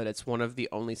Dallas is that it's one of the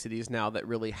only cities now that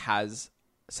really has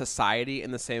society in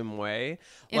the same way.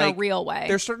 In a real way.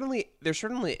 There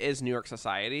certainly is New York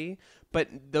society, but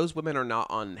those women are not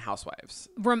on Housewives.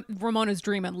 Ramona's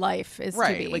dream in life is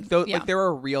to be. Like there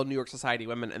are real New York society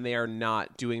women and they are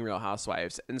not doing Real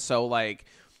Housewives. And so like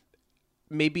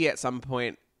maybe at some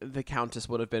point the Countess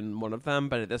would have been one of them,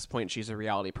 but at this point she's a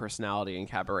reality personality and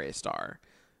cabaret star.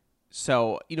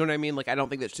 So, you know what I mean? Like, I don't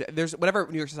think that there's whatever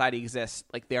New York society exists,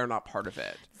 like, they are not part of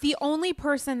it. The only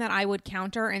person that I would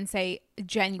counter and say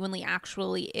genuinely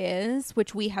actually is,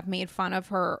 which we have made fun of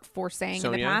her for saying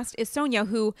in the past, is Sonia,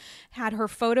 who had her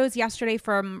photos yesterday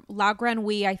from La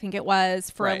Grenouille, I think it was,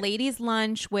 for a ladies'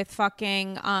 lunch with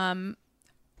fucking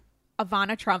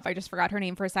Ivana Trump. I just forgot her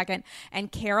name for a second.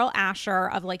 And Carol Asher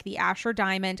of, like, the Asher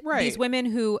Diamond. Right. These women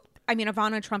who... I mean,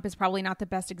 Ivana Trump is probably not the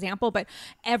best example, but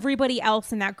everybody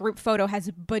else in that group photo has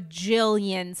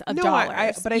bajillions of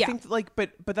dollars. I think like,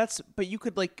 but you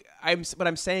could like, what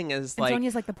I'm saying is like,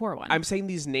 Sonia's like the poor one. I'm saying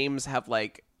these names have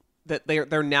like, that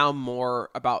they're now more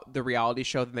about the reality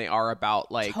show than they are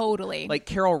about like totally like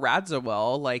Carol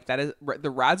Radziwill. Like that is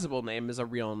the Radziwill name is a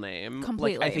real name.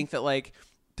 Completely. Like, I think that like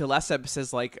de Lesseps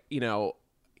is like, you know,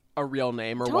 a real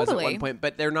name or was at one point,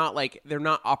 but they're not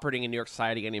operating in New York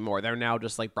society anymore. They're now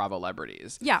just like Bravo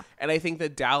celebrities. Yeah. And I think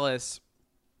that Dallas,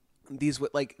 these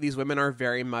women are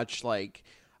very much like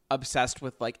obsessed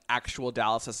with like actual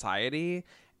Dallas society,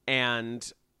 and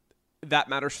that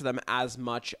matters to them as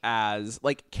much as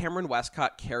like Cameron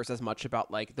Westcott cares as much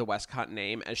about like the Westcott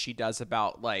name as she does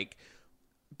about like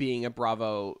being a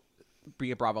Bravo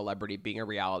celebrity, being a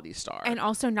reality star. And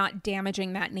also not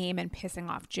damaging that name and pissing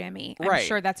off Jimmy. I'm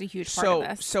sure that's a huge part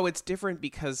of this. So it's different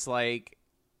because, like,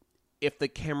 if the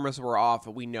cameras were off,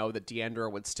 we know that D'Andra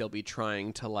would still be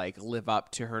trying to, like, live up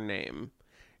to her name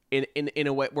in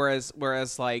a way. Whereas,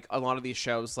 like, a lot of these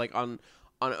shows, like, on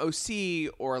OC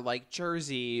or, like,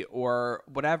 Jersey or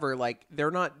whatever, like,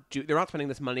 they're not spending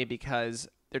this money because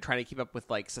they're trying to keep up with,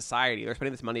 like, society. They're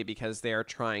spending this money because they're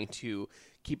trying to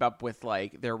keep up with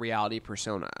like their reality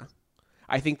persona.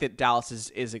 I think that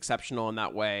Dallas is exceptional in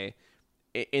that way,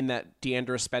 in that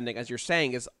D'Andra's spending, as you're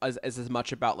saying, is as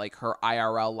much about like her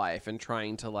IRL life and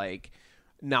trying to like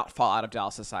not fall out of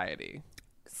Dallas society.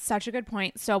 Such a good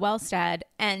point. So well said.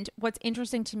 And what's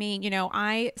interesting to me, you know,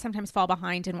 I sometimes fall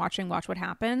behind in watching Watch What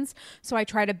Happens. So I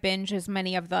try to binge as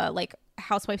many of the like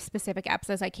housewife specific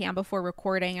eps as I can before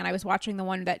recording. And I was watching the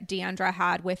one that D'Andra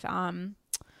had with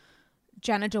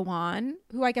Jenna Dewan,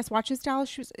 who I guess watches Dallas.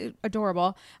 She was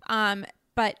adorable.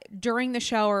 But during the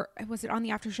show, or was it on the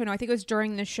after show? No, I think it was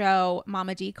during the show,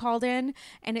 Mama D called in,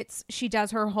 and she does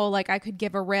her whole, like, I could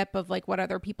give a rip of like what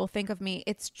other people think of me.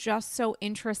 It's just so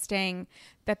interesting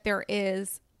that there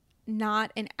is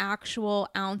not an actual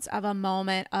ounce of a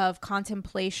moment of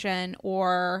contemplation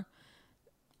or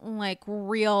like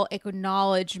real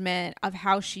acknowledgement of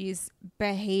how she's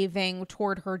behaving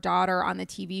toward her daughter on the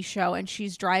TV show, and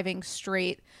she's driving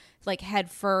straight, like head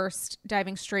first,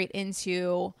 diving straight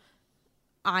into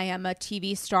I am a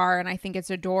TV star and I think it's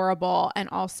adorable, and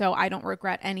also I don't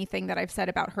regret anything that I've said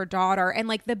about her daughter. And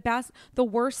like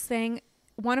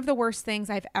one of the worst things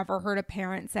I've ever heard a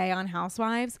parent say on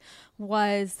Housewives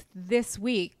was this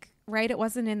week. Right? It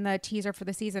wasn't in the teaser for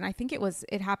the season. I think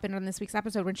it happened on this week's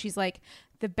episode when she's like,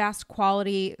 the best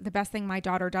thing my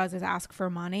daughter does is ask for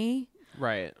money.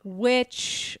 Right.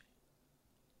 Which,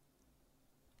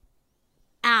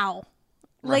 ow.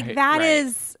 Like that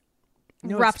is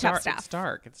rough, tough stuff. It's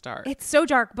dark. It's so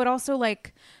dark, but also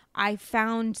like I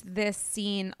found this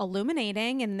scene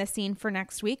illuminating in the scene for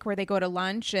next week where they go to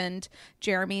lunch and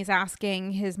Jeremy's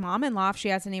asking his mom-in-law if she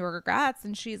has any regrets.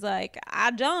 And she's like,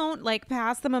 I don't, like,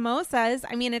 pass the mimosas.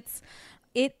 I mean,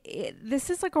 this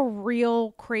is like a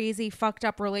real crazy fucked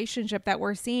up relationship that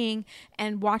we're seeing,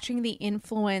 and watching the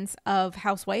influence of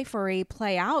housewifery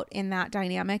play out in that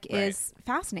dynamic is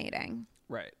fascinating.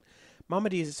 Right. Mama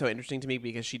D is so interesting to me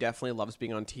because she definitely loves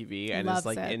being on TV and is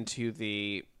like into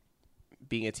the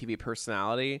being a TV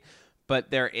personality,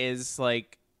 but there is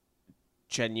like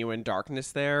genuine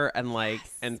darkness there and like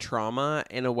and trauma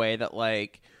in a way that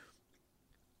like,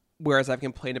 whereas I've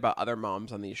complained about other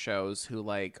moms on these shows who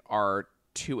like are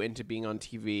too into being on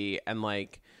TV and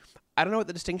like, I don't know what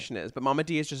the distinction is, but Mama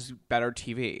D is just better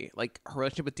TV. Like her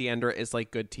relationship with Deandra is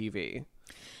like good TV.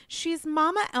 She's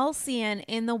Mama Elsian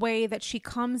in the way that she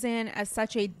comes in as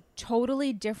such a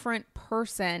totally different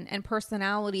person and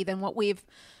personality than what we've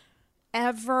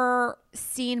ever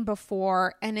seen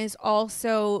before, and is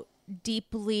also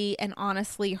deeply and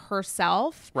honestly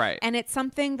herself. Right. And it's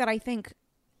something that I think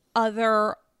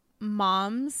other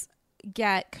moms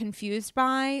get confused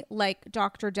by. Like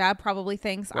Dr. Deb probably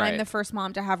thinks I'm the first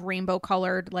mom to have rainbow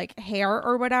colored like hair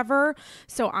or whatever,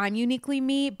 so I'm uniquely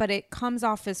me, but it comes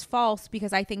off as false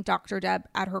because I think Dr. Deb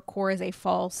at her core is a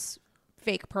false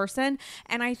fake person.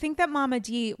 And I think that Mama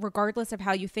D, regardless of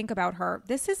how you think about her,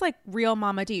 this is like real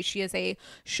Mama D. She is a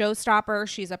showstopper.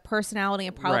 She's a personality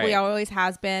and probably always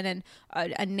has been, and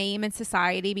a name in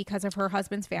society because of her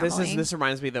husband's family. This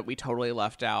reminds me that we totally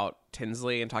left out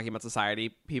Tinsley and talking about society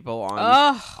people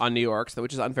on New York, so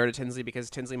which is unfair to Tinsley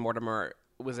because Tinsley Mortimer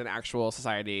was an actual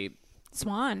society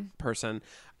swan person.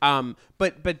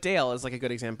 But Dale is like a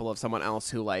good example of someone else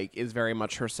who like is very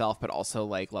much herself, but also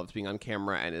like loves being on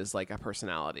camera and is like a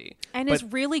personality and is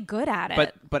really good at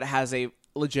it. But has a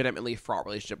legitimately fraught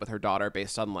relationship with her daughter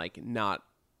based on like not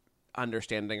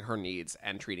understanding her needs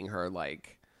and treating her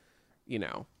like, you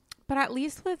know. But at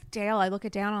least with Dale, I look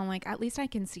at Dale and I'm like, at least I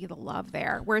can see the love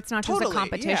there, where it's not just a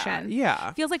competition.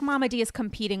 Yeah. It feels like Mama D is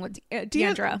competing with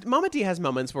Deandra. Mama D has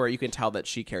moments where you can tell that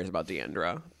she cares about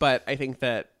Deandra, but I think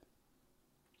that,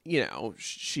 you know,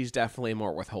 she's definitely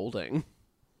more withholding.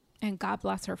 And God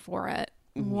bless her for it.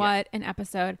 What an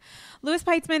episode. Louis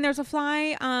Peitzman, there's a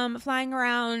fly flying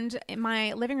around in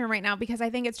my living room right now because I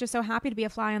think it's just so happy to be a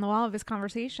fly on the wall of this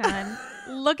conversation.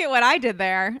 Look at what I did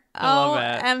there.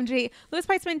 OMG. Louis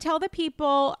Peitzman, tell the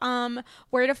people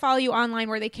where to follow you online,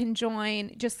 where they can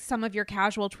join just some of your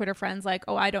casual Twitter friends like,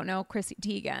 oh, I don't know,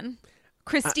 Christine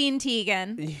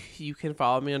Teigen. You can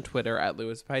follow me on Twitter at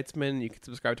Louis Peitzman. You can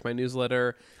subscribe to my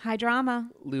newsletter. High Drama.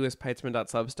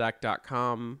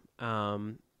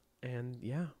 LouisPeitzman.substack.com. And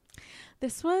yeah.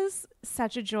 This was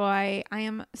such a joy. I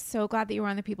am so glad that you were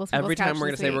on the People's Every time Couch we're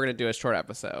going to say week. we're going to do a short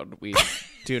episode, we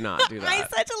do not do that. I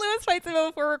said to Louis Peitzman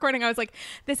before recording, I was like,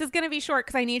 this is going to be short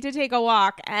because I need to take a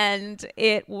walk. And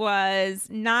it was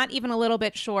not even a little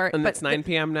bit short. And but it's 9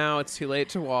 p.m. now. It's too late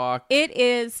to walk. It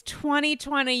is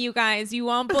 2020, you guys. You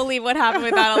won't believe what happened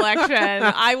with that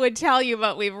election. I would tell you,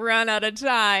 but we've run out of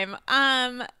time.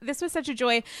 This was such a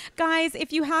joy. Guys,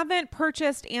 if you haven't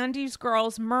purchased Andy's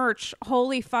Girls merch,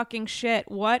 holy fucking shit,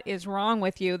 what is wrong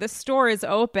with you? The store is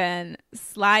open.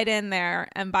 Slide in there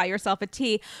and buy yourself a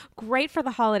tee. Great for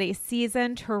the holiday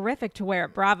season. Terrific to wear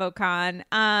at BravoCon.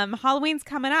 Halloween's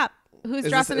coming up. Who's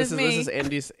dressing as me? This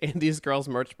is Andy's Girls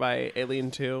merch by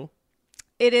Aileen 2.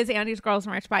 It is Andy's Girls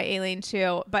merch by Aileen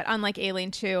 2, but unlike Aileen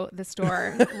 2, the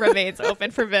store remains open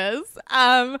for biz.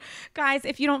 Guys,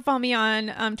 if you don't follow me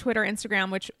on Twitter, Instagram,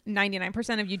 which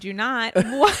 99% of you do not,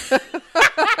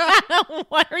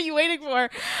 what are you waiting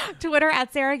for? Twitter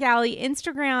at Sarah Galley,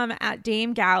 Instagram at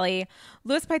Dame Galley.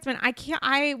 Louis Peitzman,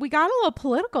 we got a little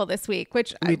political this week,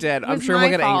 which we did. I'm sure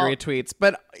we'll get angry tweets,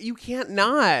 but you can't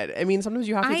not. I mean, sometimes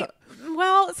you have to.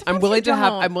 I'm willing to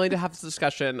have this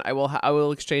discussion. I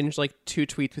will exchange like 2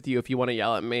 tweets with you if you want to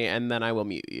yell at me, and then I will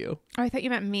mute you. Oh, I thought you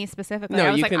meant me specifically. No,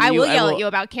 I was I will yell at you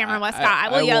about Cameron Westcott. I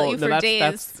will yell at you for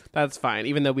days. That's fine.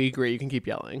 Even though we agree, you can keep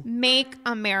yelling. Make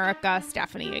America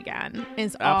Stephanie again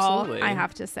is Absolutely all I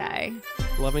have to say.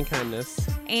 Love and kindness.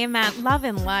 Amen. Love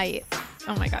and light.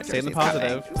 Oh my God. Stay in the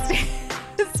positive.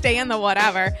 Stay in the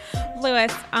whatever.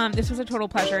 Louis, this was a total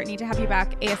pleasure. I need to have you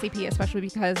back ASAP, especially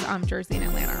because Jersey and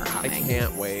Atlanta are coming. I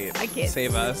can't wait. I can't.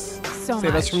 Save us.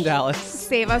 Save us from Dallas.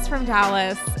 Save us from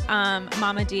Dallas.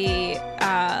 Mama D,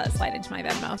 slide into my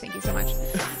Venmo. Thank you so much.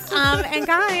 And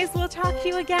guys, we'll talk to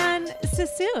you again so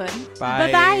soon.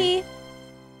 Bye. Bye-bye.